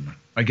own.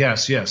 I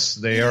guess yes,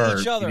 they are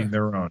eating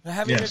their own. They're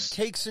having their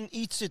cakes and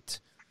eats it.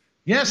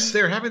 Yes,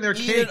 they're having their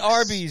cakes. Eat at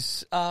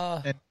Arby's.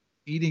 And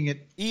eating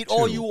it. Eat too.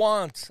 all you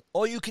want.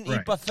 All you can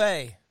eat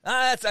buffet.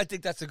 I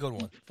think that's a good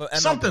one. For MLB.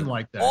 Something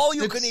like that. All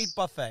you can eat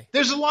buffet.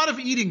 There's a lot of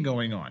eating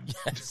going on.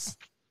 Yes.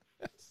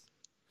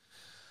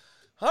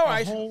 All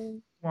right. A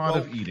whole lot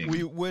of eating.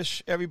 We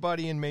wish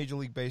everybody in Major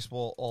League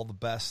Baseball all the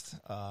best.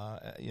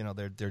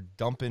 They're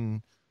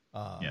dumping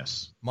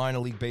minor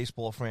league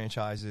baseball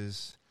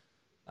franchises.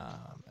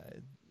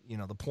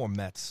 The poor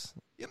Mets.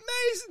 The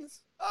Amazons.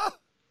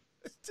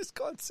 It's just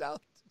gone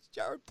south. It's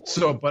Jared Porter.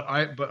 So, but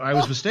I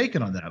was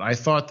mistaken on that. I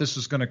thought this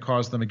was going to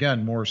cause them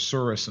again more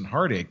sorrow and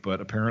heartache.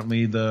 But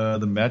apparently the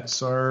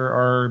Mets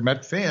are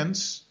Met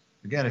fans.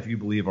 Again, if you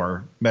believe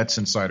our Mets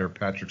insider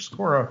Patrick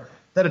Skora,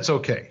 that it's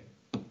okay.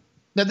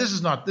 Now, this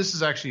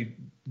is actually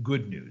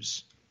good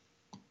news.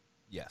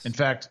 Yes. In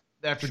fact,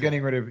 after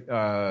getting rid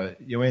of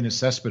Yoenis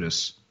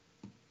Cespedes,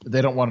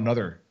 they don't want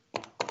another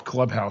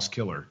clubhouse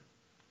killer,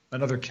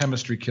 another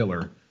chemistry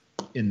killer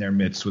in their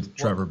midst with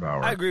Trevor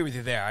Bauer. I agree with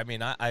you there. I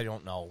mean, I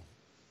don't know.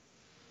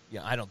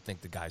 Yeah, I don't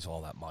think the guy's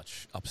all that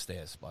much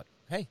upstairs, but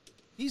hey,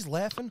 he's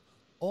laughing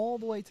all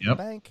the way to the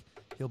bank.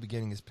 He'll be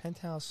getting his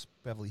penthouse,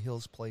 Beverly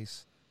Hills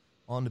place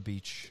on the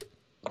beach.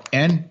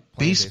 And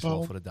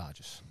baseball for the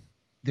Dodgers.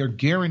 They're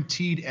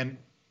guaranteed. And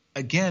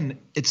again,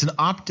 it's an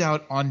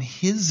opt-out on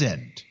his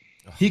end.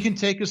 He can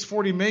take his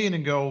 $40 million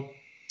and go,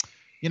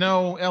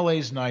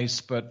 LA's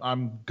nice, but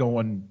I'm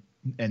going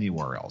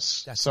anywhere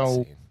else. That's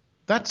so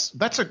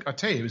insane. I'll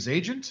tell you, his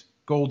agent,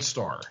 gold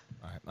star.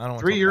 All right, I don't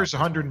 3 years,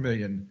 $100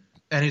 million.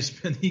 And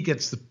he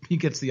gets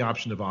the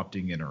option of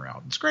opting in or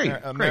out. It's great.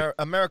 Great.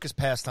 America's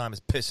pastime is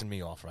pissing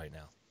me off right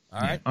now.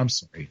 All right? I'm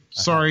sorry.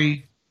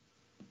 Sorry.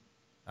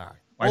 All right.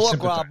 Well,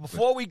 look, Rob,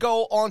 before we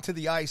go onto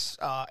the ice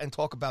and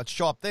talk about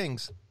sharp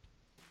things,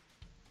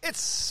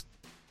 it's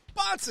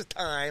sponsor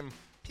time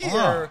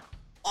here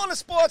on the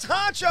Sports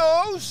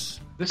Honchos.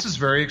 This is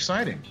very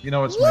exciting.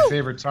 It's my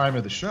favorite time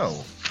of the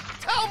show.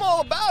 Tell them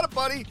all about it,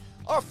 buddy.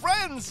 Our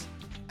friends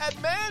at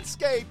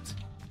Manscaped.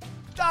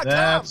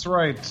 That's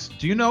right.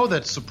 Do you know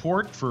that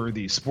support for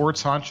the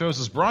Sports Honchos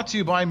is brought to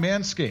you by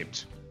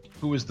Manscaped,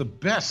 who is the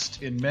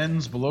best in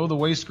men's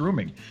below-the-waist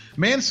grooming?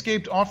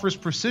 Manscaped offers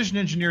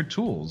precision-engineered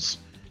tools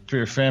for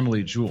your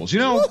family jewels.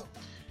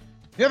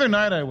 The other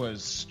night I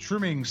was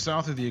trimming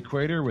south of the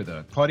equator with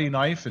a putty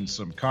knife and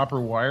some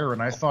copper wire,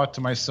 and I thought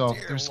to myself,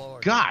 there's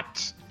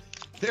got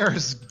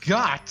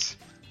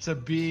to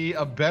be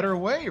a better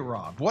way,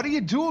 Rob. What are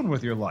you doing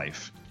with your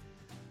life?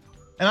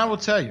 And I will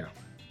tell you,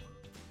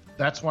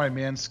 that's why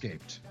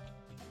Manscaped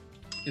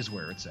is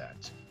where it's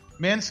at.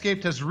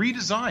 Manscaped has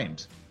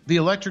redesigned the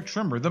electric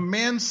trimmer. The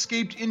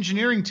Manscaped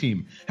engineering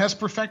team has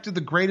perfected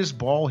the greatest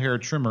ball hair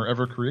trimmer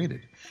ever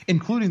created,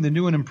 including the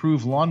new and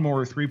improved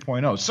Lawnmower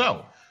 3.0.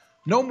 So,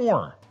 no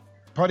more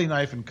putty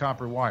knife and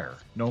copper wire.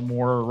 No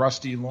more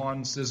rusty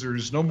lawn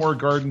scissors. No more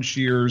garden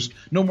shears.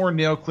 No more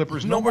nail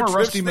clippers. No more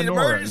rusty menorahs.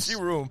 Emergency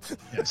room.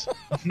 Yes.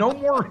 No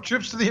more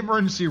trips to the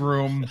emergency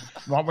room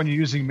when you're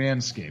using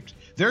Manscaped.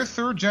 Their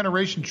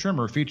third-generation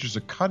trimmer features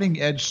a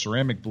cutting-edge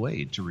ceramic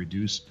blade to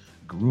reduce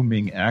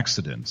grooming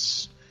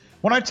accidents.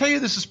 When I tell you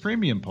this is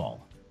premium,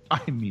 Paul,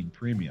 I mean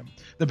premium.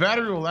 The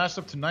battery will last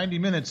up to 90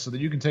 minutes so that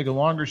you can take a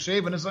longer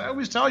shave. And as I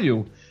always tell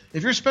you,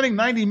 if you're spending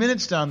 90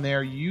 minutes down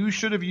there, you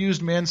should have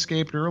used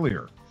Manscaped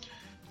earlier.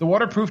 The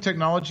waterproof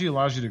technology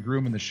allows you to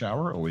groom in the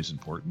shower, always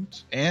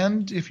important.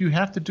 And if you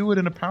have to do it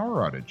in a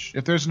power outage,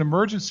 if there's an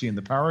emergency and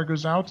the power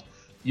goes out,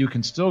 you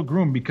can still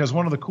groom because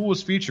one of the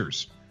coolest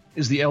features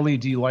is the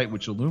LED light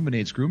which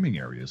illuminates grooming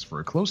areas for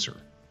a closer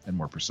and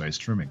more precise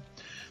trimming.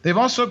 They've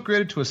also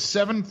upgraded to a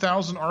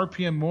 7,000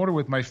 RPM motor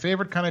with my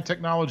favorite kind of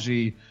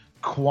technology,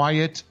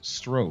 quiet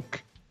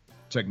stroke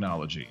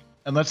technology.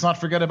 And let's not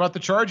forget about the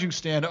charging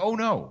stand. Oh,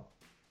 no.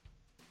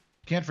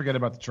 Can't forget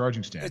about the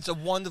charging stand. It's a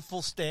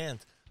wonderful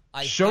stand.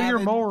 Show your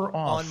mower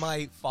off on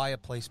my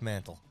fireplace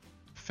mantle.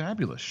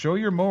 Fabulous. Show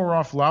your mower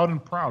off loud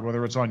and proud,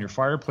 whether it's on your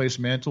fireplace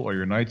mantle or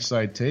your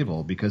nightside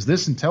table, because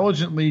this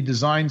intelligently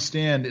designed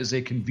stand is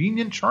a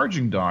convenient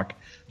charging dock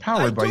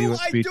powered by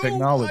USB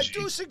technology.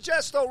 I do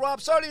suggest, though,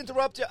 Rob, sorry to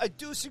interrupt you, I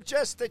do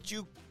suggest that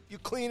you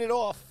clean it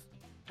off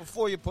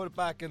before you put it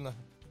back in the...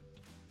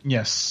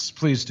 Yes,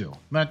 please do.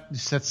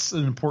 That's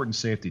an important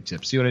safety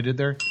tip. See what I did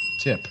there?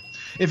 Tip.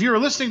 If you're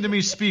listening to me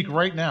speak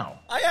right now...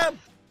 I am.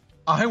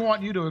 I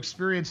want you to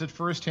experience it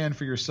firsthand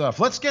for yourself.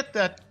 Let's get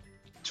that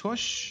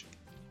tush...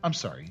 I'm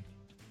sorry.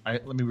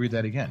 Let me read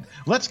that again.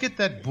 Let's get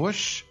that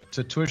bush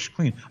to tush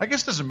clean. I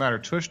guess it doesn't matter.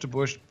 Tush to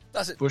bush,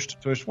 bush to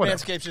tush, whatever.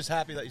 Manscaped's just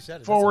happy that you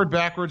said it. Forward,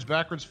 backwards,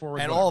 forward.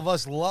 And all of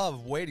us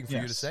love waiting for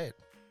you to say it.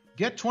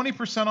 Get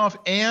 20% off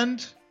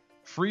and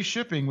free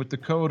shipping with the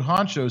code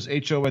HONCHOS,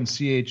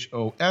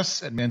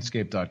 HONCHOS at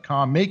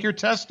manscaped.com. Make your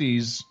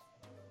testes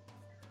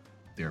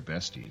their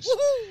besties.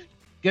 Woohoo!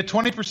 Get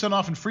 20%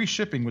 off and free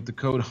shipping with the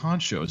code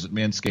HONCHOS at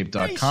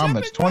manscaped.com.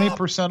 That's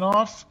 20%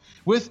 off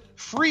with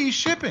free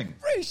shipping.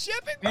 Free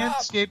shipping, Bob.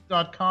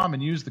 Manscaped.com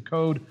and use the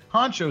code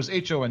HONCHOS,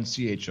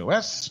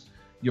 HONCHOS.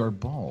 Your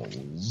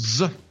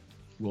balls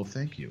will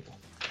thank you.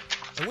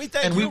 And we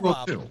thank you, will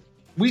Rob. too.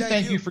 We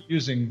thank you for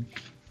using...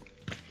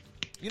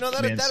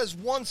 that is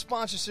one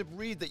sponsorship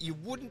read that you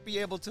wouldn't be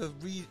able to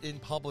read in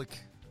public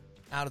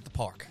out at the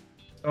park.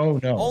 Oh,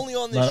 no. Only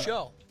on this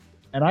show.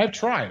 And I've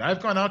tried.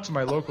 I've gone out to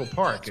my local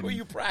park. That's where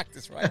you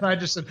practice, right? And I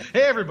just said,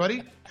 hey,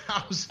 everybody,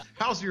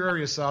 how's your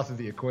area south of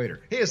the equator?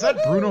 Hey, is that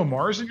Bruno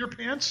Mars in your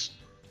pants?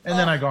 And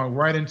then I go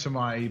right into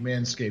my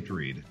Manscaped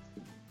read.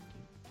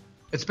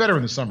 It's better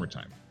in the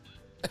summertime.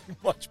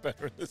 Much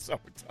better in the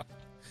summertime.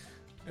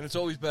 And it's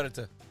always better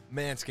to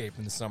manscape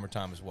in the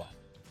summertime as well.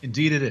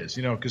 Indeed it is.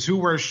 Because who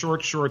wears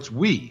short shorts?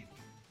 We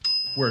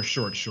wear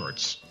short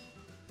shorts.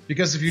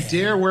 Because if you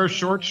dare wear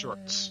short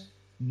shorts,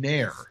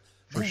 nair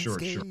for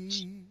short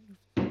shorts.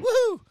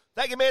 Woohoo!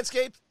 Thank you,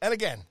 Manscaped. And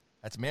again,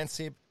 that's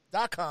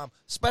manscaped.com.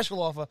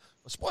 Special offer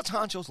for Sports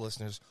Honchos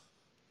listeners.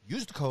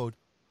 Use the code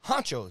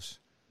HONCHOS.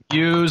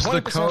 Use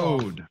the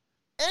code.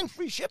 and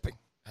free shipping,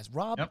 as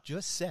Rob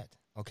just said.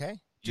 Okay?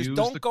 Just Use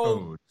don't the go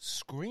code.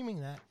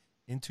 screaming that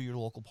into your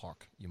local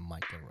park. You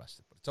might get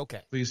arrested, but it's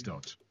okay. Please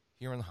don't.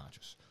 Here in the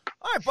Hodges.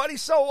 All right, buddy.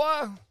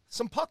 So,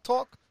 some puck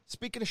talk.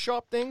 Speaking of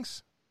sharp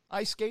things,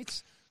 ice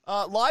skates.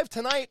 Live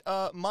tonight,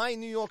 my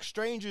New York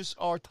Strangers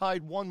are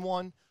tied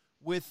 1-1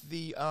 with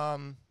the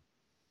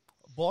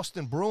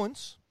Boston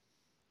Bruins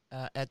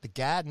at the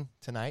Garden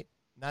tonight.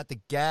 Not the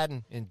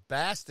Garden in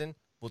Boston,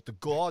 but the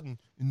Garden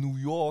in New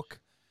York.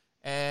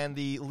 And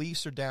the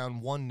Leafs are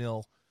down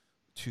 1-0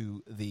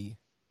 to the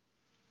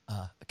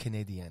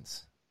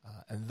Canadiens.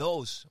 And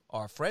those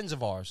are friends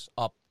of ours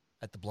up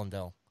at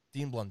the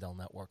Dean Blundell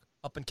Network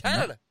up in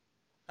Canada.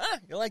 Huh?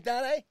 You like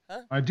that, eh?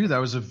 Huh? I do. That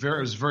was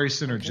very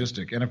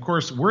synergistic. Okay. And, of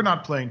course, we're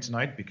not playing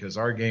tonight because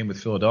our game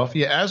with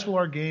Philadelphia, as will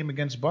our game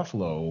against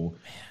Buffalo,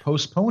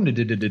 postponed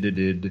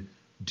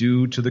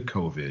due to the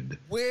COVID.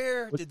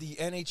 Where did the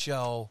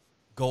NHL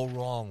go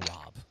wrong,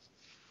 Rob?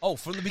 Oh,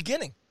 from the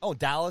beginning. Oh,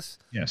 Dallas,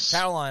 yes,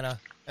 Carolina,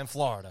 and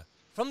Florida.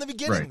 From the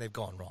beginning, they've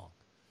gone wrong.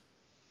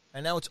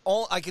 And now it's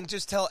all I can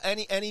just tell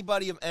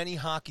anybody of any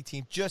hockey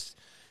team. Just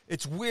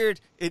it's weird.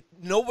 It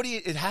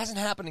hasn't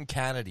happened in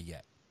Canada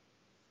yet.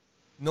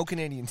 No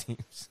Canadian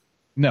teams.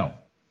 No.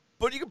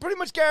 But you can pretty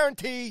much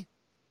guarantee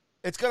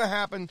it's going to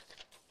happen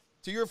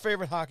to your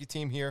favorite hockey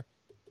team here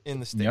in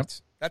the States.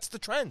 Yep. That's the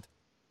trend.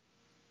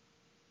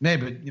 Nay,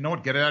 but you know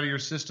what? Get it out of your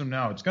system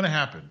now. It's going to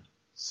happen.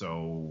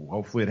 So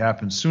hopefully it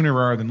happens sooner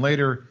rather than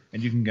later,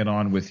 and you can get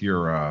on with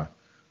your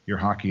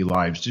hockey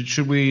lives.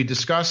 Should we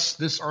discuss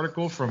this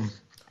article from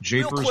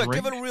Japers Real quick,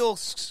 Rink? give it a real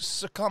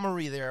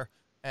summary there,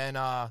 and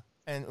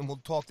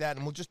we'll talk that,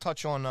 and we'll just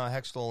touch on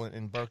Hextall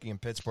and Berkey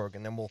and Pittsburgh,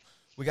 and then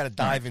we got to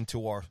dive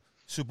into our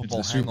Super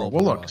Bowl hangover.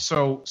 Well, look,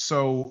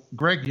 so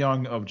Greg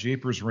Young of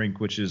Japers Rink,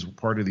 which is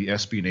part of the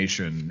SB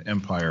Nation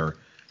empire,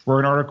 wrote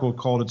an article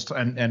called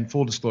and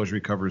full disclosure,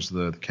 he covers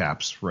the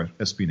Caps for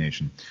SB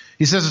Nation.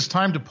 He says it's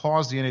time to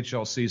pause the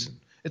NHL season.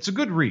 It's a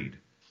good read,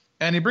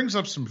 and he brings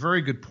up some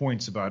very good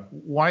points about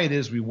why it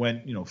is we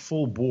went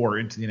full bore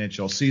into the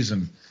NHL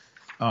season.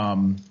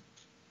 And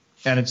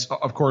it's,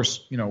 of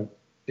course,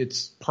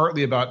 it's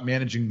partly about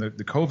managing the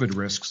COVID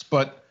risks.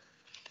 But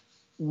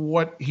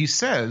what he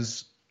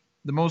says,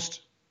 the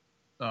most,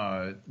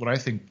 what I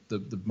think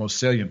the most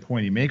salient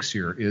point he makes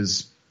here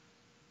is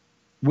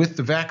with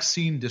the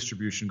vaccine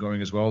distribution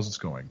going as well as it's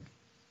going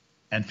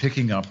and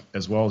picking up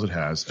as well as it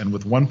has, and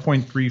with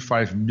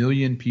 1.35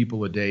 million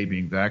people a day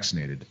being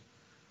vaccinated,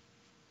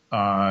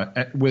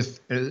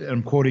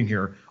 I'm quoting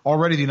here,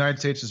 already the United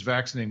States is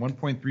vaccinating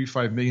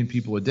 1.35 million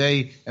people a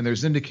day, and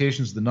there's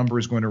indications the number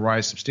is going to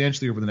rise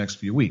substantially over the next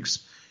few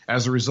weeks.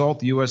 As a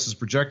result, the U.S. is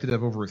projected to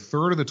have over a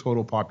third of the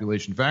total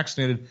population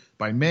vaccinated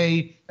by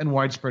May, and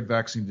widespread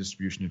vaccine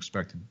distribution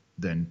expected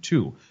then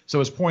too. So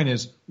his point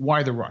is,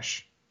 why the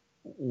rush?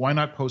 Why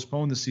not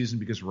postpone the season?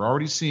 Because we're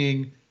already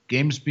seeing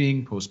games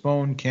being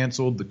postponed,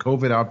 canceled, the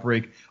COVID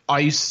outbreak.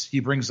 Ice, he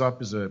brings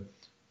up, is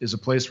a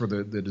place where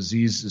the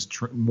disease is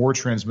more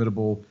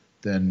transmittable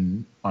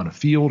than on a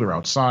field or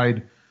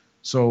outside.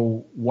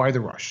 So why the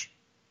rush?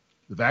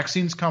 The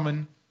vaccine's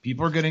coming.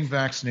 People are getting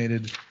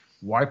vaccinated.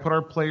 Why put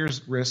our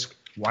players at risk?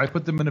 Why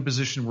put them in a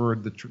position where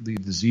the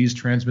disease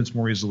transmits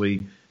more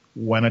easily?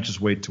 Why not just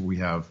wait till we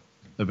have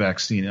a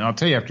vaccine? And I'll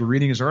tell you, after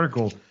reading his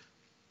article,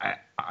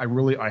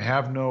 I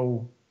have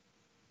no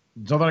 –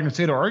 there's nothing I can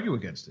say to argue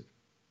against it.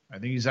 I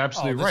think he's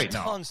absolutely right.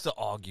 There's tons to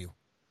argue.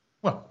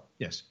 Well,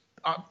 yes.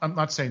 I'm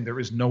not saying there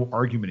is no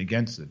argument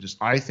against it. Just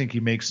I think he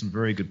makes some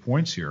very good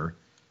points here.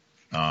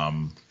 I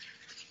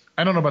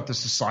don't know about the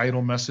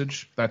societal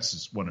message.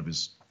 That's one of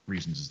his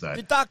reasons is that.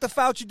 Did Dr.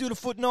 Fauci do the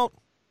footnote?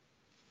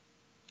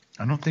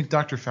 I don't think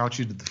Dr. Fauci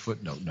did the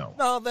footnote, no.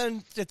 No,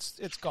 then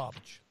it's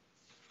garbage.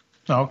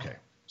 Oh, okay.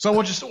 So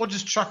we'll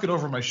just chuck it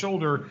over my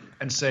shoulder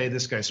and say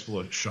this guy's full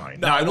of shine.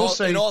 No,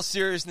 now, in all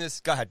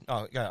seriousness, go ahead.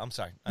 Oh, yeah, I'm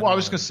sorry. I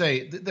was going to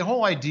say the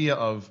whole idea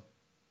of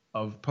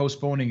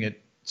postponing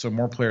it so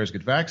more players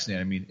get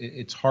vaccinated. I mean,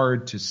 it's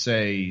hard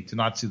to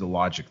not see the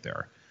logic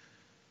there.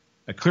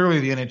 Clearly,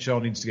 the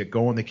NHL needs to get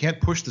going. They can't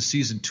push the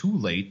season too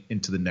late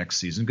into the next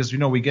season because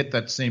we get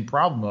that same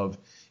problem of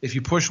if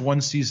you push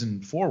one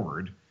season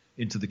forward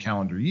into the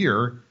calendar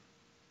year,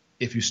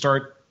 if you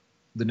start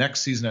the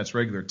next season at its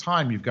regular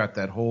time, you've got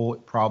that whole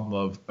problem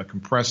of a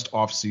compressed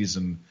off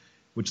season,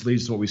 which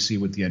leads to what we see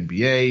with the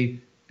NBA,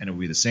 and it will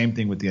be the same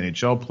thing with the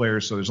NHL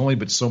players. So there's only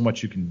but so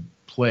much you can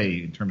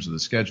play in terms of the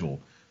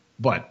schedule.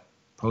 But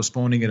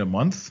postponing it a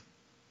month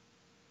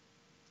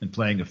and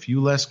playing a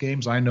few less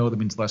games, I know that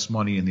means less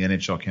money, and the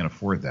NHL can't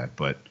afford that.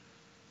 But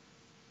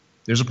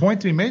there's a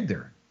point to be made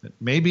there. That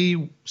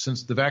maybe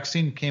since the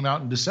vaccine came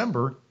out in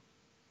December,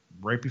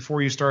 right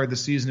before you started the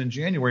season in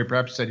January,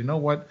 perhaps you said, you know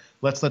what,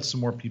 let's let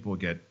some more people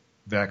get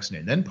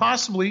vaccinated. Then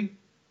possibly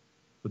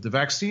with the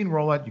vaccine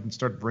rollout, you can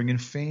start bringing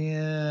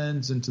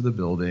fans into the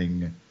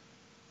building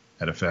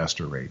at a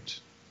faster rate.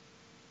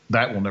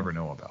 That we'll never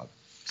know about.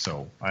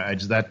 So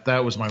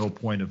that was my whole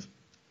point of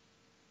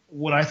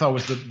what I thought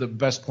was the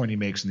best point he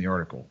makes in the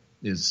article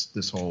is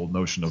this whole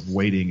notion of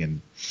waiting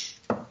and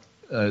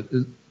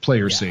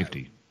player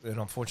safety. And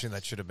unfortunately,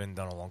 that should have been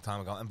done a long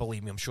time ago. And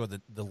believe me, I'm sure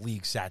that the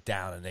league sat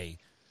down and they,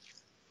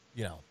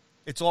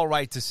 it's all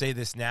right to say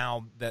this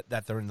now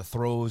that they're in the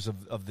throes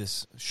of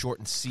this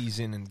shortened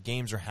season and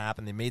games are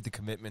happening. They made the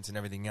commitments and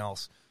everything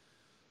else.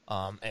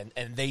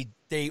 And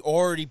they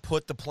already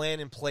put the plan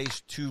in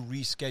place to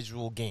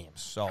reschedule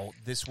games. So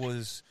this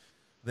was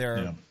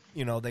their,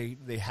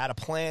 they had a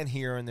plan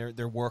here and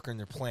they're working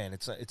their plan.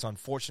 It's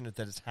unfortunate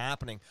that it's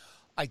happening.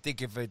 I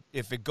think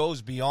if it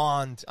goes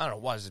beyond, I don't know,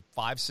 what is it,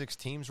 5-6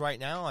 teams right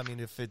now? I mean,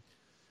 if it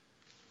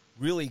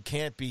really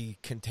can't be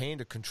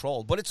contained or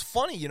controlled. But it's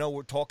funny,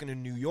 we're talking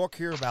in New York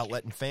here about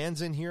letting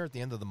fans in here at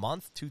the end of the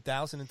month,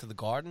 2,000 into the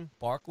Garden,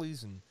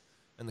 Barclays, and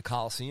the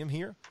Coliseum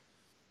here.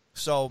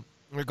 So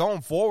we're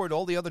going forward.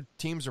 All the other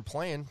teams are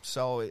playing,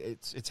 so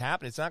it's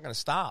happening. It's not going to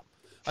stop.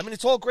 I mean,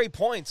 it's all great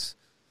points.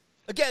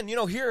 Again,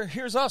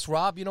 here's us,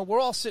 Rob. We're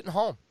all sitting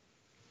home.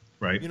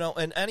 Right.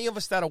 And any of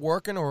us that are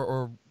working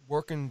or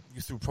working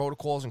through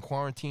protocols and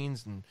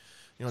quarantines and,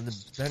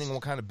 depending on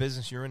what kind of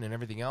business you're in and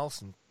everything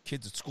else and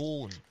kids at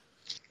school and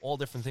all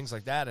different things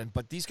like that.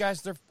 But these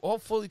guys, they're all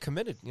fully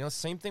committed.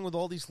 Same thing with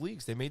all these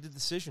leagues. They made the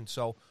decision.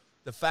 So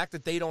the fact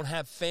that they don't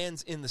have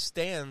fans in the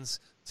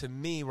stands, to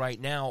me right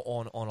now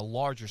on a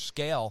larger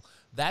scale,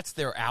 that's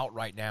their out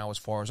right now as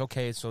far as,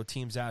 okay, so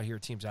teams out here,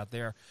 teams out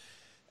there.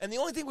 And the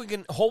only thing we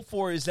can hope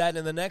for is that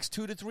in the next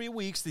 2 to 3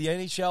 weeks, the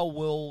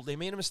NHL they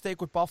made a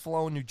mistake with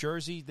Buffalo and New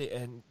Jersey,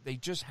 and they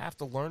just have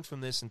to learn from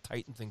this and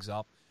tighten things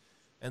up.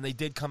 And they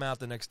did come out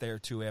the next day or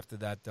two after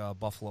that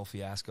Buffalo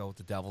fiasco with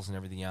the Devils and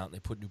everything out, and they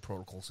put new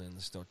protocols in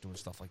and start doing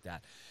stuff like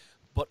that.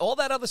 But all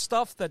that other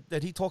stuff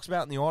that he talks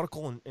about in the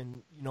article,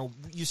 and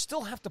you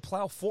still have to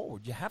plow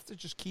forward. You have to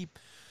just keep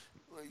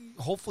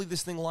hopefully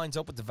this thing lines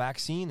up with the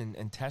vaccine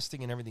and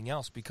testing and everything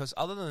else, because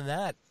other than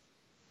that,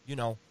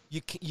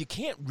 you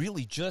can't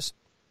really just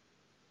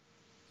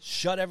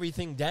shut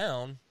everything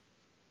down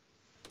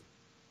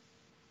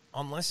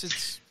unless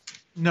it's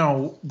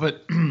no.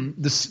 But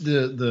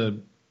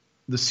the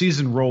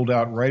season rolled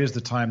out right as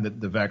the time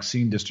that the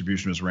vaccine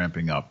distribution was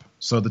ramping up.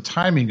 So the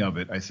timing of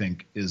it, I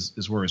think,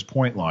 is where his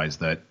point lies.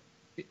 That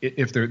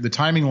if the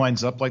timing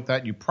lines up like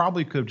that, you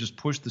probably could have just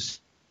pushed the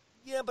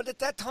but at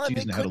that time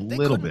season ahead a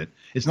little bit.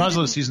 It's not as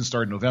though the season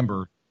started in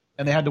November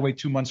and they had to wait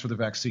 2 months for the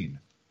vaccine.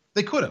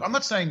 They could have. I'm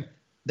not saying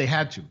they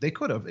had to. They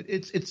could have.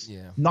 It's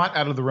not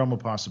out of the realm of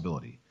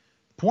possibility.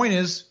 Point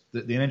is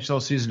that the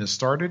NHL season has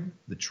started.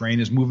 The train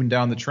is moving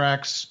down the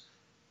tracks.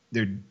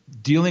 The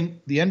NBA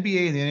and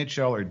the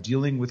NHL are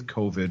dealing with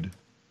COVID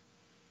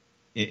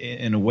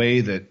in a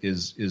way that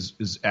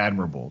is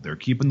admirable. They're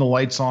keeping the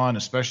lights on,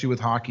 especially with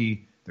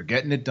hockey. They're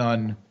getting it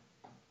done.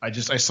 I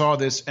saw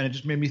this and it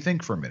just made me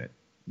think for a minute.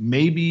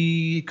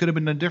 Maybe it could have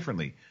been done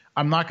differently.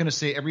 I'm not going to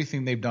say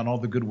everything they've done, all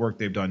the good work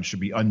they've done, should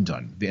be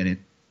undone in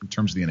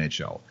terms of the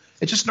NHL.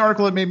 It's just an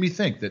article that made me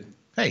think that,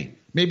 hey,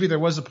 maybe there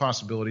was a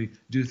possibility to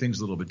do things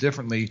a little bit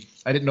differently.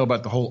 I didn't know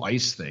about the whole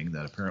ice thing,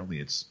 that apparently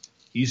it's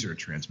easier to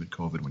transmit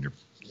COVID when you're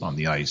on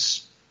the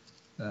ice.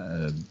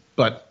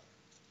 But,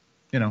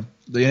 the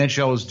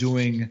NHL is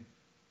doing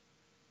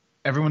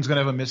 – everyone's going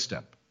to have a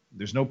misstep.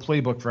 There's no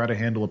playbook for how to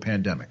handle a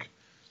pandemic.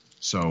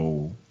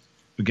 So –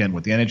 again,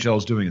 what the NHL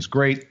is doing is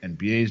great.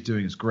 NBA is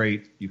doing is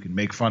great. You can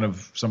make fun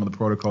of some of the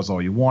protocols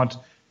all you want,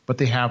 but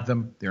they have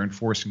them. They're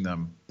enforcing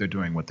them. They're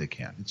doing what they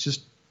can. It's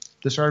just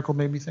this article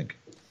made me think.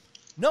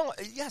 No,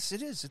 yes,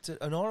 it is. It's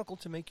an article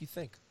to make you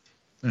think.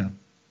 Yeah.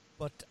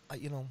 But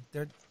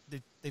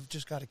they've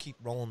just got to keep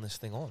rolling this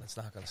thing on. It's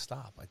not going to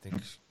stop. I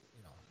think,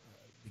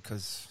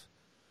 because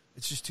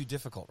it's just too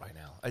difficult right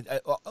now.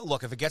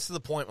 Look, if it gets to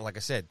the point where, like I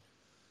said,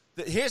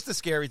 here's the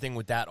scary thing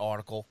with that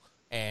article,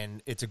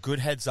 and it's a good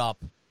heads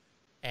up.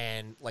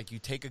 And, you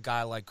take a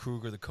guy like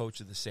Kruger, the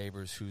coach of the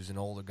Sabres, who's an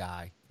older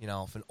guy.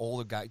 If an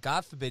older guy,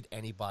 God forbid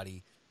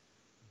anybody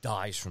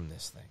dies from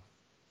this thing.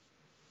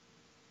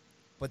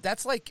 But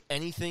that's like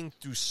anything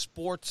through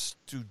sports,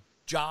 through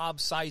job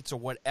sites or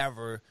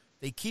whatever.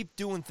 They keep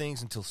doing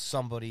things until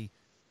somebody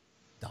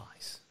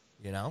dies,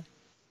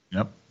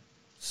 Yep.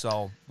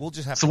 So we'll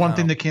just have it's to. It's the one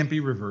thing that can't be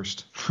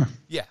reversed.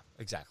 Yeah,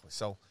 exactly.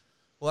 So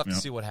we'll have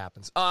to see what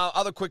happens.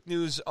 Other quick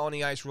news on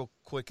the ice real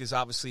quick is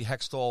obviously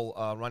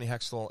Ronnie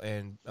Hextall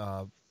and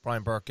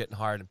Brian Burke getting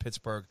hired in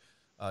Pittsburgh,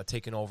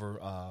 taking over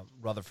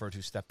Rutherford,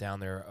 who stepped down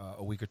there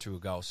a week or two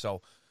ago.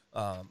 So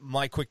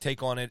my quick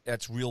take on it,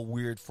 that's real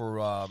weird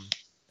for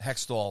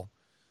Hextall.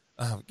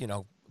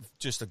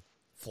 Just the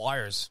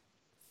Flyers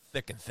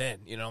thick and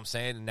thin, you know what I'm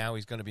saying? And now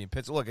he's going to be in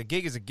Pittsburgh. Look, a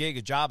gig is a gig,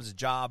 a job is a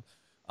job.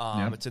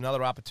 It's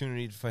another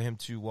opportunity for him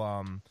to,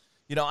 I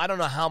don't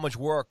know how much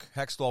work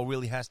Hextall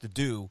really has to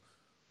do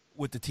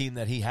with the team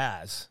that he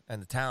has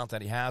and the talent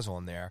that he has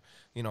on there,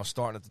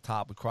 starting at the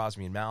top with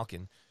Crosby and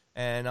Malkin.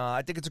 And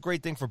I think it's a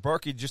great thing for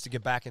Berkey just to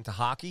get back into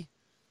hockey.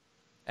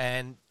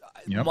 And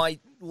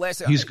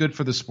he's good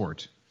for the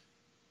sport.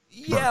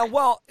 Yeah,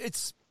 well,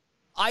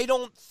 I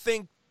don't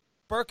think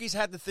Berkey's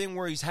had the thing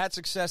where he's had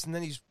success and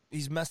then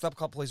he's messed up a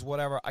couple plays,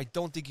 whatever. I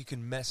don't think you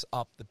can mess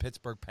up the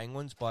Pittsburgh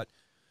Penguins, but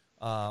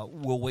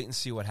we'll wait and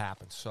see what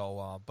happens.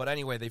 So, but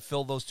anyway, they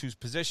filled those two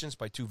positions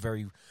by two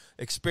very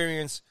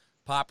experienced,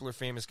 popular,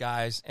 famous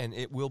guys, and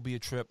it will be a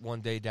trip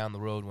one day down the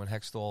road when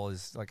Hextall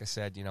is, like I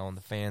said, and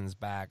the fans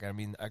back. I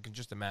mean, I can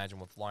just imagine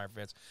with Flyer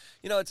fans.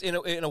 It's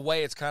in a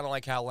way, it's kind of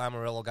like how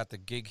Lamoriello got the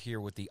gig here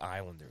with the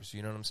Islanders.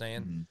 You know what I'm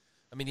saying? Mm-hmm.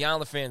 I mean, the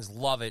Islander fans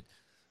love it.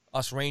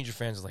 Us Ranger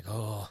fans are like,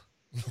 oh,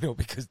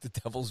 because the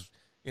Devils,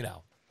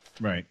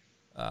 Right.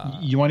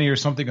 You want to hear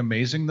something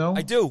amazing, though?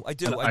 I do. I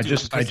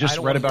just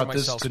read about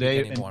this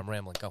today. I'm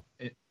rambling. Go.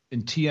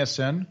 In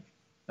TSN.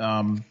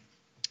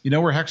 You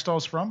know where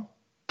Hextall's from?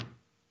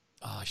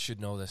 Oh, I should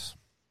know this.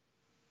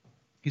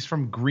 He's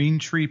from Green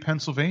Tree,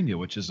 Pennsylvania,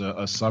 which is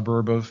a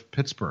suburb of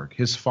Pittsburgh.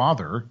 His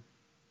father,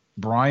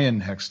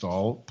 Brian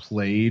Hextall,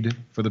 played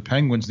for the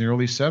Penguins in the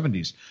early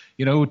 70s.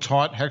 You know who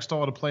taught Hextall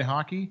how to play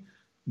hockey?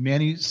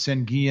 Manny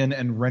Sengian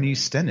and Rennie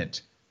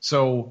Stennett.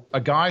 So a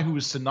guy who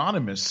is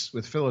synonymous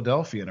with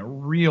Philadelphia and a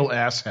real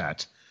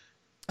asshat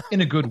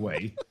in a good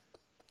way.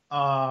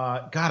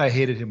 God, I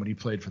hated him when he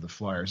played for the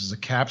Flyers. As a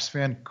Caps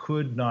fan,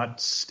 could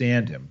not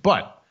stand him.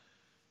 But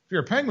if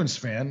you're a Penguins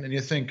fan and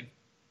you think,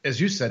 as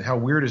you said, how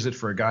weird is it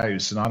for a guy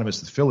who's synonymous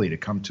with Philly to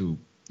come to,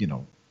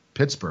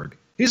 Pittsburgh?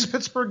 He's a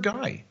Pittsburgh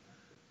guy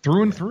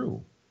through and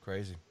through.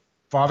 Crazy.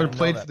 Father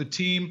played for the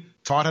team,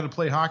 taught how to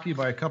play hockey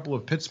by a couple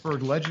of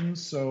Pittsburgh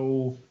legends.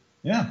 So,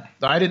 yeah,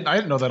 I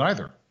didn't know that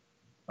either.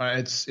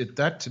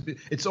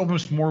 It's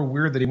almost more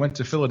weird that he went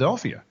to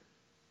Philadelphia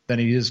than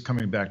he is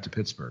coming back to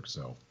Pittsburgh.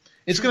 So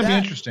it's going to be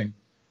interesting.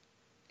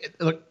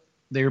 Look,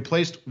 they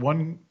replaced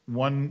one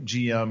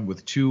GM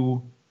with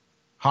two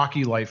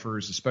hockey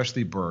lifers,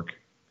 especially Burke.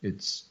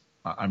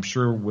 I'm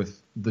sure with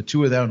the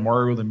two of them,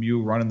 Mario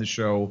Lemieux running the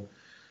show,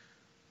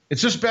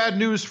 it's just bad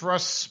news for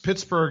us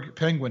Pittsburgh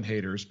Penguin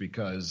haters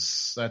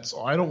because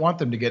I don't want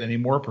them to get any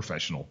more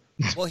professional.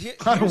 Well,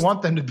 I don't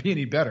want them to be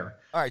any better.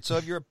 All right, so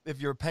if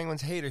you're a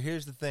Penguins hater,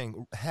 here's the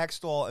thing: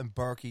 Hextall and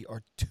Berkey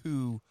are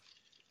two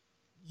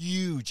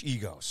huge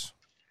egos.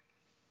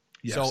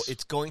 Yes, so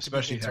it's going to be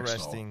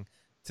interesting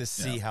Hextall. To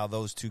see how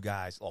those two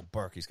guys. Well,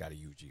 Berkey's got a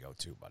huge ego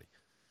too, buddy.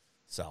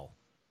 So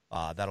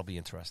that'll be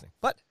interesting.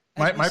 But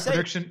my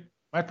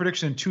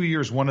prediction in 2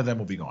 years, one of them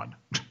will be gone.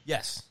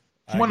 Yes.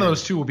 One of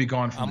those two will be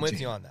gone from I'm the with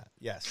team. you on that.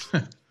 Yes.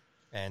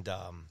 And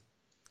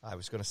I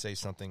was going to say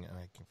something, and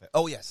I confess.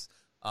 Oh yes.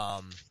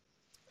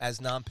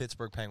 As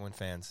non-Pittsburgh Penguin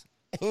fans,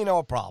 ain't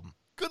no problem.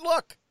 Good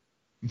luck.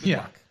 Good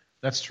luck.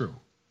 That's true.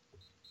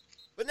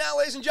 But now,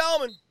 ladies and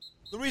gentlemen,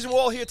 the reason we're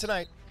all here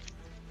tonight,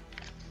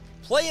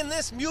 playing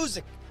this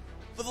music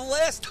for the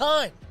last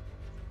time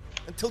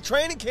until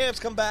training camps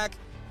come back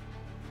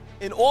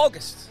in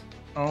August.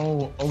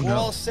 Oh no. We're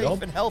all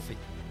safe and healthy.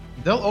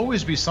 There'll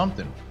always be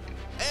something.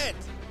 And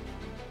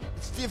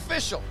it's the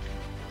official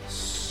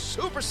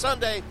Super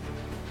Sunday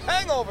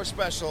Hangover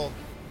Special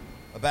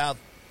about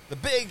the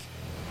big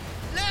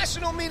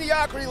National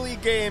Mediocrity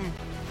League game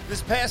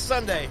this past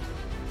Sunday.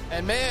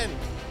 And man,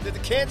 did the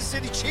Kansas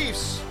City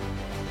Chiefs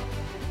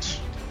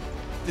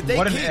Did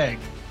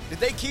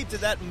they keep to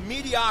that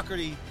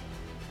mediocrity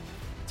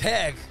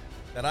tag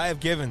that I have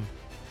given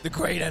the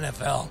great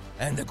NFL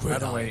and the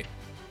gridiron? By the way,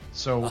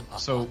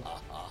 so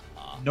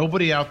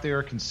nobody out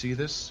there can see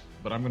this,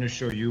 but I'm going to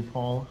show you,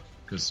 Paul,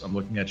 because I'm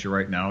looking at you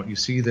right now. You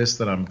see this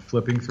that I'm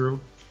flipping through?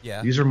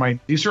 Yeah.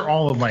 These are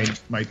all of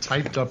my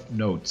typed up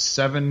notes,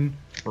 7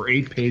 or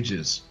 8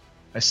 pages.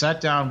 I sat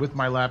down with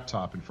my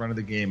laptop in front of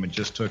the game and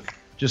just took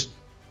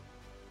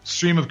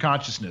stream of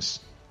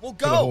consciousness. Well,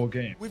 go. For the whole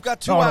game. We've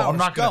got 2 hours. I'm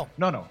not gonna,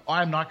 No,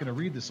 I'm not going to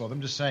read this all.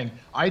 I'm just saying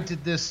I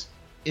did this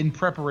in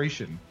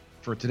preparation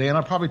for today, and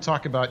I'll probably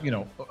talk about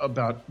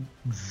about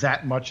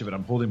that much of it.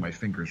 I'm holding my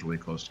fingers really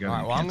close together. All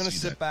right, well, I'm going to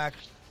sit back,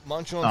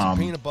 munch on some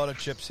peanut butter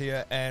chips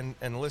here, and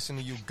listen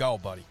to you go,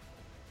 buddy.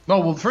 No,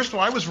 well, first of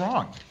all, I was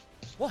wrong.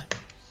 What?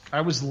 I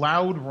was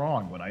loud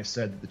wrong when I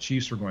said the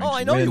Chiefs were going to win. Oh,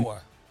 I know you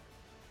were.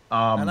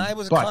 And I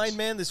was a kind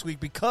man this week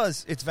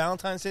because it's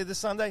Valentine's Day this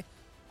Sunday.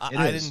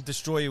 I didn't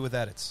destroy you with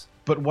edits.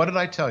 But what did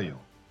I tell you?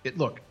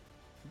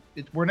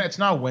 It's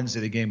now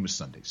Wednesday. The game was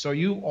Sunday. So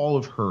you all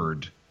have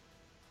heard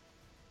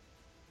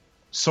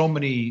so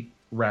many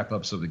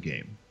wrap-ups of the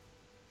game.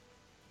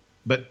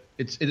 But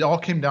it all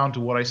came down to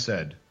what I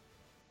said.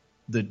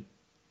 The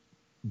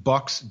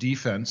Bucs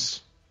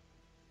defense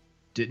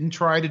didn't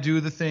try to do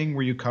the thing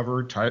where you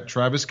cover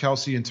Travis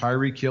Kelce and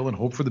Tyreek Hill and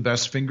hope for the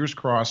best, fingers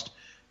crossed.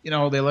 They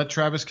let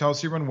Travis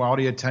Kelce run wild.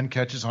 He had 10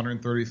 catches,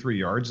 133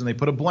 yards, and they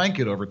put a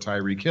blanket over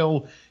Tyreek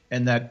Hill.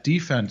 And that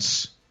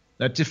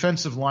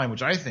defensive line,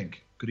 which I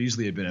think could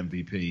easily have been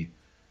MVP,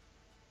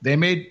 they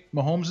made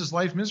Mahomes'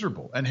 life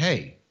miserable. And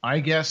hey, I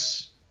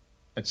guess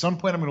at some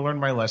point I'm going to learn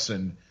my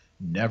lesson.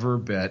 Never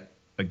bet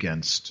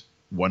against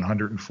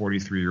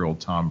 143-year-old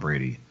Tom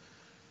Brady.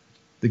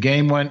 The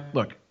game went,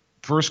 the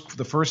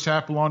first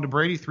half belonged to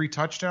Brady, 3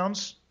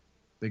 touchdowns.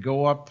 They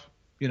go up,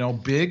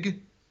 big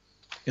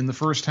in the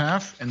first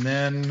half. And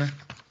then in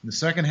the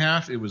second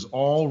half, it was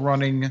all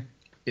running.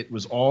 It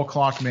was all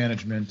clock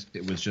management.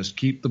 It was just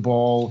keep the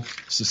ball,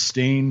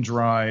 sustain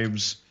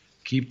drives,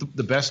 keep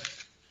the best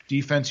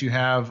defense you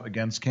have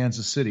against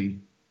Kansas City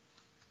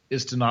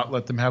is to not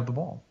let them have the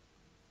ball.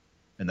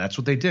 And that's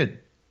what they did.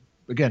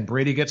 Again,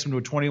 Brady gets them to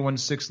a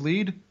 21-6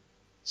 lead.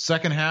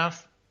 Second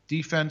half,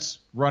 defense,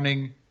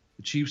 running.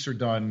 The Chiefs are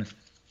done.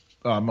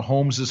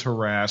 Mahomes is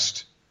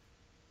harassed.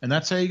 And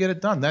that's how you get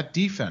it done. That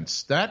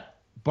defense, that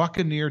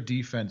Buccaneer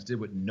defense did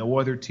what no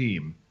other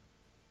team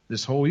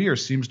this whole year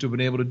seems to have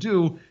been able to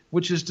do,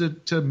 which is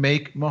to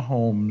make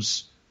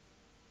Mahomes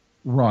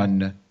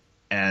run.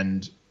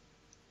 And,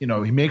 he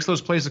makes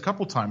those plays a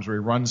couple times where he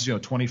runs,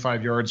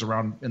 25 yards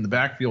around in the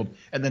backfield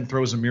and then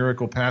throws a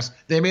miracle pass.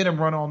 They made him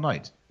run all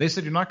night. They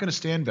said, you're not going to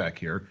stand back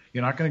here.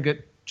 You're not going to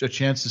get a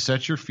chance to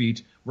set your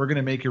feet. We're going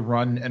to make you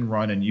run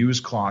and use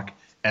clock.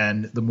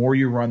 And the more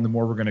you run, the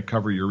more we're going to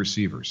cover your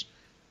receivers.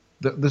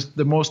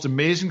 The most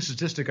amazing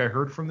statistic I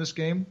heard from this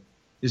game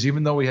is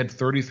even though he had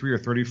 33 or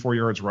 34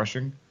 yards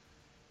rushing,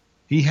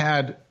 he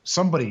had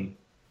somebody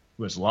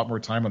who has a lot more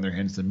time on their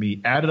hands than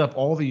me added up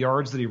all the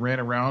yards that he ran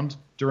around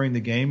during the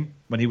game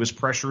when he was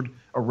pressured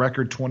a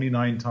record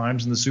 29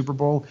 times in the Super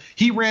Bowl.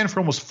 He ran for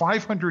almost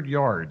 500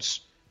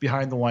 yards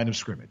behind the line of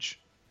scrimmage.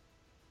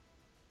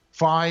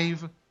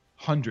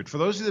 500. For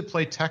those of you that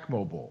play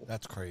Tecmo Bowl,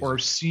 that's crazy, or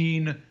have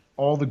seen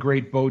all the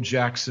great Bo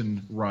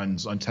Jackson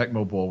runs on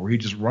Tecmo Bowl where he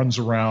just runs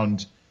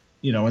around,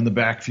 in the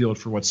backfield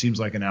for what seems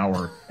like an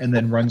hour and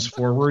then runs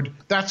forward.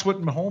 That's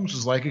what Mahomes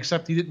was like,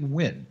 except he didn't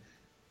win.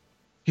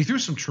 He threw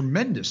some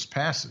tremendous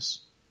passes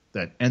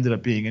that ended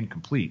up being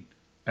incomplete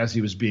as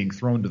he was being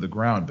thrown to the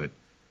ground. But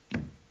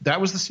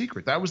that was the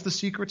secret. That was the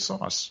secret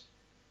sauce.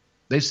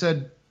 They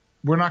said,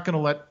 we're not going to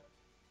let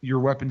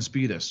your weapons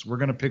beat us. We're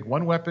going to pick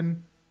one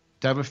weapon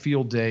to have a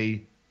field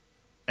day,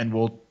 and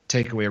we'll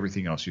take away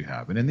everything else you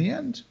have. And in the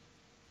end,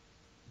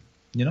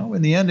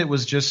 it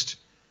was just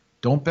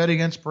don't bet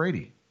against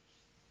Brady.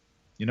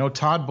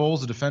 Todd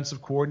Bowles, the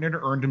defensive coordinator,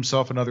 earned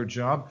himself another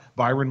job.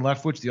 Byron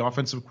Leftwich, the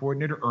offensive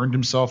coordinator, earned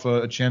himself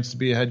a chance to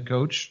be a head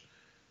coach.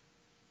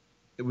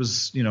 It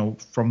was,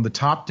 from the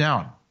top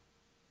down.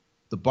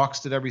 The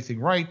Bucs did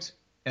everything right,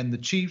 and the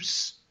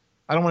Chiefs,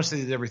 I don't want to say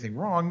they did everything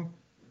wrong,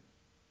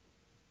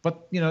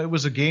 but, it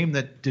was a game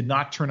that did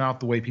not turn out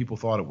the way people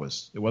thought it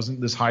was. It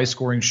wasn't this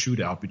high-scoring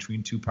shootout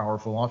between two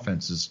powerful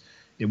offenses.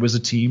 It was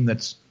a team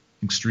that's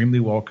extremely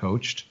well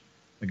coached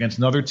against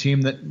another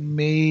team that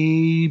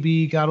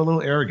maybe got a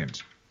little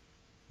arrogant.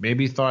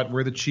 Maybe thought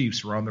we're the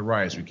Chiefs, we're on the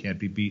rise, we can't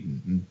be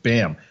beaten. And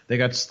bam, they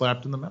got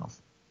slapped in the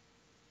mouth.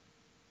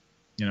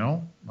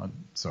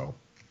 So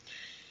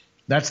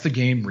that's the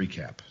game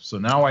recap. So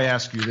now I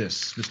ask you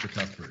this, Mr.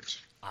 Cuthbert.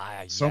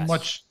 So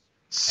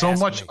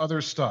much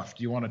other stuff.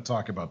 Do you want to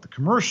talk about the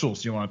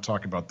commercials? Do you want to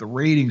talk about the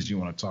ratings? Do you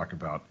want to talk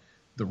about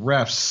the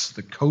refs,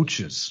 the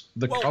coaches,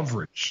 the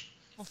coverage?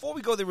 Before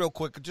we go there real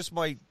quick, I'll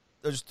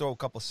just throw a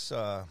couple,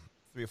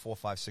 3 or 4,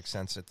 5, 6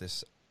 cents at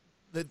this.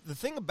 The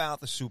thing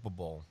about the Super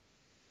Bowl,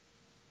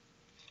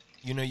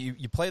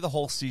 you play the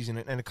whole season,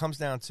 and it comes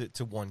down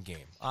to one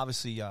game.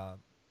 Obviously,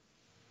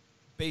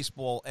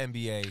 baseball,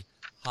 NBA,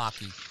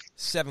 hockey,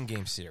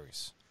 7-game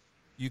series.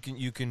 You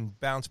can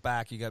bounce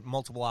back. You got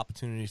multiple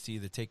opportunities to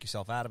either take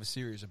yourself out of a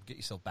series or get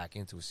yourself back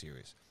into a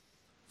series.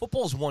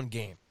 Football is one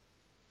game.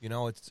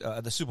 It's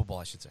the Super Bowl,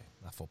 I should say,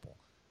 not football.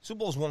 Super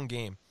Bowl is one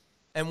game,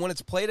 and when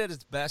it's played at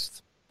its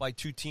best by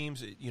two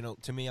teams,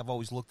 to me, I've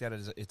always looked at it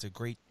as it's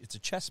a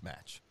chess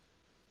match,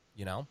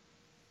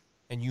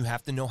 and you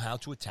have to know how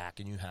to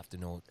attack, and you have to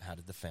know how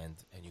to defend,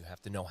 and you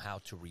have to know how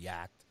to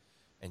react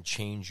and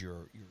change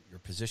your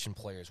position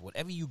players,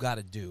 whatever you got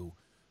to do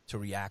to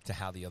react to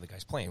how the other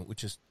guy's playing,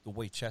 which is the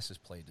way chess is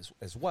played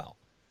as well.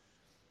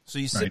 So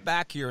you sit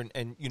back here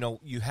and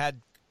you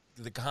had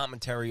the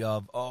commentary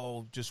of,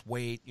 just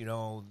wait,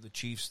 the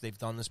Chiefs, they've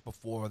done this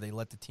before, they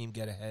let the team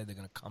get ahead, they're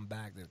going to come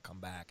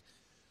back.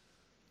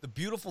 The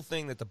beautiful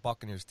thing that the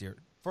Buccaneers did,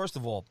 first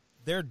of all,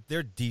 their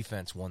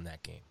defense won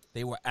that game.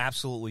 They were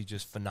absolutely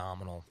just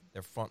phenomenal.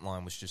 Their front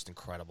line was just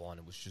incredible, and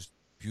it was just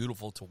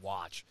beautiful to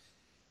watch.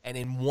 And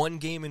in one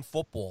game in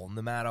football,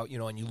 no matter,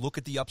 and you look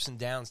at the ups and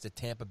downs that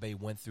Tampa Bay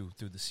went through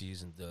the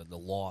season, the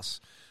loss,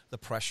 the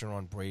pressure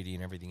on Brady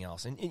and everything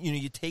else. And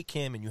you take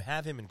him and you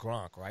have him in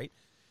Gronk, right?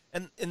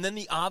 And then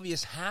the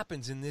obvious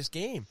happens in this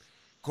game.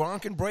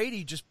 Gronk and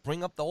Brady just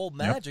bring up the old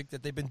magic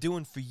that they've been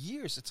doing for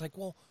years. It's like,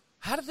 well,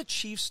 how did the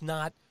Chiefs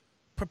not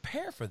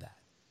prepare for that?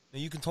 Now,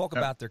 you can talk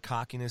about their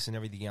cockiness and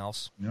everything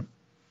else. Yep.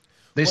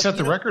 They set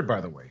the record,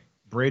 by the way.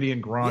 Brady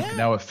and Gronk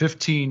now have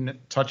 15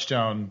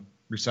 touchdown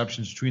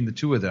receptions between the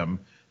two of them.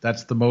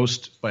 That's the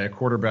most by a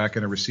quarterback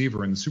and a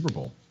receiver in the Super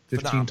Bowl.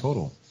 15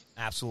 total.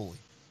 Absolutely.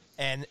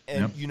 And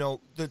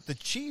the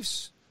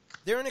Chiefs,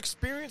 they're an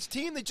experienced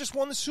team. They just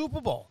won the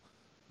Super Bowl.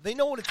 They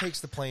know what it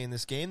takes to play in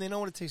this game. They know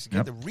what it takes to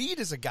get the Reed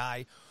is a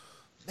guy,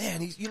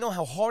 man,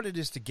 how hard it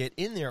is to get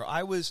in there.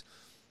 I was,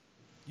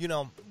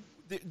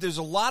 there's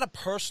a lot of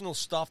personal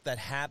stuff that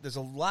happened. There's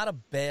a lot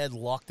of bad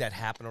luck that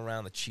happened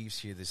around the Chiefs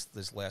here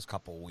this last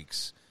couple of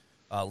weeks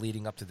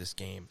leading up to this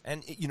game.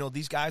 And,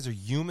 these guys are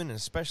human, and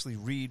especially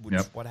Reed,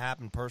 which what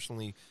happened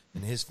personally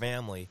in his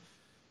family.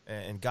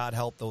 And God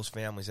help those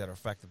families that are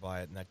affected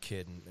by it and that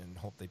kid, and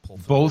hope they pull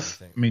through.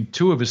 Both,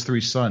 two of his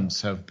 3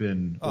 sons have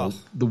been,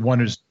 the one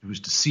who's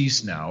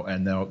deceased now,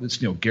 and now it's,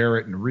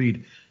 Garrett and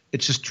Reed.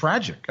 It's just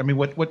tragic.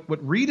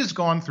 What Reed has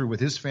gone through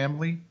with his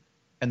family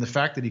and the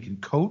fact that he can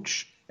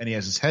coach and he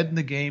has his head in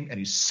the game and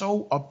he's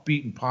so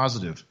upbeat and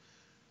positive,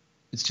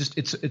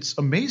 it's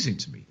amazing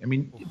to me. I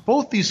mean,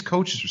 both these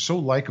coaches are so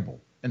likable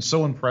and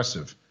so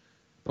impressive.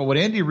 But what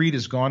Andy Reid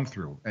has gone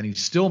through, and he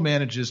still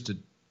manages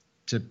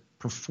to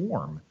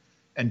perform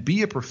and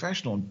be a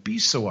professional and be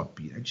so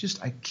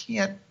upbeat. I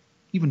can't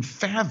even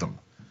fathom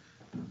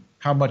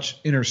how much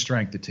inner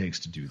strength it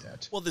takes to do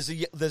that. Well,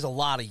 there's a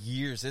lot of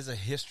years. There's a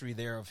history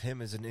there of him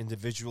as an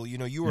individual. You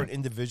know, you were an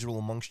individual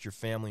amongst your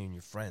family and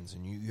your friends,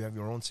 and you have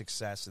your own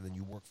success, and then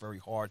you work very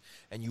hard,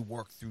 and you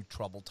work through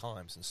troubled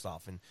times and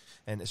stuff.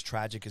 And as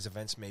tragic as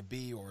events may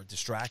be, or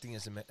distracting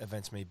as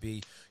events may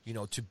be, you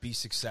know, to be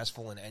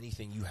successful in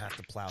anything, you have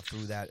to plow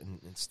through that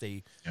and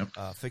stay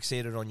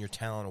fixated on your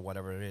talent or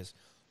whatever it is.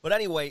 But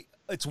anyway,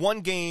 it's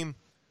one game.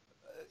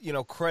 You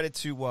know, credit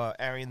to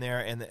Arian there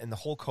and the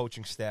whole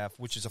coaching staff,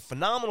 which is a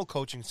phenomenal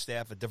coaching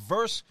staff, a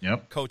diverse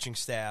coaching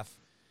staff.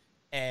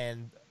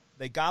 And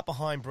they got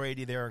behind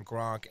Brady there and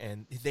Gronk,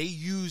 and they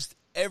used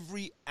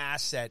every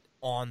asset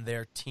on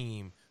their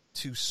team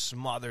to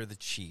smother the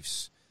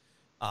Chiefs.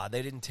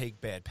 They didn't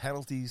take bad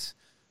penalties.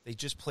 They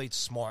just played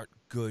smart,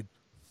 good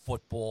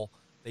football.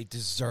 They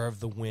deserve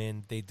the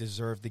win. They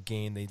deserve the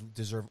game. They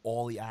deserve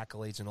all the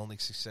accolades and all the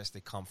success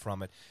that come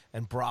from it.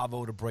 And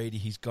bravo to Brady.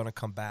 He's going to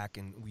come back.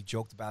 And we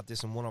joked about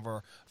this in one of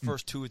our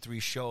first 2 or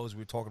 3 shows.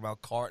 We were talking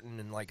about Carton.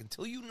 And, like,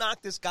 until you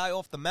knock this guy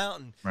off the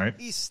mountain,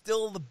 he's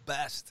still the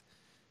best.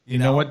 You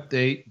know what?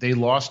 They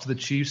lost to the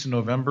Chiefs in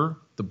November,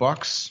 the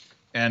Bucs,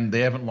 and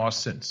they haven't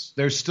lost since.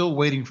 They're still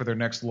waiting for their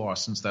next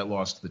loss since that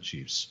loss to the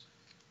Chiefs.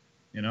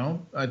 You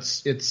know,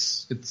 it's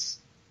this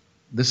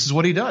is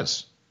what he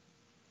does.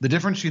 The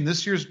difference between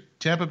this year's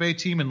Tampa Bay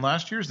team and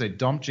last year's, they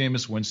dumped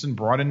Jameis Winston,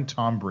 brought in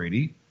Tom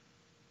Brady.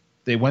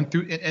 They went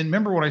through, and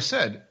remember what I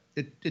said,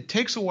 it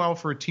takes a while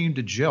for a team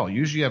to gel.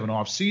 Usually you have an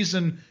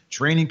off-season,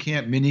 training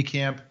camp, mini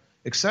camp,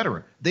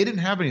 etc. They didn't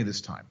have any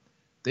this time.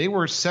 They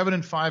were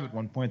 7-5 at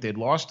one point. They'd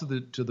lost to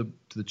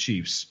the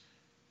Chiefs,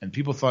 and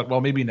people thought, well,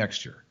 maybe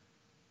next year.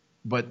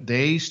 But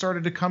they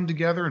started to come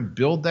together and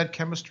build that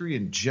chemistry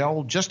and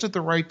gel just at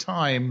the right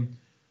time.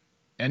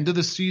 End of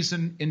the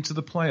season into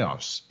the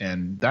playoffs.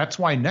 And that's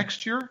why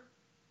next year,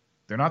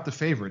 they're not the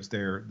favorites.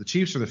 The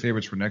Chiefs are the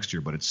favorites for next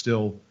year, but it's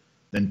still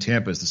then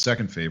Tampa is the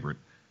second favorite.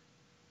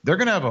 They're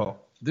going to have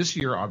this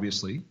year,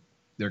 obviously,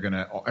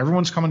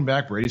 everyone's coming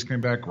back. Brady's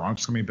coming back.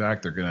 Gronk's coming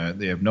back.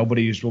 They have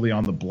nobody who's really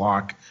on the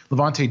block.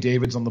 Levante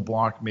David's on the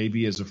block,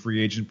 maybe as a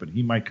free agent, but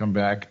he might come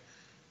back.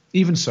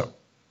 Even so,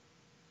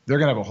 they're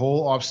going to have a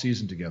whole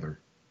offseason together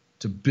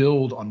to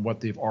build on what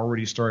they've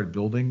already started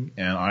building,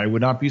 and I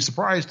would not be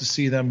surprised to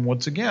see them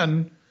once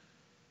again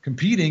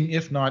competing,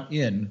 if not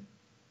in,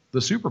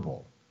 the Super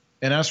Bowl.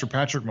 And as for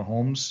Patrick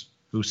Mahomes,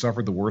 who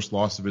suffered the worst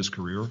loss of his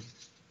career,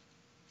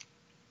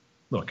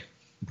 look,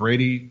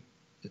 Brady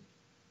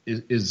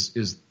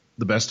is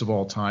the best of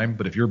all time,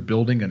 but if you're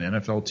building an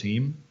NFL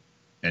team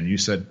and you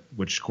said,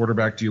 which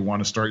quarterback do you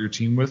want to start your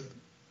team with,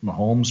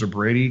 Mahomes or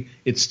Brady,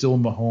 it's still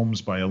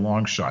Mahomes by a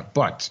long shot.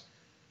 But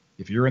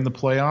if you're in the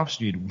playoffs,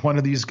 you need one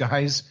of these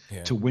guys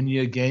to win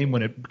you a game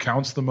when it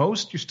counts the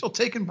most. You're still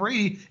taking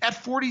Brady at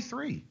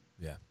 43.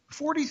 Yeah,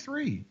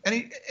 43.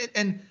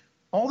 And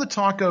all the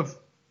talk of,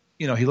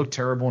 he looked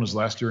terrible in his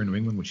last year in New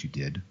England, which he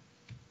did.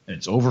 And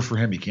it's over for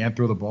him. He can't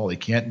throw the ball. He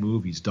can't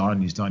move. He's done.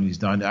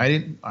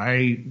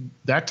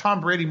 That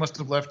Tom Brady must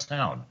have left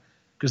town,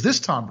 because this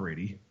Tom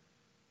Brady,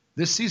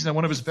 this season, had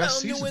one of his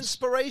best seasons. New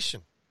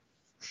inspiration.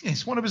 Yeah,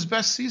 it's one of his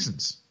best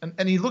seasons.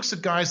 And he looks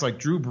at guys like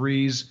Drew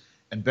Brees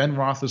and Ben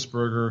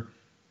Roethlisberger,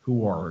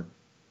 who are,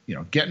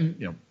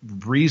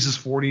 Brees is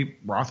 40,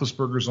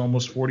 Roethlisberger's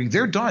almost 40.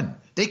 They're done.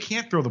 They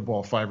can't throw the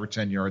ball 5 or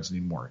 10 yards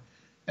anymore.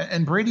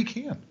 And Brady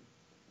can.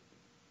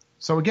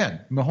 So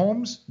again,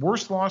 Mahomes,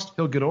 worst lost,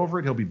 he'll get over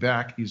it. He'll be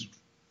back. He's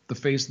the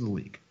face of the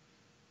league.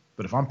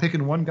 But if I'm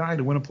picking one guy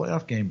to win a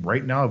playoff game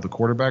right now, of the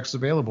quarterbacks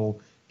available,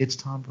 it's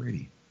Tom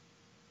Brady.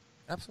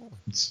 Absolutely.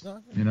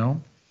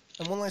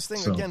 And one last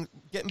thing, again,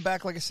 getting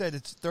back, like I said,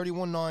 it's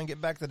 31-9,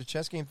 get back to the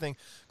chess game thing,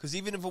 because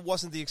even if it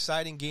wasn't the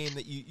exciting game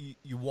that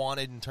you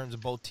wanted in terms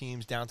of both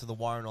teams down to the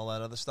wire and all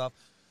that other stuff,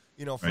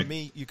 for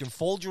me, you can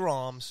fold your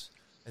arms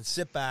and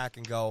sit back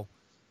and go,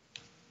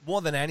 more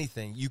than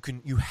anything,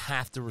 you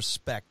have to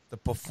respect the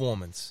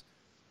performance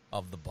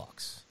of the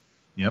Bucs.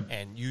 Yep.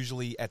 And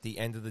usually at the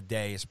end of the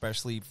day,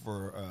 especially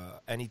for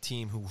any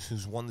team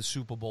who's won the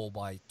Super Bowl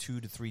by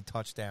 2 to 3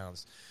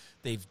 touchdowns,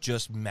 they've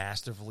just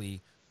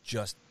masterfully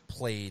just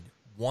played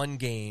one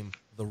game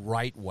the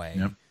right way,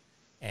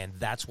 and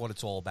that's what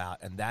it's all about.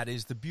 And that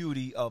is the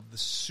beauty of the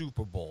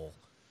Super Bowl,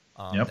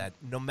 that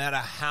no matter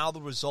how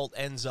the result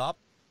ends up,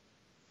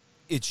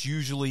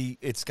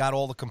 it's got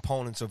all the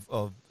components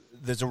of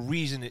there's a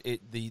reason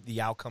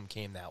the outcome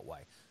came that way.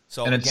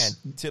 So, again,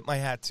 tip my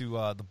hat to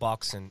the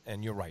Bucs,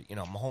 and you're right.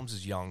 Mahomes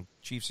is young.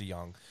 Chiefs are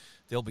young.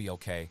 They'll be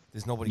okay.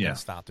 There's nobody going to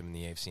stop them in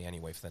the AFC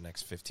anyway for the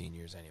next 15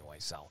 years anyway.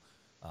 So,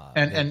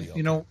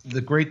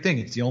 the great thing,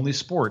 it's the only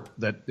sport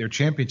that their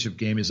championship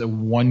game is a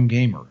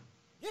one-gamer.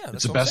 Yeah,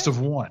 it's a best of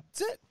one.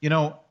 That's it.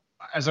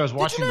 as I was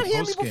watching the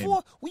post game,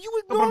 were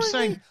you ignoring I'm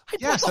saying? me?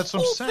 Yes, that's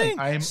what I'm saying.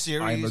 I'm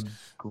Series,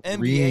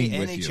 agreeing NBA,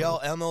 with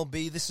NHL, you.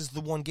 MLB. This is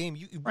the one game.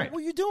 Right. What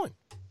were you doing?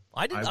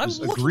 I was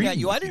looking agreeing at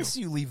you. I with didn't you.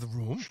 see you leave the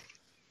room.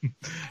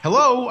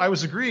 Hello, I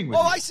was agreeing with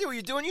you. Oh, I see what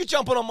you're doing. You're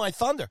jumping on my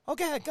thunder.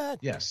 Okay, go ahead.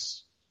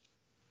 Yes.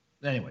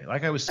 Anyway,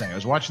 like I was saying, I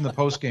was watching the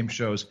post-game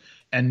shows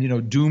and,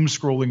 doom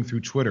scrolling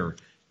through Twitter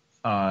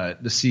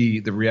to see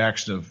the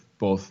reaction of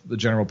both the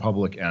general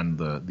public and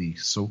the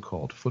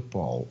so-called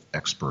football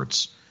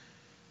experts.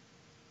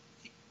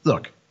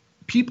 Look,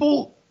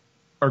 people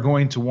are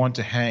going to want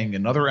to hang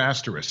another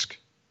asterisk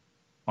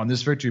on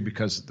this victory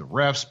because of the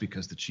refs,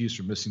 because the Chiefs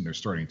are missing their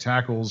starting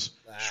tackles,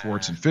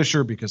 Schwartz and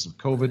Fisher because of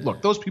COVID.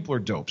 Look, those people are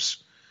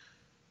dopes.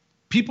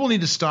 People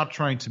need to stop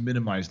trying to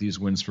minimize these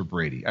wins for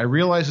Brady. I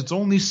realize it's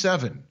only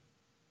 7.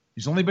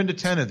 He's only been to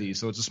 10 of these,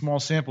 so it's a small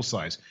sample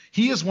size.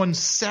 He has won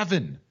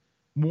 7,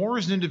 more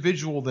as an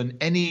individual than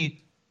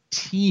any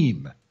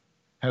team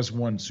has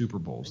won Super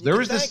Bowls.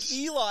 There is this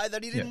Eli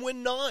that he didn't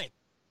win 9.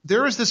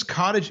 There is this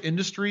cottage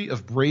industry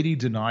of Brady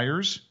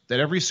deniers that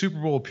every Super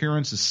Bowl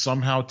appearance is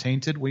somehow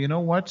tainted. Well, you know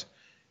what?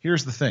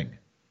 Here's the thing.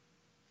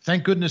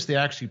 Thank goodness they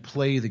actually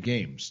play the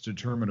games to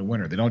determine a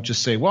winner. They don't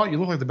just say, well, you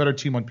look like the better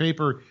team on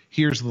paper.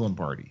 Here's the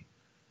Lombardi.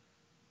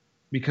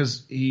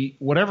 Because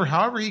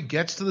however he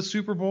gets to the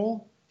Super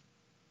Bowl,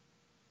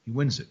 he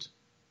wins it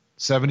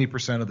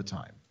 70% of the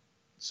time.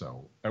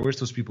 So I wish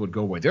those people would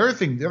go away. The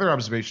other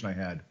observation I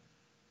had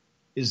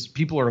is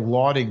people are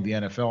lauding the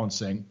NFL and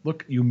saying,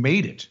 look, you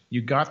made it.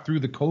 You got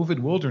through the COVID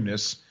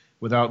wilderness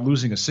without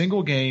losing a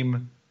single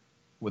game,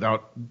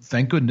 without,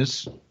 thank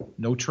goodness,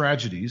 no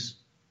tragedies.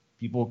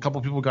 A couple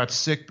of people got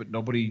sick, but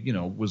nobody,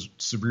 was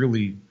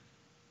severely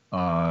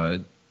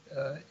impaired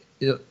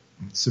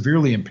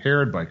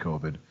by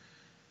COVID.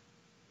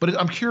 But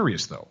I'm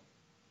curious, though,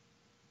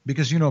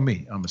 because you know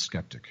me, I'm a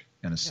skeptic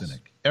and a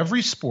cynic. Yes.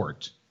 Every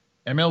sport,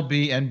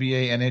 MLB,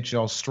 NBA,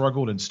 NHL,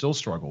 struggled and still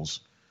struggles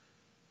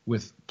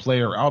with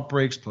player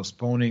outbreaks,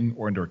 postponing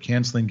or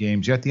canceling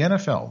games. Yet the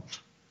NFL,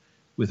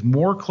 with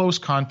more close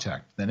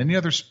contact than any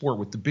other sport,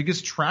 with the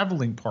biggest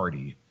traveling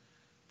party,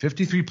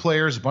 53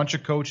 players, a bunch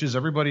of coaches,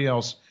 everybody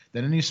else,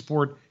 than any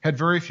sport, had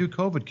very few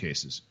COVID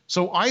cases.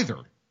 So either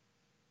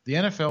the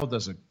NFL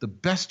does the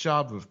best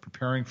job of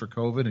preparing for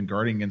COVID and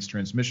guarding against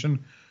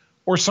transmission,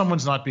 or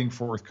someone's not being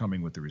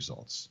forthcoming with the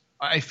results.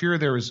 I fear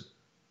there is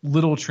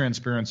little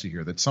transparency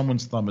here, that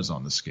someone's thumb is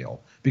on the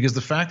scale, because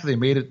the fact that they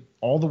made it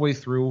all the way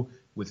through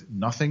with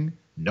nothing,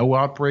 no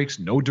outbreaks,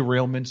 no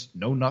derailments,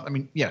 no nothing. I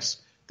mean, yes,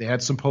 they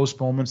had some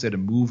postponements. They had to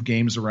move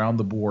games around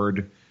the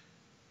board.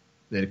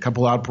 They had a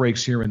couple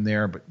outbreaks here and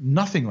there, but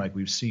nothing like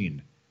we've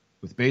seen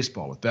with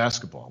baseball, with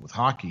basketball, with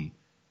hockey,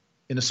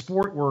 in a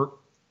sport where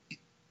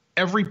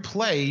every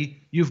play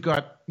you've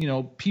got,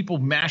 people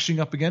mashing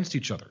up against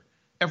each other.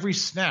 Every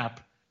snap,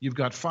 you've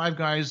got 5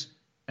 guys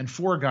and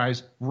 4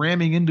 guys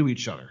ramming into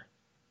each other,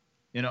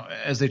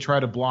 as they try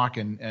to block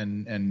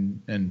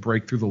and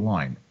break through the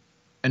line.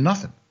 And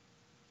nothing.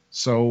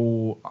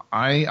 So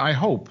I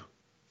hope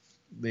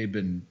they've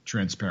been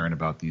transparent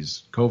about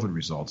these COVID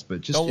results,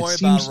 but just don't worry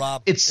about it,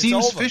 Rob. It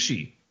seems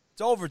fishy.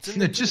 It's over. It's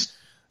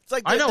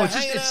like I know.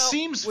 It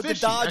seems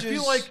fishy. I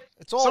feel like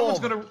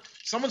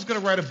someone's gonna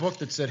write a book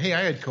that said, "Hey,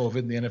 I had COVID,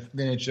 and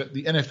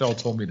the NFL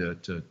told me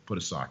to put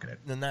a sock in it."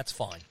 Then that's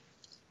fine.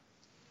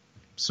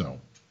 So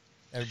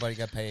everybody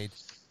got paid.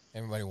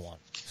 Everybody won.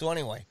 So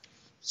anyway,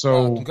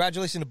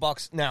 congratulations to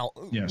Bucks. Now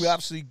yes. We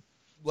obviously.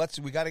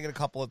 We got to get a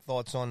couple of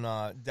thoughts on.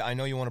 I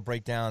know you want to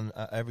break down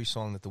every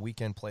song that the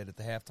Weeknd played at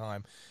the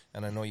halftime,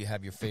 and I know you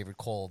have your favorite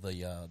call of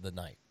the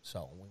night.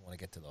 So we want to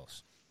get to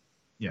those.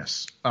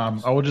 Yes,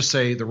 I will just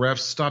say the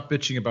refs. Stop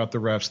bitching about the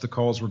refs. The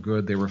calls were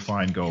good. They were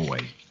fine. Go away.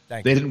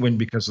 They didn't win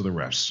because of the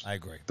refs. I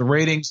agree. The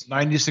ratings: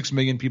 96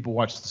 million people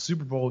watched the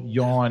Super Bowl.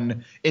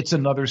 Yawn. It's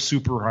another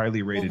super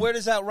highly rated. Well, where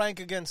does that rank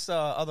against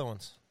other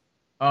ones?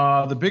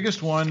 The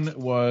biggest one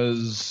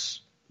was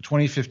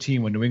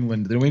 2015 when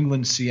the New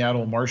England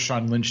Seattle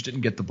Marshawn Lynch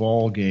didn't get the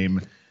ball game.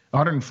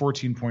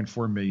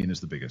 114.4 million is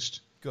the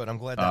biggest. Good. I'm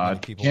glad that many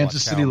people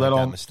Kansas City led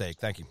all. Mistake.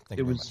 Thank you. Thank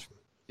you very much.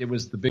 It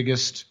was the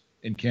biggest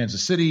in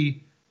Kansas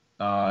City,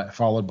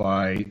 followed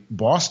by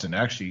Boston.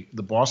 Actually,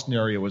 the Boston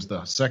area was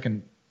the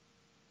second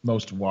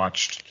most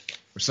watched,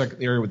 or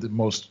second area with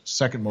the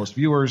second most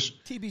viewers.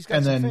 TB's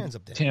got some fans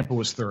up there. Tampa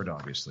was third,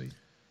 obviously.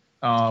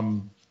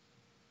 I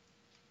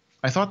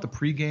thought the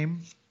pregame,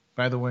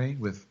 by the way,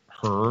 with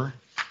her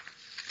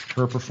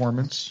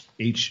performance,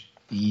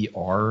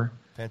 H-E-R.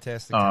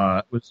 Fantastic.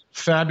 Was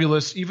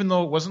fabulous. Even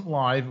though it wasn't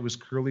live, it was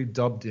clearly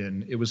dubbed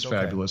in. It was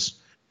fabulous.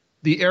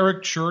 The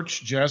Eric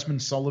Church, Jasmine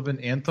Sullivan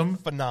anthem.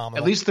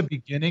 Phenomenal. At least the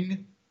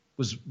beginning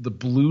was the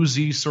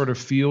bluesy sort of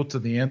feel to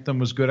the anthem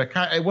was good.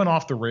 It went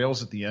off the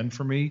rails at the end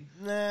for me.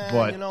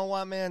 But you know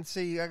what, man?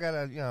 See, I got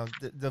to,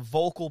 the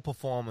vocal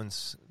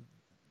performance,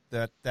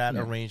 that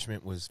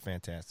arrangement was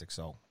fantastic.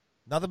 So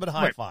nothing but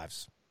high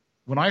fives.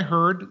 When I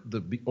heard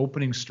the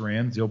opening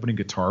strands, the opening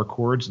guitar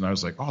chords, and I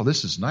was like, oh,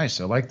 this is nice.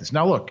 I like this.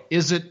 Now, look,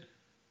 is it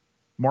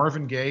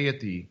Marvin Gaye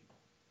at the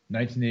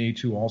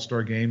 1982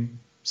 All-Star Game?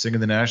 singing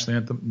the national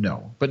anthem?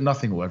 No, but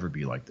nothing will ever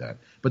be like that.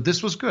 But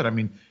this was good. I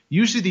mean,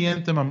 usually the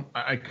anthem,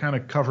 I kind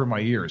of cover my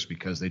ears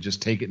because they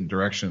just take it in a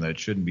direction that it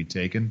shouldn't be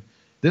taken.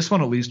 This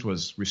one at least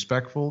was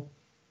respectful,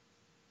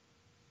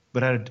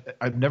 but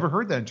I've never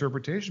heard that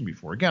interpretation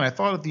before. Again, I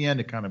thought at the end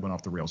it kind of went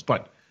off the rails,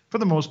 but for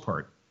the most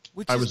part,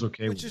 I was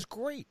okay with it. Which is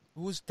great.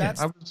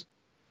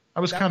 I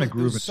was kind of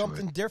grooving to it.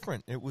 Something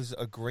different. It was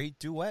a great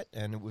duet,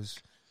 and it was,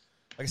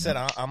 like I said,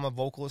 I'm a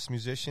vocalist,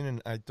 musician,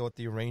 and I thought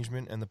the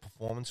arrangement and the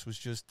performance was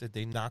just that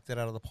they knocked it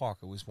out of the park.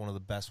 It was one of the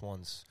best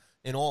ones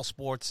in all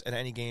sports, at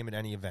any game, at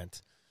any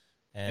event.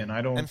 And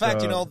I don't. In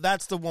fact,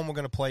 that's the one we're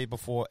going to play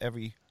before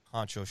every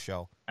Honcho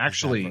show.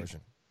 Actually,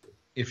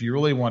 if you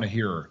really want to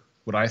hear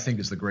what I think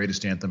is the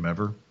greatest anthem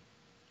ever,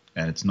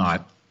 and it's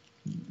not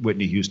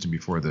Whitney Houston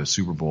before the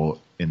Super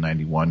Bowl in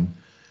 '91,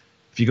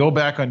 if you go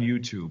back on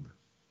YouTube,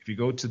 if you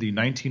go to the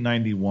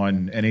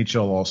 1991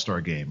 NHL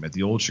All-Star Game at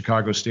the old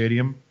Chicago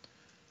Stadium,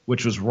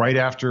 which was right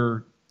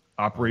after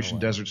Operation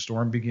Desert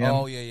Storm began.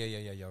 Oh, yeah,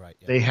 you're right.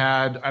 Yeah. They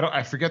had,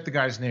 I forget the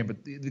guy's name,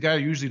 but the guy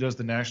who usually does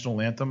the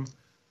national anthem.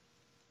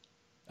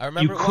 I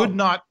remember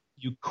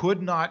you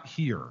could not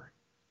hear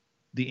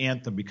the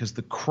anthem because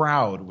the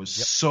crowd was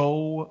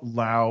so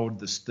loud,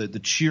 the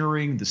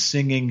cheering, the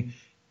singing.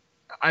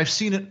 I've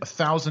seen it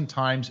 1,000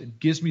 times. It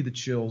gives me the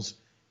chills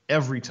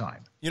every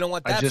time. You know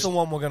what? That's the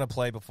one we're going to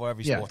play before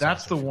every sports. Yeah,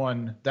 that's the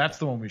one. That's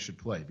the one we should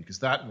play because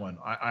that one,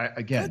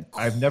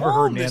 I've never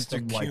heard an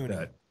anthem like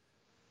that.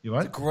 You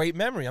what? It's a great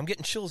memory. I'm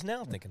getting chills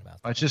now thinking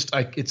about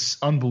that. It's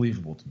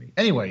unbelievable to me.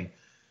 Anyway,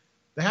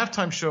 the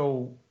halftime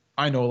show.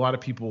 I know a lot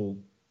of people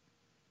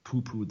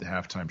poo-pooed the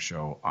halftime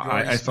show.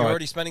 You're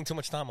already spending too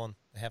much time on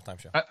the halftime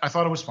show. I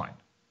thought it was fine.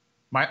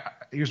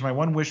 Here's my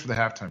one wish for the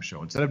halftime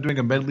show. Instead of doing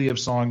a medley of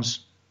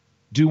songs,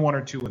 do one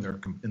or two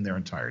in their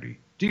entirety.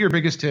 Do your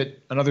biggest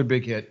hit, another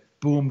big hit,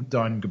 boom,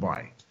 done,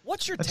 goodbye.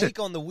 What's your take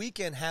on The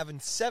Weeknd having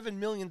 $7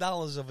 million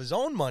of his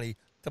own money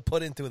to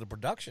put into the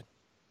production?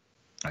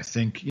 I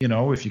think, if the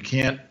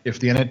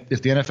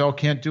NFL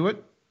can't do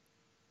it,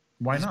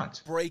 why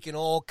not? Breaking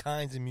all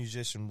kinds of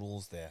musician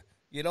rules there.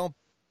 You don't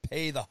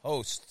pay the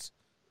hosts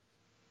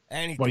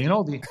anything.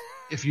 Well, the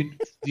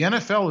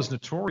NFL is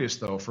notorious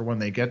though for when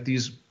they get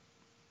these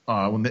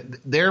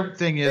their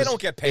thing is they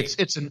don't get paid.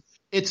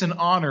 It's an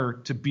honor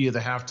to be the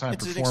halftime performer.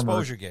 It's an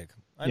exposure gig.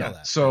 I know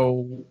that.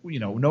 So,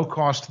 no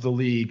cost to the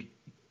league.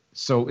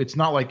 So it's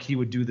not like he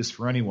would do this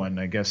for anyone.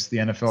 I guess the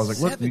NFL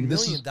is like, look, $7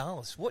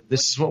 million.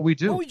 This is what we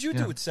do. What would you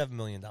do with $7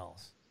 million?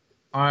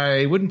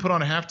 I wouldn't put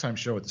on a halftime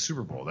show at the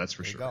Super Bowl. That's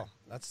for sure. Go.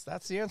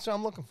 That's the answer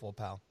I'm looking for,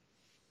 pal.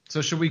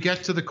 So should we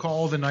get to the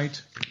call of the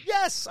night?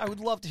 Yes, I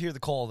would love to hear the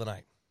call of the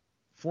night.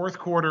 Fourth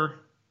quarter.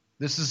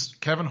 This is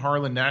Kevin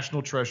Harlan,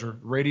 national treasure,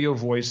 radio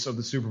voice of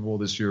the Super Bowl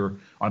this year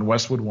on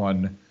Westwood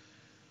One.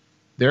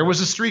 There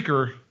was a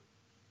streaker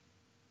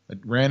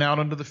that ran out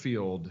onto the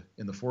field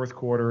in the fourth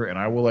quarter, and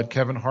I will let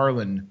Kevin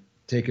Harlan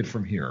take it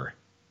from here.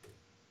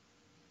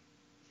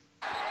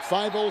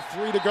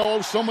 5:03 to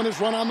go. Someone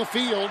has run on the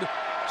field.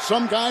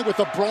 Some guy with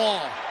a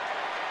bra.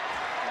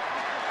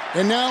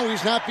 And now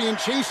he's not being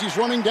chased. He's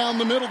running down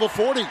the middle of the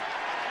 40.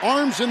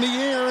 Arms in the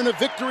air in a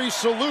victory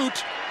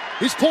salute.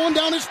 He's pulling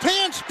down his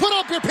pants. Put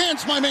up your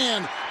pants, my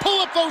man.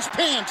 Pull up those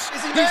pants.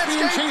 He's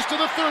being chased to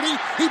the 30.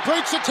 He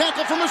breaks a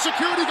tackle from a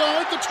security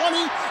guard. The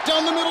 20,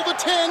 down the middle, the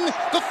 10,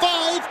 the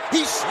 5.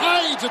 He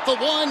slides at the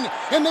 1,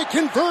 and they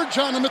converge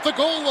on him at the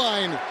goal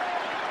line.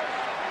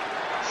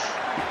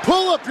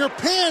 Pull up your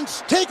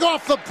pants, take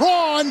off the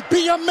bra, and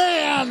be a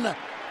man.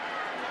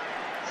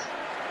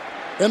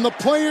 And the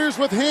players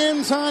with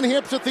hands on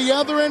hips at the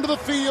other end of the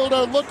field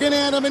are looking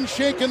at him and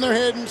shaking their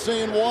head and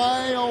saying,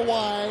 why, oh,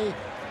 why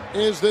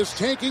is this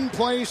taking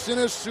place in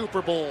a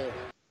Super Bowl?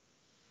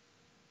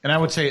 And I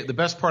would say the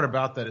best part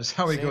about that is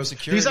how he goes,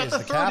 he's at the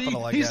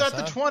 30, he's at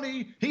the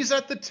 20, he's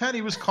at the 10.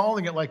 He was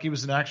calling it like he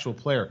was an actual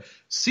player.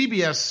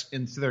 CBS,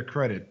 and to their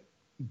credit,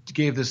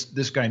 gave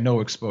this guy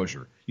no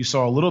exposure. You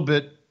saw a little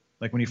bit,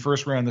 like when he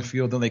first ran the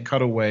field, then they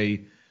cut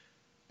away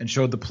and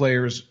showed the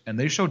players, and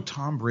they showed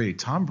Tom Brady.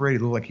 Tom Brady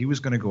looked like he was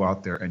going to go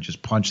out there and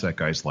just punch that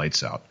guy's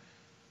lights out.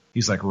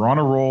 He's like, we're on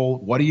a roll.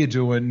 What are you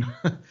doing?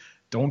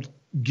 Don't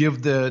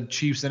give the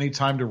Chiefs any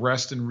time to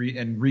rest and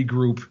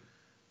regroup.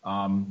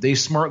 They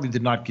smartly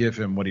did not give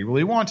him what he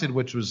really wanted,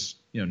 which was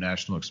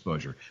national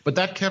exposure. But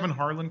that Kevin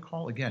Harlan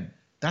call, again,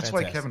 that's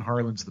Fantastic. Why Kevin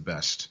Harlan's the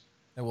best.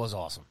 It was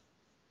awesome.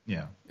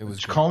 Yeah. It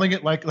was calling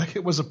it like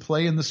it was a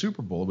play in the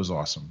Super Bowl. It was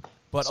awesome.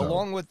 But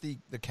along with the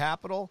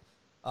Capitol,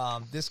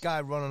 this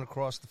guy running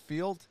across the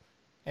field,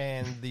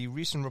 and the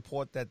recent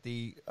report that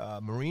the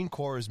Marine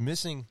Corps is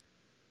missing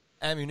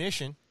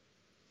ammunition,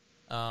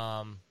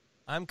 I'm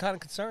kind of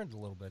concerned a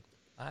little bit.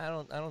 I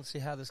don't see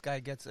how this guy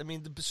gets. I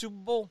mean, the Super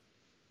Bowl,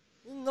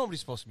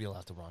 nobody's supposed to be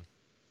allowed to run.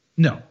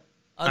 No,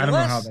 I don't know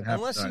how that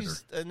happens. Unless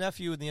he's a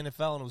nephew in the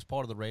NFL and it was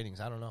part of the ratings.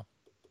 I don't know.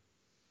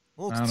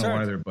 I don't know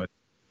either,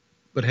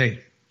 but hey,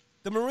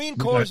 the Marine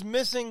Corps is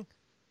missing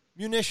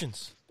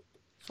munitions.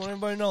 Just want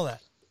everybody to know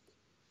that.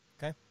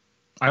 Okay.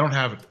 I don't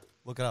have it.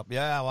 Look it up.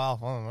 Yeah, well,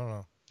 I don't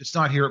know. It's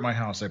not here at my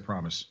house, I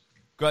promise.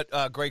 Good,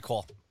 great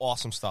call.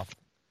 Awesome stuff.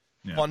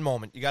 fun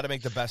moment. You got to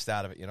make the best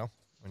out of it,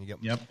 when you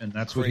get Yep, and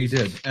that's what he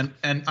did. And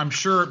I'm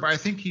sure, but I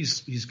think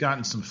he's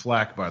gotten some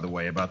flack, by the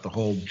way, about the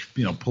whole,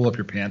 pull up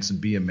your pants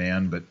and be a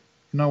man. But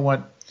you know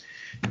what?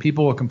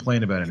 People will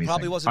complain about anything.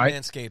 Probably wasn't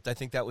manscaped. I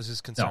think that was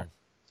his concern. No,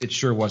 it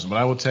sure wasn't. But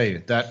I will tell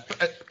you that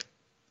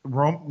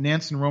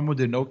Nance and Romo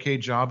did an okay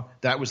job.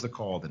 That was the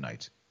call of the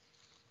night.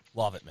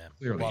 Love it, man.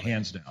 Clearly,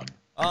 hands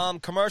down.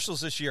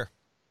 Commercials this year.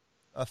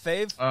 A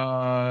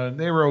fave?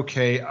 They were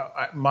okay.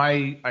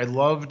 I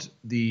loved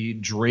the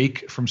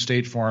Drake from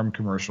State Farm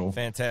commercial.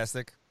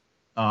 Fantastic.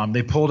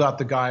 They pulled out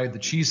the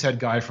cheesehead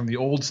guy from the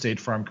old State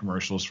Farm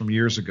commercials from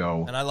years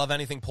ago. And I love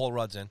anything Paul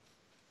Rudd's in.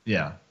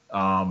 Yeah.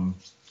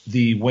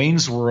 The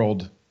Wayne's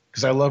World,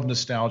 because I love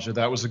nostalgia.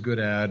 That was a good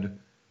ad.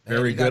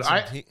 Very good.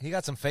 He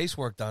got some face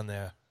work done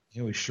there.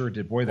 He sure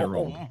did. Boy, they're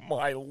old. Oh,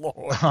 my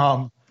Lord.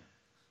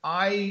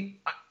 I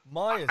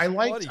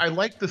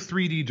liked the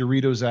 3D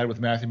Doritos ad with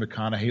Matthew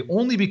McConaughey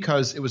only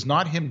because it was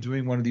not him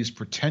doing one of these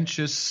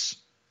pretentious,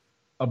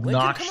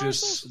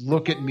 obnoxious,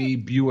 look at me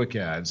Buick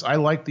ads. I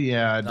liked the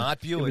ad.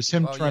 Not Buick. It was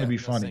him trying to be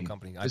funny.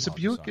 Is it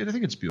Buick? I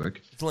think it's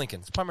Buick. It's Lincoln.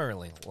 It's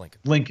primarily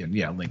Lincoln. Lincoln.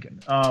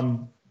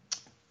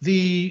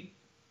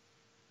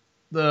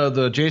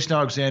 The Jason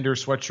Alexander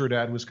sweatshirt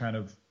ad was kind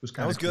of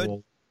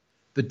cool.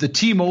 Good. The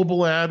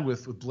T-Mobile ad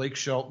with Blake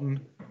Shelton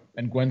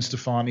and Gwen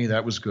Stefani,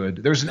 that was good.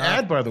 There's an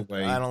ad, by the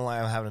way. I don't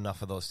have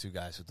enough of those two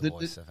guys with the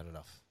voice. I've had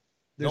enough.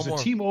 There's a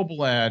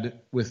T-Mobile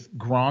ad with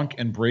Gronk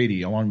and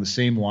Brady along the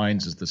same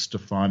lines as the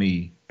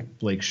Stefani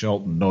Blake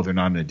Shelton. No, they're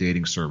not in a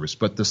dating service.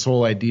 But this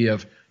whole idea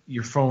of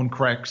your phone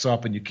cracks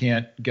up and you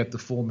can't get the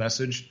full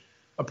message.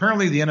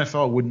 Apparently the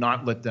NFL would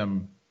not let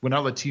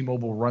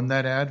T-Mobile run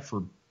that ad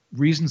for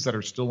reasons that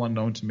are still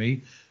unknown to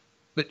me.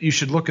 But you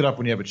should look it up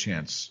when you have a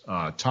chance.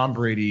 Tom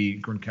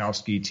Brady,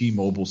 Gronkowski,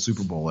 T-Mobile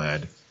Super Bowl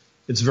ad.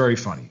 It's very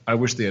funny. I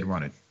wish they had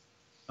run it.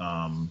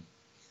 The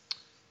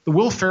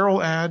Will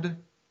Ferrell ad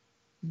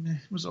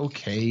was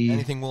okay.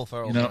 Anything Will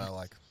Ferrell I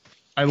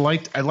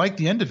like. I liked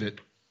the end of it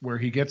where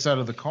he gets out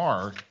of the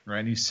car, right?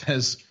 And he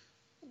says,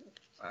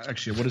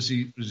 actually, what does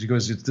he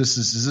goes,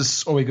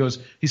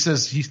 he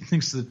says he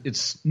thinks that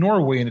it's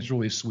Norway and it's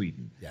really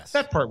Sweden. Yes.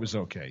 That part was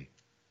okay.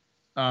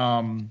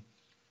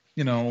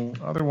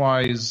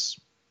 Otherwise,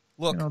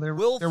 look, there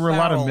were a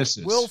lot of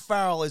misses. Will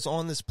Ferrell is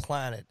on this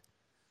planet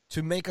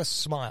to make us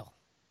smile.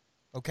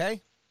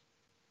 Okay?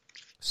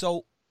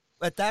 So,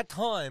 at that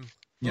time,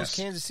 those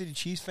Kansas City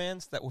Chiefs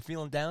fans that were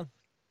feeling down,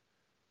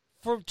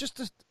 for just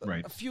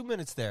a few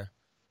minutes there,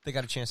 they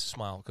got a chance to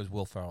smile because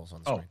Will Ferrell's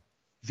on the screen.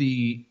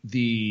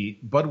 The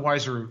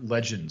Budweiser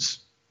legends,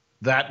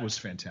 that was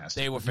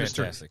fantastic. They were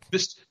fantastic.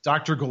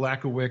 Dr.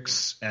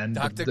 Galakowicz and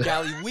Dr.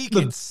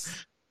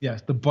 Galliweekins.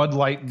 Yes, the Bud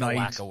Light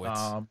Knight.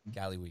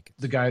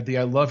 The guy, the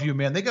I Love You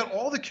Man. They got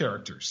all the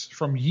characters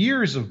from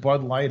years of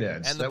Bud Light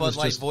ads. And the Bud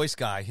Light voice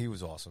guy, he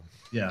was awesome.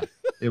 Yeah,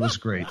 it was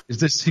great.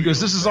 He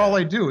goes, this is all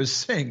I do is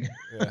sing.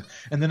 Yeah.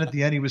 And then at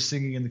the end, he was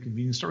singing in the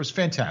convenience store. It was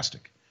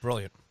fantastic.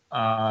 Brilliant.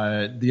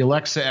 The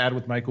Alexa ad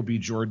with Michael B.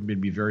 Jordan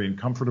made me very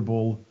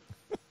uncomfortable.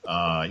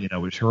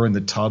 With her in the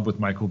tub with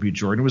Michael B.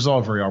 Jordan. It was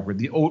all very awkward.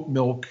 The oat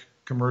milk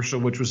commercial,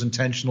 which was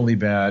intentionally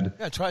bad.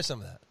 Yeah, try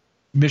some of that.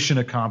 Mission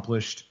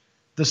accomplished.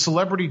 The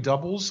Celebrity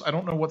Doubles, I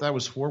don't know what that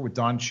was for with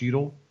Don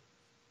Cheadle.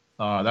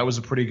 That was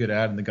a pretty good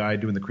ad, and the guy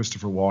doing the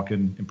Christopher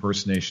Walken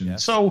impersonation.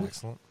 Yes, so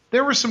excellent.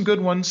 There were some good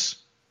ones.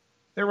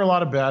 There were a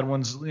lot of bad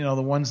ones.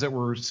 The ones that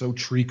were so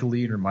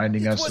treacly and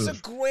reminding us of. It was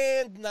a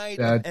grand night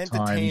of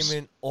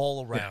entertainment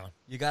all around.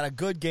 Yeah. You got a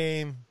good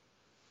game,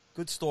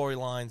 good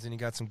storylines, and you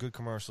got some good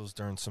commercials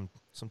during some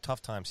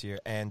tough times here.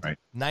 And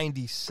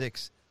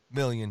 96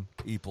 million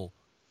people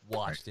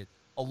watched it,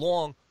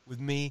 along with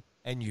me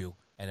and you.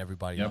 And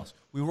everybody else.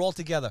 We were all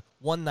together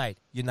one night,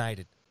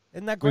 united.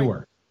 Isn't that great? We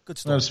were. Good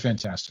stuff. That was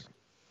fantastic.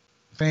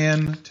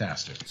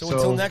 Fantastic. So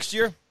until next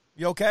year,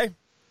 you okay?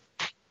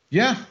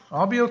 Yeah,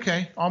 I'll be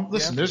okay.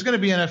 Listen, there's going to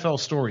be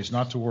NFL stories,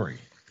 not to worry.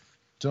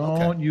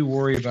 Don't you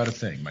worry about a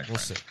thing, my friend. We'll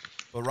see.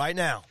 But right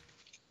now,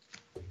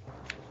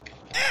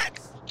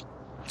 it's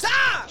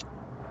time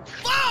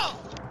for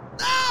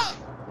the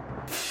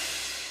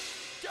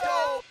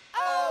Dope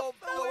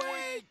of the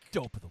Week.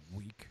 Dope of the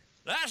Week.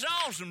 That's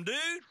awesome, dude.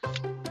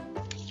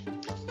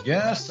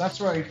 Yes,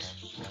 that's right.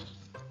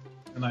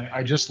 And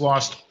I just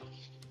lost.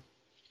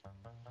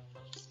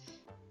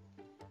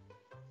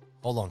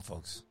 Hold on,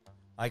 folks.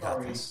 I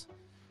got this.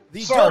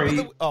 Sorry.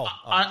 Dope of the,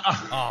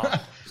 I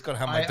was going to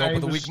have my Dope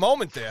of the Week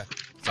moment there.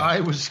 Sorry.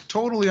 I was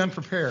totally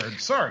unprepared.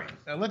 Sorry.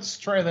 Let's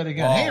try that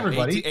again. Hey,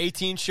 everybody.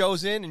 18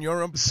 shows in, and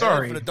you're unprepared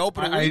Sorry. for the Dope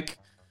of the Week.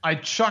 I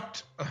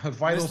chucked a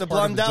vital Mr. part of the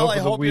Blundell, Dope I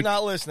of the hope Week. you're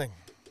not listening.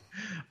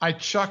 I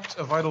chucked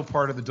a vital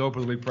part of the Dope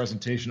of the Week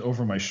presentation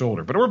over my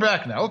shoulder. But we're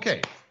back now.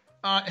 Okay.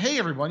 Hey,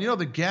 everyone.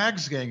 The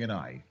Gags Gang and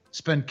I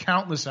spend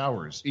countless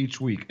hours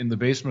each week in the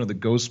basement of the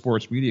Go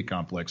Sports Media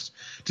Complex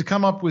to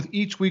come up with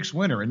each week's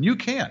winner. And you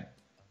can,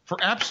 for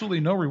absolutely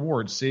no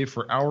reward save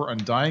for our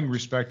undying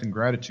respect and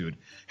gratitude,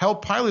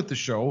 help pilot the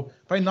show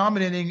by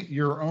nominating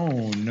your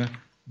own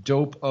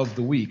Dope of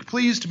the Week.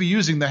 Pleased to be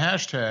using the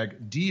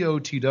hashtag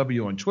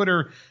DOTW on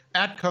Twitter,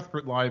 at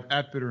Cuthbert Live,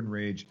 at Bitter and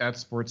Rage, at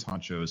Sports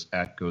Honchos,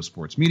 at Go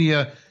Sports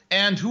Media.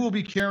 And who will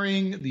be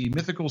carrying the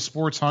mythical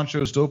Sports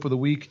Honchos Dope of the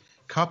Week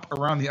cup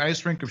around the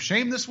ice rink of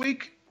shame this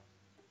week?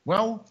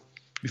 Well,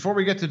 before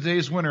we get to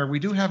today's winner, we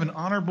do have an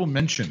honorable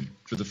mention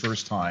for the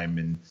first time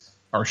in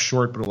our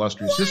short but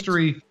illustrious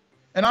history.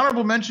 An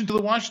honorable mention to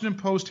the Washington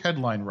Post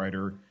headline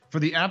writer for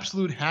the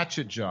absolute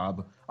hatchet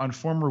job on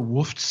former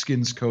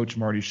Wolfskins coach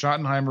Marty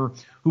Schottenheimer,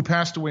 who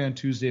passed away on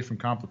Tuesday from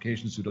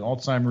complications due to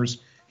Alzheimer's.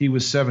 He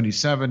was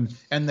 77,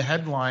 and the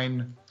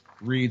headline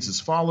reads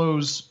as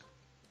follows.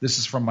 This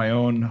is from my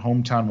own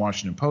hometown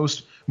Washington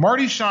Post.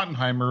 Marty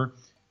Schottenheimer,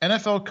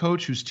 NFL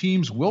coach whose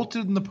teams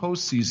wilted in the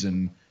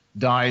postseason,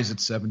 dies at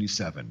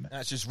 77.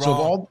 That's just wrong.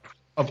 So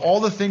of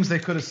all the things they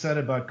could have said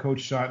about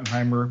Coach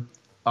Schottenheimer,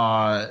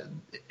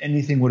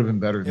 anything would have been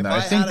better than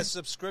that. If I had a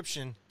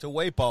subscription to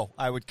Weipo,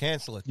 I would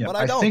cancel it, but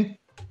I don't.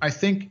 I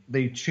think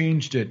they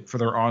changed it for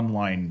their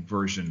online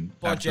version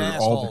after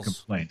all the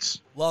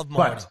complaints. Love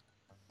Marty. But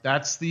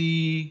that's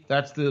the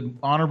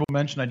honorable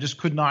mention. I just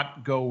could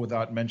not go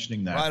without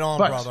mentioning that. Right on,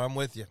 brother. I'm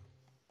with you.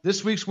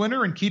 This week's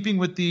winner, in keeping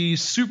with the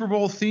Super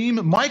Bowl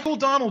theme, Michael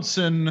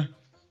Donaldson,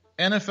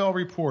 NFL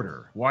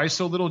reporter. Why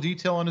so little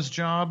detail on his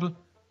job?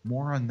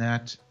 More on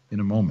that in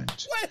a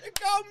moment. Way to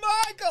go,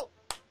 Michael!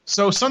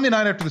 So Sunday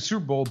night after the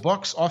Super Bowl,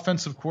 Bucs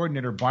offensive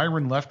coordinator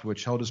Byron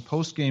Leftwich held his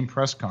post-game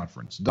press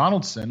conference.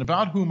 Donaldson,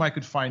 about whom I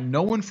could find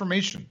no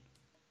information,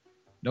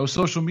 no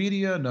social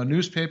media, no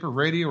newspaper,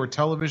 radio, or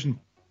television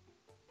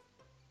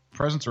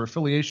presence or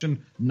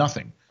affiliation,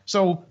 nothing.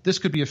 So this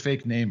could be a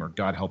fake name or,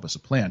 God help us, a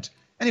plant.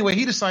 Anyway,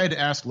 he decided to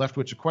ask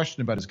Leftwich a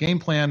question about his game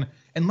plan,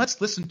 and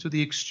let's listen to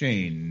the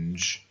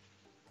exchange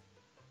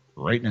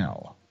right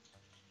now.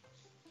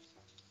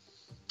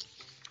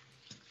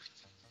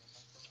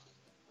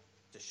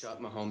 Shut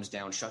Mahomes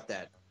down, shut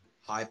that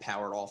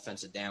high-powered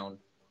offensive down.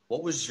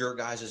 What was your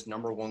guys'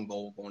 number one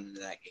goal going into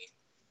that game?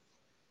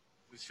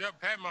 To shut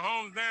Pat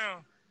Mahomes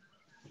down?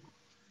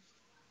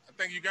 I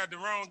think you got the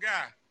wrong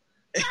guy.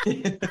 I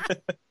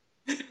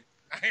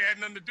ain't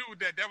had nothing to do with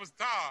that. That was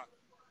Todd.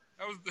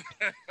 That was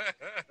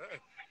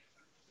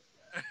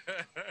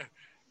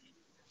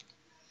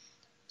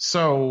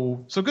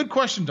So good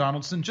question,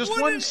 Donaldson.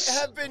 Wouldn't it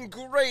have been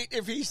great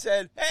if he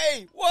said,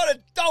 hey, what a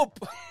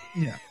dope.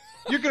 Yeah.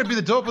 You're going to be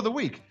the dope of the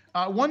week.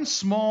 One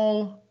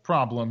small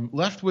problem.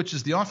 Leftwich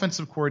is the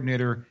offensive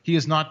coordinator. He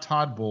is not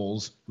Todd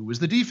Bowles, who is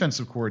the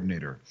defensive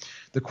coordinator.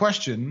 The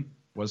question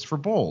was for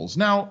Bowles.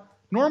 Now,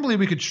 normally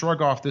we could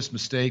shrug off this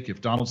mistake if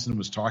Donaldson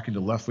was talking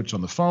to Leftwich on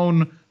the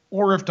phone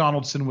or if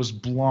Donaldson was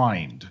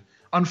blind.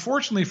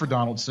 Unfortunately for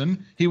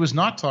Donaldson, he was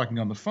not talking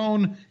on the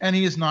phone, and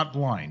he is not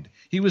blind.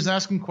 He was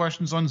asking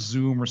questions on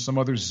Zoom or some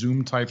other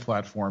Zoom-type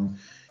platform.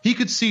 He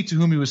could see to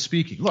whom he was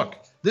speaking. Look,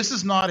 this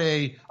is not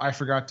a I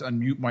forgot to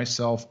unmute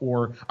myself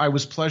or I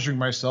was pleasuring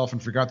myself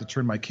and forgot to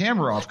turn my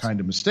camera off kind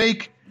of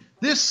mistake.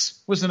 This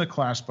was in a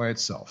class by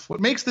itself. What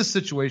makes this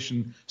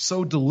situation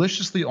so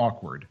deliciously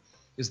awkward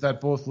is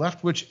that both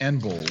Leftwich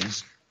and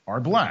Bowles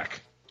are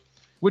black,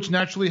 which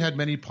naturally had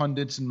many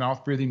pundits and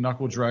mouth-breathing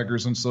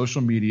knuckle-draggers on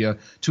social media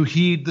to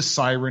heed the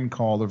siren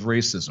call of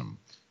racism.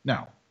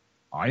 Now,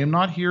 I am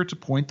not here to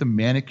point the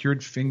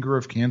manicured finger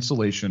of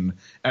cancellation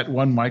at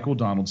one Michael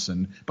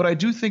Donaldson, but I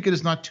do think it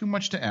is not too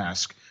much to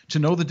ask to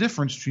know the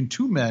difference between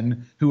two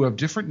men who have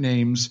different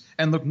names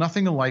and look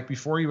nothing alike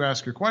before you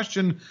ask your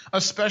question,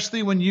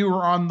 especially when you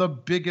are on the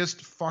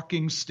biggest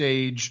fucking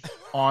stage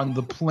on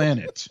the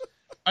planet.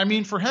 I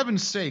mean, for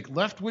heaven's sake,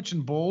 Leftwich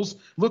and Bowles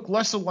look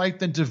less alike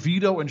than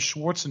DeVito and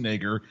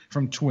Schwarzenegger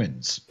from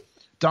Twins.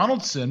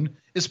 Donaldson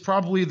is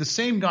probably the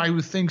same guy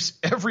who thinks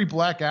every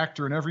black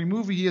actor in every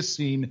movie he has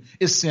seen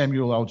is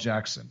Samuel L.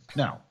 Jackson.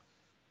 Now,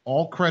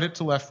 all credit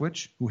to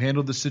Leftwich, who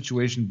handled the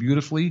situation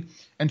beautifully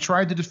and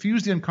tried to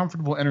diffuse the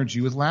uncomfortable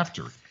energy with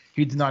laughter.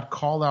 He did not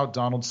call out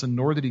Donaldson,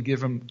 nor did he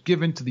give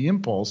in to the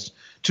impulse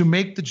to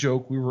make the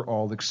joke we were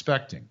all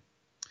expecting.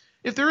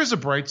 If there is a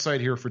bright side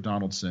here for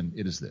Donaldson,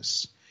 it is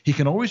this. He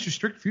can always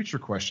restrict future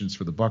questions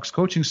for the Bucs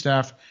coaching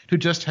staff to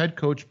just head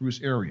coach Bruce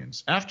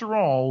Arians. After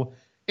all,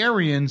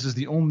 Arians is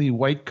the only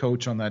white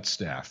coach on that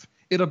staff.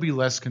 It'll be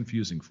less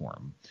confusing for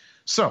him.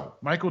 So,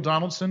 Michael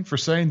Donaldson, for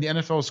setting the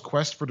NFL's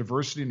quest for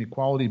diversity and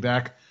equality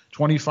back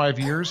 25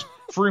 years,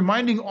 for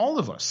reminding all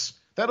of us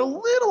that a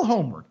little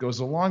homework goes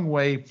a long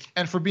way,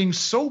 and for being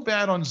so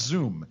bad on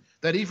Zoom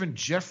that even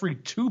Jeffrey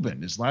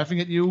Toobin is laughing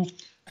at you,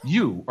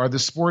 you are the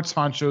Sports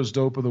Honchos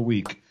Dope of the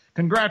Week.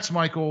 Congrats,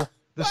 Michael.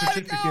 The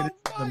certificate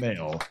is in the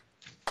mail.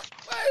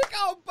 Way to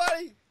go,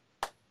 buddy.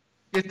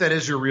 If that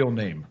is your real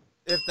name.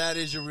 If that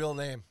is your real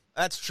name.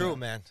 That's true,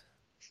 man.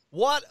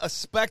 What a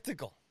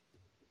spectacle.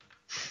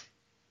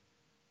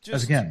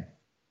 As again,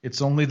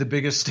 it's only the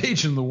biggest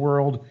stage in the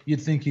world.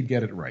 You'd think he'd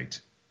get it right.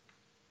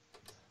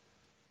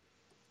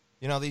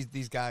 You know,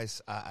 these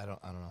guys, I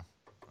don't know.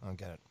 I don't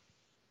get it.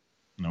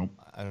 Nope.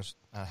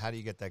 How do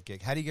you get that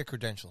gig? How do you get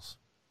credentials?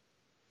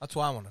 That's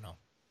what I want to know.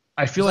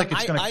 I feel like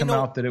it's going to come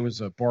out that it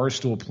was a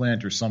Barstool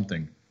plant or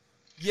something.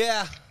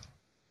 Yeah.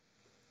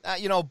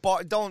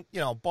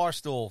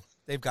 Barstool,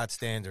 they've got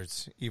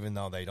standards, even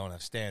though they don't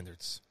have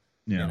standards.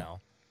 Yeah.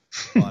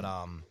 But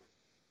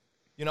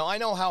I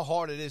know how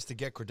hard it is to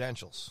get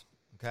credentials.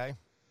 Okay,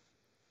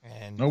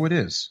 and it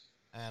is.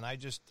 And I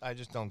just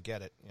don't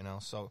get it.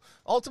 So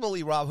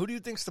ultimately, Rob, who do you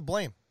think's to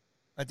blame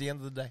at the end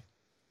of the day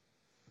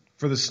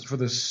for the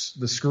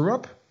screw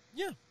up?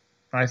 Yeah,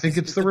 I think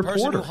it's the reporter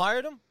person who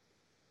hired him,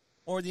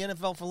 or the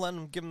NFL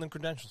for giving them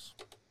credentials.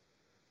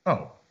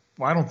 Oh,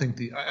 well, I don't think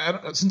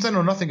since I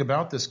know nothing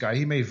about this guy,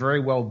 he may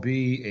very well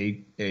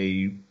be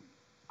a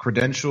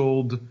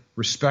credentialed,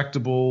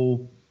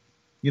 respectable,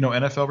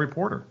 NFL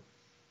reporter.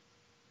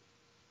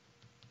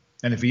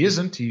 And if he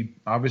isn't, he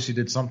obviously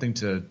did something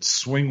to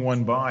swing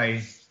one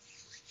by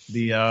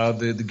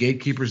the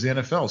gatekeepers of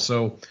the NFL.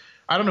 So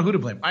I don't know who to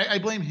blame. I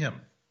blame him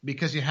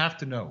because you have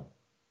to know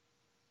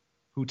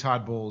who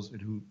Todd Bowles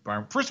and who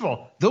Byron. First of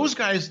all, those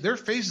guys, their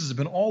faces have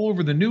been all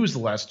over the news the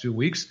last 2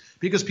 weeks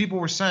because people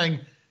were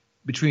saying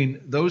between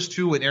those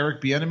two and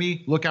Eric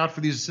Bieniemy, look out for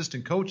these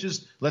assistant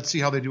coaches. Let's see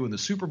how they do in the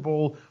Super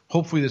Bowl.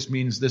 Hopefully this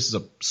means this is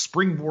a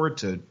springboard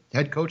to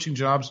head coaching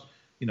jobs,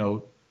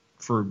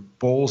 for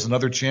Bowles,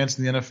 another chance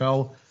in the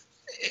NFL.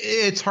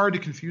 It's hard to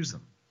confuse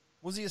them.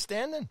 Was he a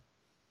stand-in?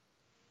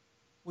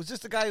 Was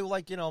this the guy who,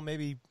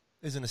 maybe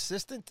is an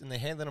assistant and they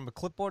handed him a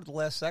clipboard at the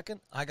last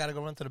second? I got to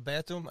go run to the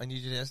bathroom. I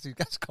need you to ask these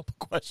guys a couple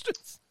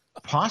questions.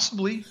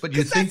 Possibly, but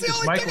you think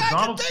this Michael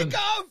Donaldson?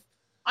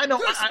 I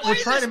know. We're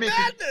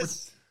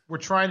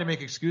trying to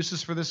make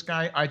excuses for this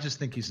guy. I just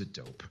think he's a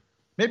dope.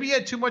 Maybe he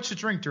had too much to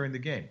drink during the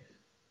game.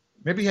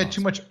 Maybe he had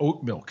too much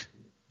oat milk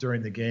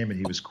during the game and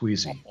he was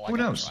queasy. Who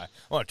knows? I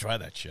want to try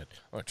that shit.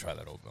 I want to try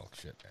that oat milk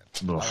shit,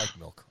 man. Ugh. I like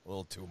milk a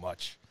little too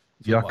much.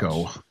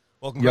 Yucko.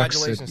 Well,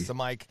 congratulations to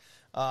Mike.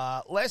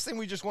 Last thing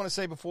we just want to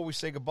say before we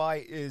say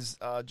goodbye is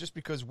just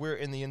because we're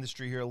in the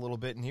industry here a little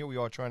bit, and here we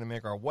are trying to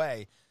make our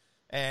way,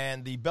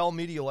 and the Bell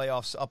Media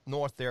layoffs up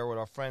north there with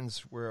our friends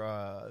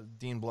where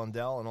Dean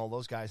Blundell and all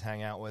those guys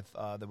hang out with,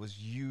 there was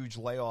huge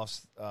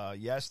layoffs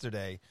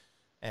yesterday.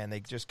 And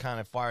they just kind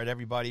of fired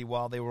everybody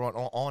while they were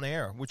on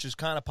air, which is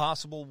kind of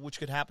possible, which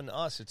could happen to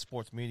us at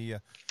Sports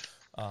Media,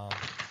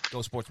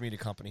 Go Sports Media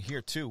Company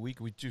here too. We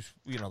just,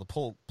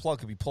 the plug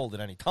could be pulled at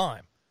any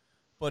time,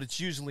 but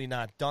it's usually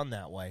not done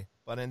that way.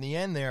 But in the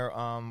end, there,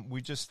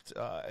 we just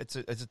it's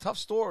a tough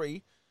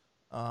story,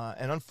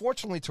 and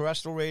unfortunately,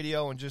 terrestrial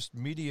radio and just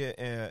media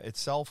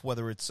itself,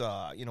 whether it's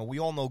we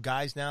all know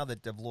guys now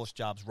that have lost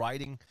jobs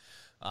writing.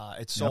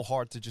 It's so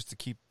hard to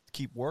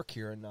keep work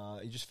here, and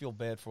you just feel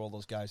bad for all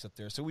those guys up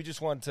there. So we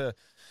just wanted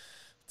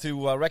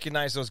to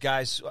recognize those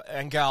guys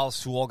and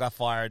gals who all got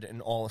fired,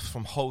 and all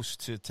from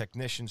hosts to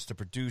technicians to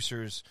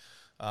producers,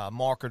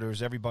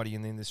 marketers, everybody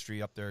in the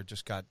industry up there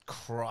just got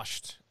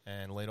crushed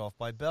and laid off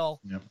by Bell.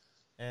 Yep.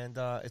 And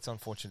it's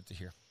unfortunate to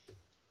hear.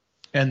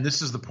 And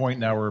this is the point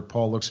now where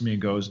Paul looks at me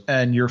and goes,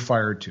 "And you're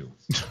fired too."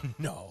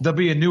 No, there'll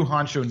be a new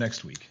honcho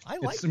next week. I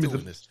like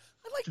doing this.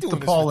 I like doing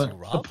this with you,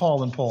 Rob. The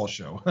Paul and Paul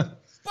show.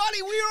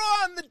 Buddy, we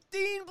are on the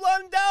Dean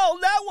Blundell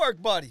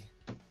Network, buddy.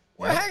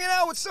 We're hanging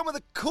out with some of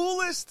the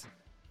coolest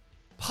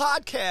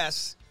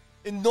podcasts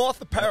in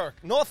North America.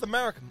 North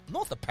America?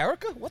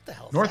 What the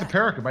hell is North that?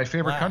 America, my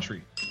favorite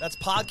country. That's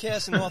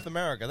podcasts in North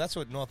America. That's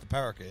what North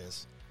America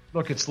is.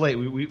 Look, it's late.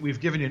 We've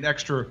given you an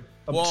extra,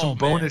 some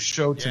bonus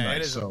show tonight.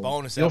 It is a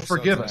bonus you'll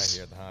forgive us.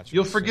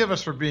 You'll forgive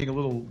us for being a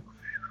little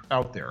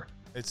out there.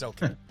 It's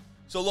okay.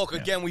 So, look,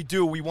 again,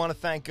 we want to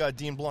thank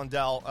Dean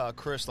Blundell,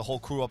 Chris, the whole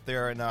crew up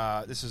there, and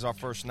this is our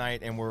first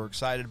night, and we're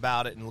excited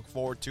about it and look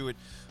forward to it.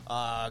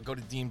 Go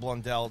to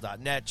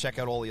deanblundell.net, check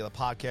out all the other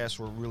podcasts.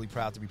 We're really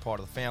proud to be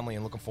part of the family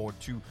and looking forward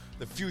to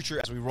the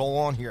future as we roll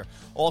on here.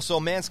 Also,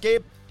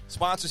 Manscaped,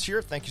 sponsors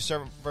here. Thank you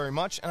so very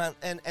much.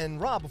 And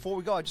Rob, before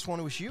we go, I just want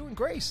to wish you and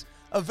Grace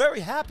a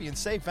very happy and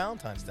safe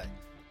Valentine's Day.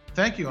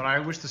 Thank you, and I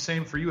wish the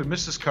same for you and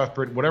Mrs.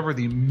 Cuthbert, whatever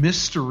the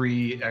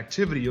mystery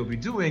activity you'll be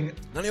doing.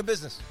 None of your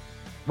business.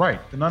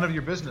 Right, the none of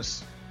your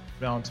business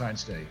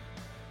Valentine's Day.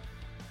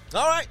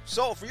 All right,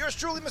 so for yours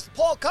truly, Mr.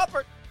 Paul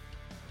Cuthbert,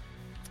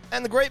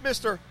 and the great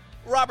Mr.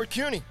 Robert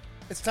Cuny,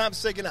 it's time to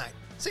say goodnight.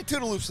 Say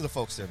toodaloops to the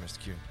folks there, Mr.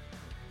 Cuny.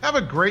 Have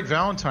a great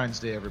Valentine's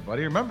Day,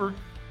 everybody. Remember,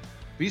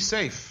 be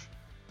safe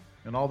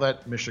and all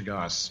that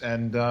mishigas.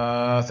 And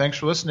thanks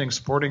for listening,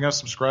 supporting us,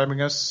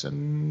 subscribing us,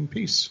 and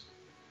peace.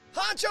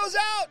 Honcho's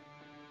out!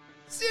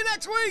 See you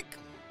next week!